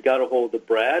 and got a hold of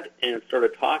Brad and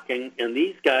started talking. And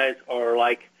these guys are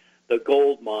like the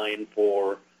gold mine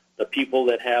for the people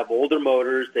that have older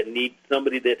motors that need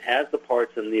somebody that has the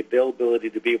parts and the availability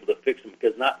to be able to fix them,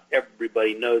 because not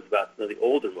everybody knows about some of the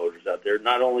older motors out there.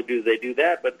 Not only do they do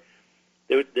that, but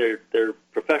they're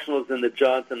professionals in the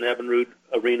Johnson Evinrude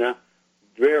arena,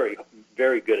 very,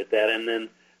 very good at that. And then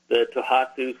the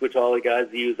Tohatsus, which all the guys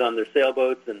use on their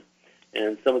sailboats,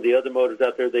 and some of the other motors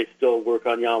out there, they still work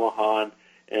on Yamaha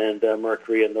and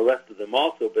Mercury and the rest of them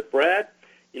also. But Brad,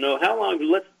 how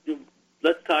long?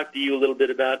 Let's talk to you a little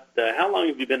bit about how long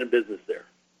have you been in business there?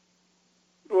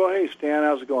 Well, hey, Stan,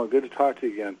 how's it going? Good to talk to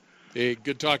you again. Hey,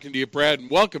 good talking to you, Brad, and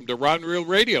welcome to Rod and Reel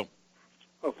Radio.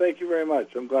 Well, thank you very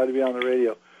much. I'm glad to be on the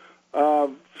radio.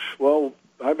 Well,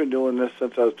 I've been doing this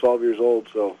since I was 12 years old,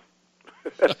 so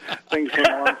things went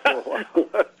on for a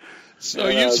while. So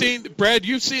Brad,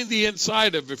 you've seen the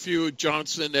inside of a few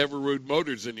Johnson Evinrude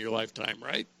motors in your lifetime,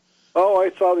 right? Oh, I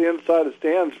saw the inside of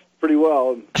Stan's pretty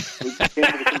well, and we came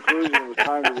to the conclusion it was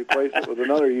time to replace it with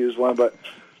another used one, but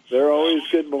they're always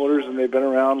good motors, and they've been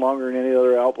around longer than any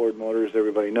other outboard motors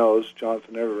everybody knows,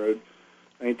 Johnson Evinrude,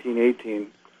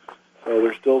 1918. So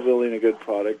they're still building a good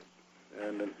product,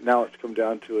 and now it's come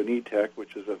down to an E-Tech,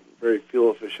 which is a very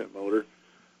fuel-efficient motor.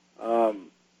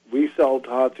 We sell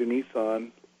Tohatsu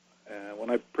Nissan, and when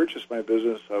I purchased my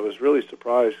business, I was really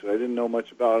surprised because I didn't know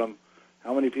much about them.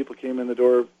 How many people came in the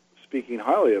door speaking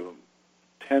highly of them?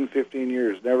 10, 15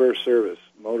 years, never a service.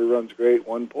 Motor runs great,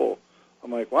 one pull.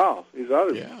 I'm like, wow, these are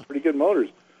pretty good motors.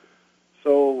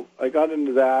 So I got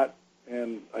into that,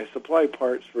 and I supply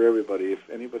parts for everybody. If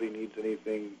anybody needs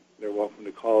anything, they're welcome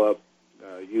to call up,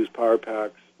 use power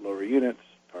packs, lower units,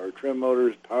 power trim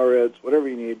motors, power heads, whatever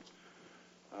you need.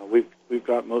 We've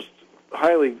got most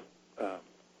highly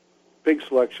big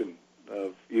selection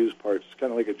of used parts. It's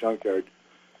kind of like a junkyard.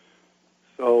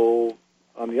 So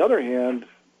on the other hand,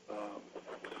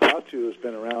 Tohatsu has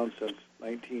been around since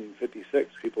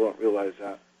 1956. People don't realize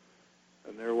that.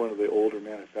 And they're one of the older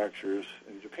manufacturers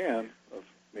in Japan of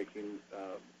making,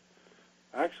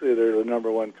 actually they're the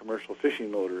number one commercial fishing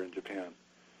motor in Japan.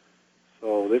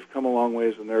 So they've come a long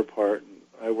ways in their part, and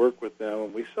I work with them,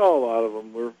 and we sell a lot of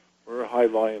them. We're a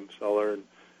high-volume seller, and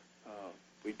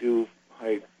we do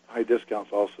high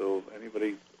discounts also.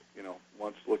 Anybody,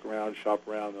 wants to look around, shop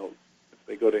around, if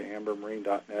they go to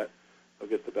ambermarine.net, they'll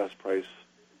get the best price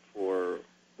for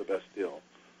the best deal.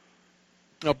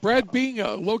 Now, Brad, being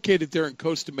located there in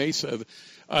Costa Mesa,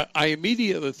 I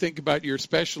immediately think about your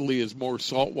specialty as more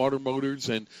saltwater motors,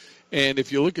 and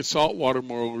if you look at saltwater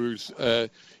motors,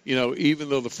 even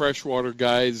though the freshwater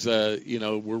guys,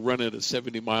 we're running at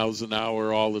 70 miles an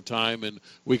hour all the time, and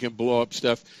we can blow up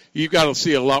stuff, you've got to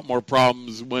see a lot more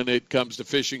problems when it comes to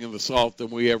fishing in the salt than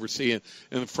we ever see in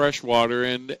the freshwater.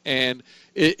 And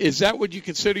is that what you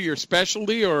consider your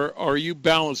specialty, or are you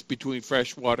balanced between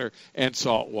freshwater and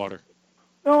saltwater?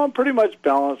 No, I'm pretty much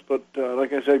balanced, but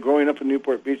like I said, growing up in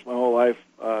Newport Beach my whole life,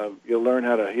 you learn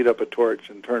how to heat up a torch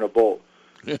and turn a bolt.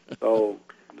 So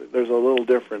there's a little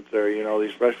difference there.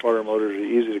 These freshwater motors are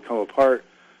easy to come apart.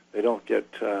 They don't get,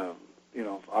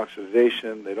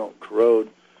 oxidation. They don't corrode.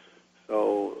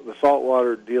 So the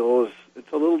saltwater deal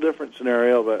it's a little different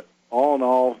scenario, but all in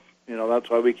all, that's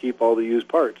why we keep all the used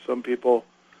parts. Some people,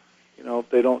 if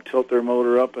they don't tilt their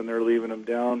motor up and they're leaving them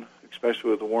down,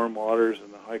 especially with the warm waters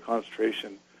and the high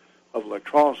concentration of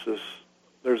electrolysis,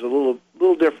 there's a little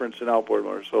difference in outboard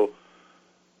motors. So,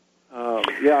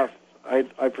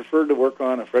 I prefer to work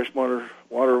on a freshwater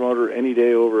motor any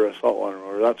day over a saltwater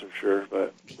motor. That's for sure.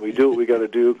 But we do what we got to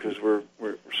do because we're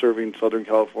serving Southern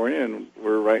California and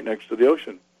we're right next to the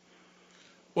ocean.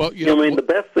 Well, the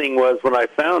best thing was when I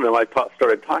found him, I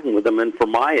started talking with him, and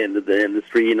from my end of the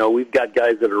industry, we've got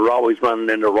guys that are always running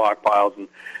into rock piles and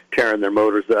tearing their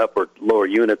motors up or lower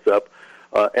units up.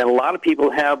 And a lot of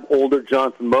people have older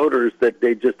Johnson motors that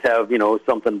they just have,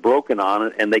 something broken on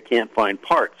it, and they can't find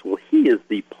parts. Well, he is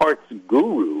the parts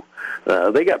guru.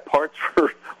 They got parts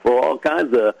for all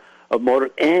kinds of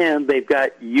motors, and they've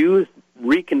got used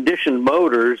reconditioned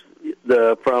motors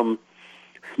from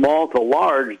small to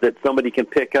large that somebody can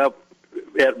pick up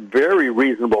at very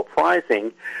reasonable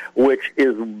pricing, which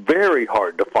is very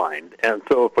hard to find. And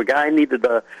so if a guy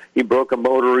he broke a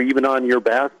motor even on your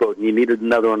bass boat and you needed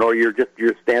another one, or your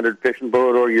standard fishing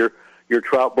boat or your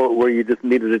trout boat where you just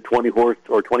needed a 20 horse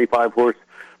or 25 horse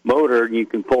motor, and you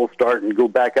can pull start and go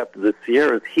back up to the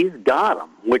Sierras, he's got them,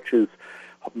 which is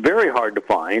very hard to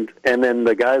find. And then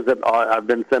the guys that I've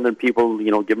been sending people,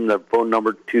 give them the phone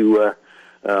number to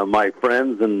my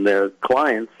friends and their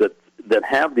clients that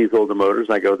have these older motors.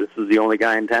 I go, this is the only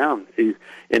guy in town. He's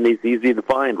easy to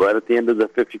find, right at the end of the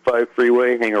 55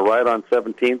 freeway, hang a right on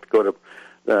 17th, go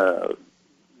to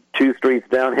 2 streets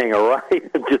down, hang a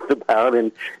right just about,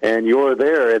 and you're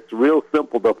there. It's real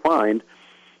simple to find,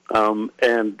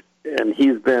 and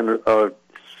he's been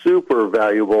super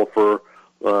valuable for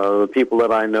the people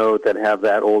that I know that have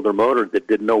that older motor that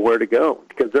didn't know where to go,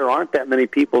 because there aren't that many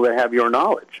people that have your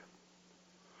knowledge.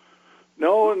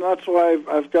 No, and that's why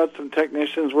I've got some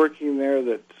technicians working there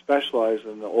that specialize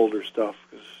in the older stuff,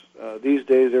 because these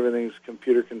days everything's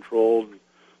computer controlled.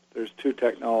 There's 2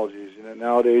 technologies.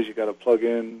 Nowadays you got to plug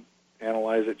in,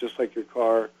 analyze it just like your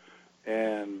car,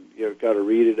 and you've got to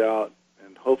read it out,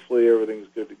 and hopefully everything's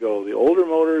good to go. The older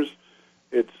motors,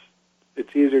 it's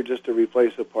easier just to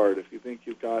replace a part. If you think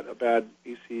you've got a bad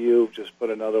ECU, just put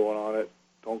another one on it.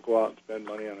 Don't go out and spend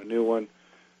money on a new one.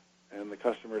 And the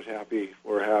customer's happy,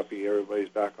 we're happy, everybody's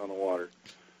back on the water.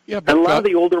 Yeah, but a lot of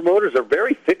the older motors are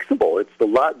very fixable. It's a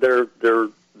lot.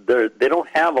 They don't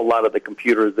have a lot of the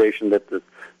computerization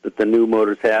that the new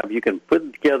motors have. You can put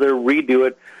it together, redo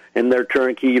it, and they're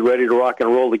turnkey, ready to rock and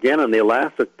roll again, and they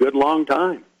last a good long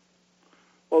time.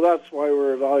 Well, that's why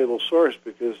we're a valuable source,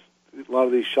 because a lot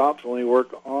of these shops only work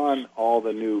on all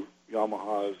the new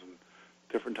Yamahas and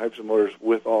different types of motors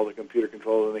with all the computer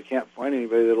controls, and they can't find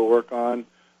anybody that'll work on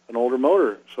an older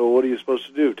motor. So what are you supposed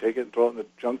to do? Take it and throw it in the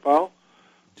junk pile?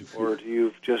 Or do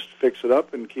you just fix it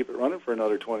up and keep it running for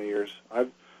another 20 years?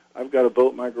 I've got a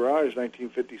boat in my garage,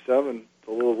 1957,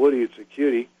 the little Woody. It's a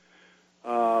cutie.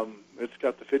 It's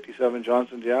got the 57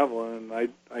 Johnson Javelin, and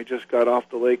I just got off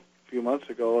the lake a few months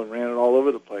ago and ran it all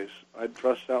over the place. I'd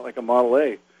trust that like a Model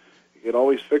A. You could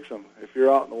always fix them. If you're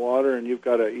out in the water and you've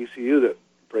got an ECU that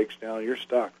breaks down, you're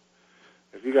stuck.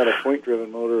 If you got a point-driven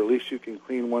motor, at least you can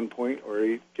clean one point or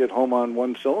you get home on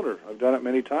one cylinder. I've done it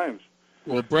many times.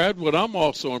 Well, Brad, what I'm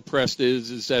also impressed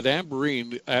is that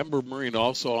Amber Marine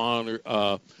also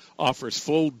offers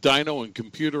full dyno and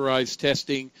computerized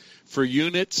testing for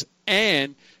units,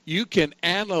 and you can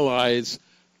analyze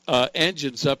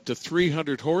engines up to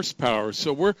 300 horsepower.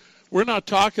 So we're not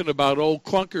talking about old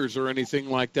clunkers or anything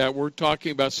like that. We're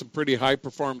talking about some pretty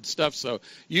high-performance stuff. So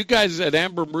you guys at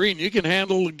Amber Marine, you can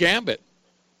handle the gambit.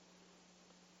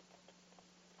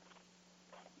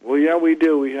 Well, yeah, we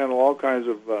do. We handle all kinds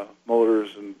of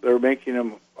motors, and they're making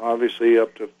them obviously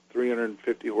up to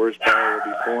 350 horsepower.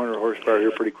 It'll be 400 horsepower here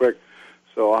pretty quick,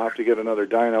 so I'll have to get another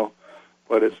dyno.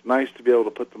 But it's nice to be able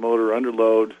to put the motor under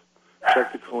load,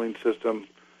 check the cooling system,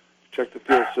 check the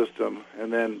fuel system,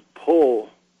 and then pull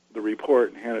the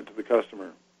report and hand it to the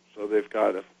customer. So they've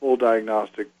got a full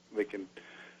diagnostic. We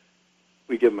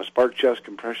give them a spark chest,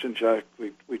 compression check.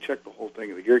 We check the whole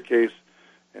thing in the gear case.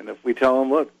 And if we tell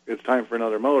them, look, it's time for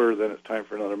another motor, then it's time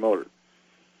for another motor.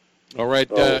 All right.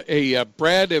 So,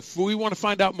 Brad, if we want to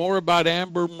find out more about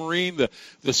Amber Marine,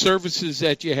 the services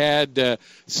that you had,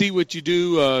 see what you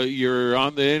do, you're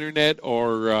on the Internet,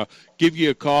 or give you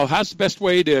a call, how's the best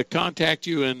way to contact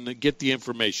you and get the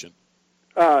information?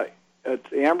 It's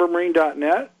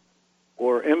ambermarine.net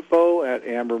or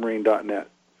info@ambermarine.net.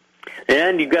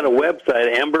 And you've got a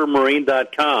website,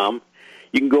 ambermarine.com.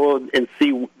 You can go and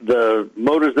see the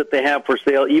motors that they have for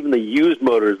sale, even the used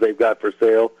motors they've got for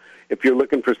sale. If you're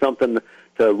looking for something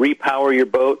to repower your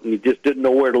boat and you just didn't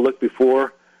know where to look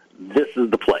before, this is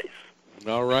the place.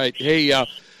 All right. Hey,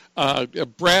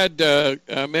 Brad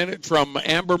Minute from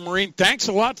Amber Marine, thanks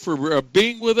a lot for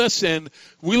being with us, and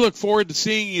we look forward to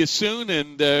seeing you soon,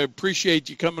 and appreciate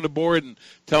you coming aboard and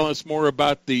telling us more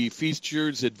about the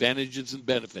features, advantages, and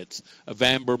benefits of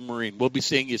Amber Marine. We'll be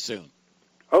seeing you soon.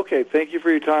 Okay, thank you for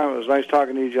your time. It was nice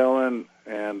talking to you, gentlemen,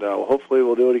 and hopefully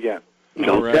we'll do it again.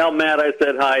 Don't tell Matt I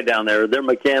said hi down there. Their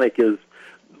mechanic is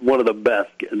one of the best.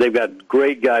 They've got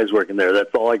great guys working there.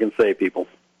 That's all I can say, people.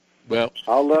 Well,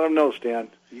 I'll let them know, Stan.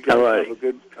 You guys have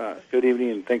a good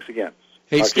evening, and thanks again.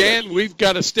 Hey, Stan, we've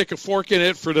got to stick a fork in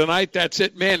it for tonight. That's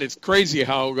it, man. It's crazy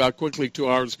how quickly 2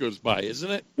 hours goes by,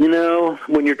 isn't it? You know,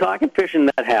 when you're talking fishing,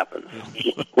 that happens.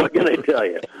 What can I tell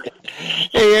you?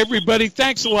 Hey, everybody,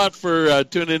 thanks a lot for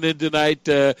tuning in tonight.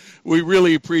 We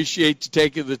really appreciate you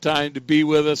taking the time to be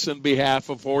with us on behalf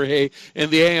of Jorge and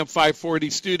the AM 540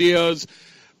 studios.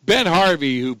 Ben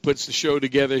Harvey, who puts the show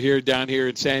together down here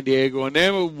in San Diego, and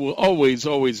then always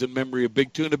in memory of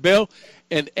Big Tuna Bill,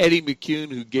 and Eddie McCune,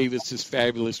 who gave us this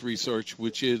fabulous research,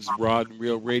 which is Rod and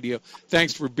Reel Radio.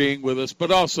 Thanks for being with us,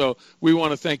 but also we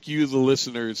want to thank you, the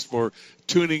listeners, for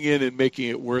tuning in and making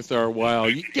it worth our while.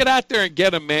 You can get out there and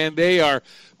get them, man. They are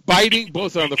biting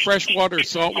both on the freshwater,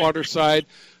 saltwater side.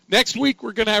 Next week,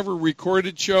 we're going to have a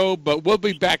recorded show, but we'll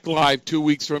be back live 2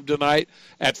 weeks from tonight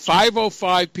at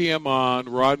 5:05 p.m. on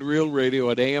Rod and Reel Radio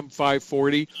at AM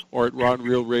 540 or at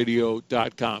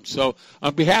rodandreelradio.com. So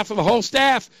on behalf of the whole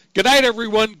staff, good night,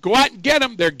 everyone. Go out and get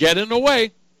them. They're getting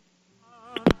away.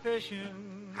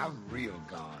 I'm real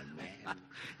gone, man.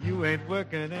 You ain't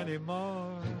working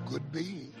anymore. Could be.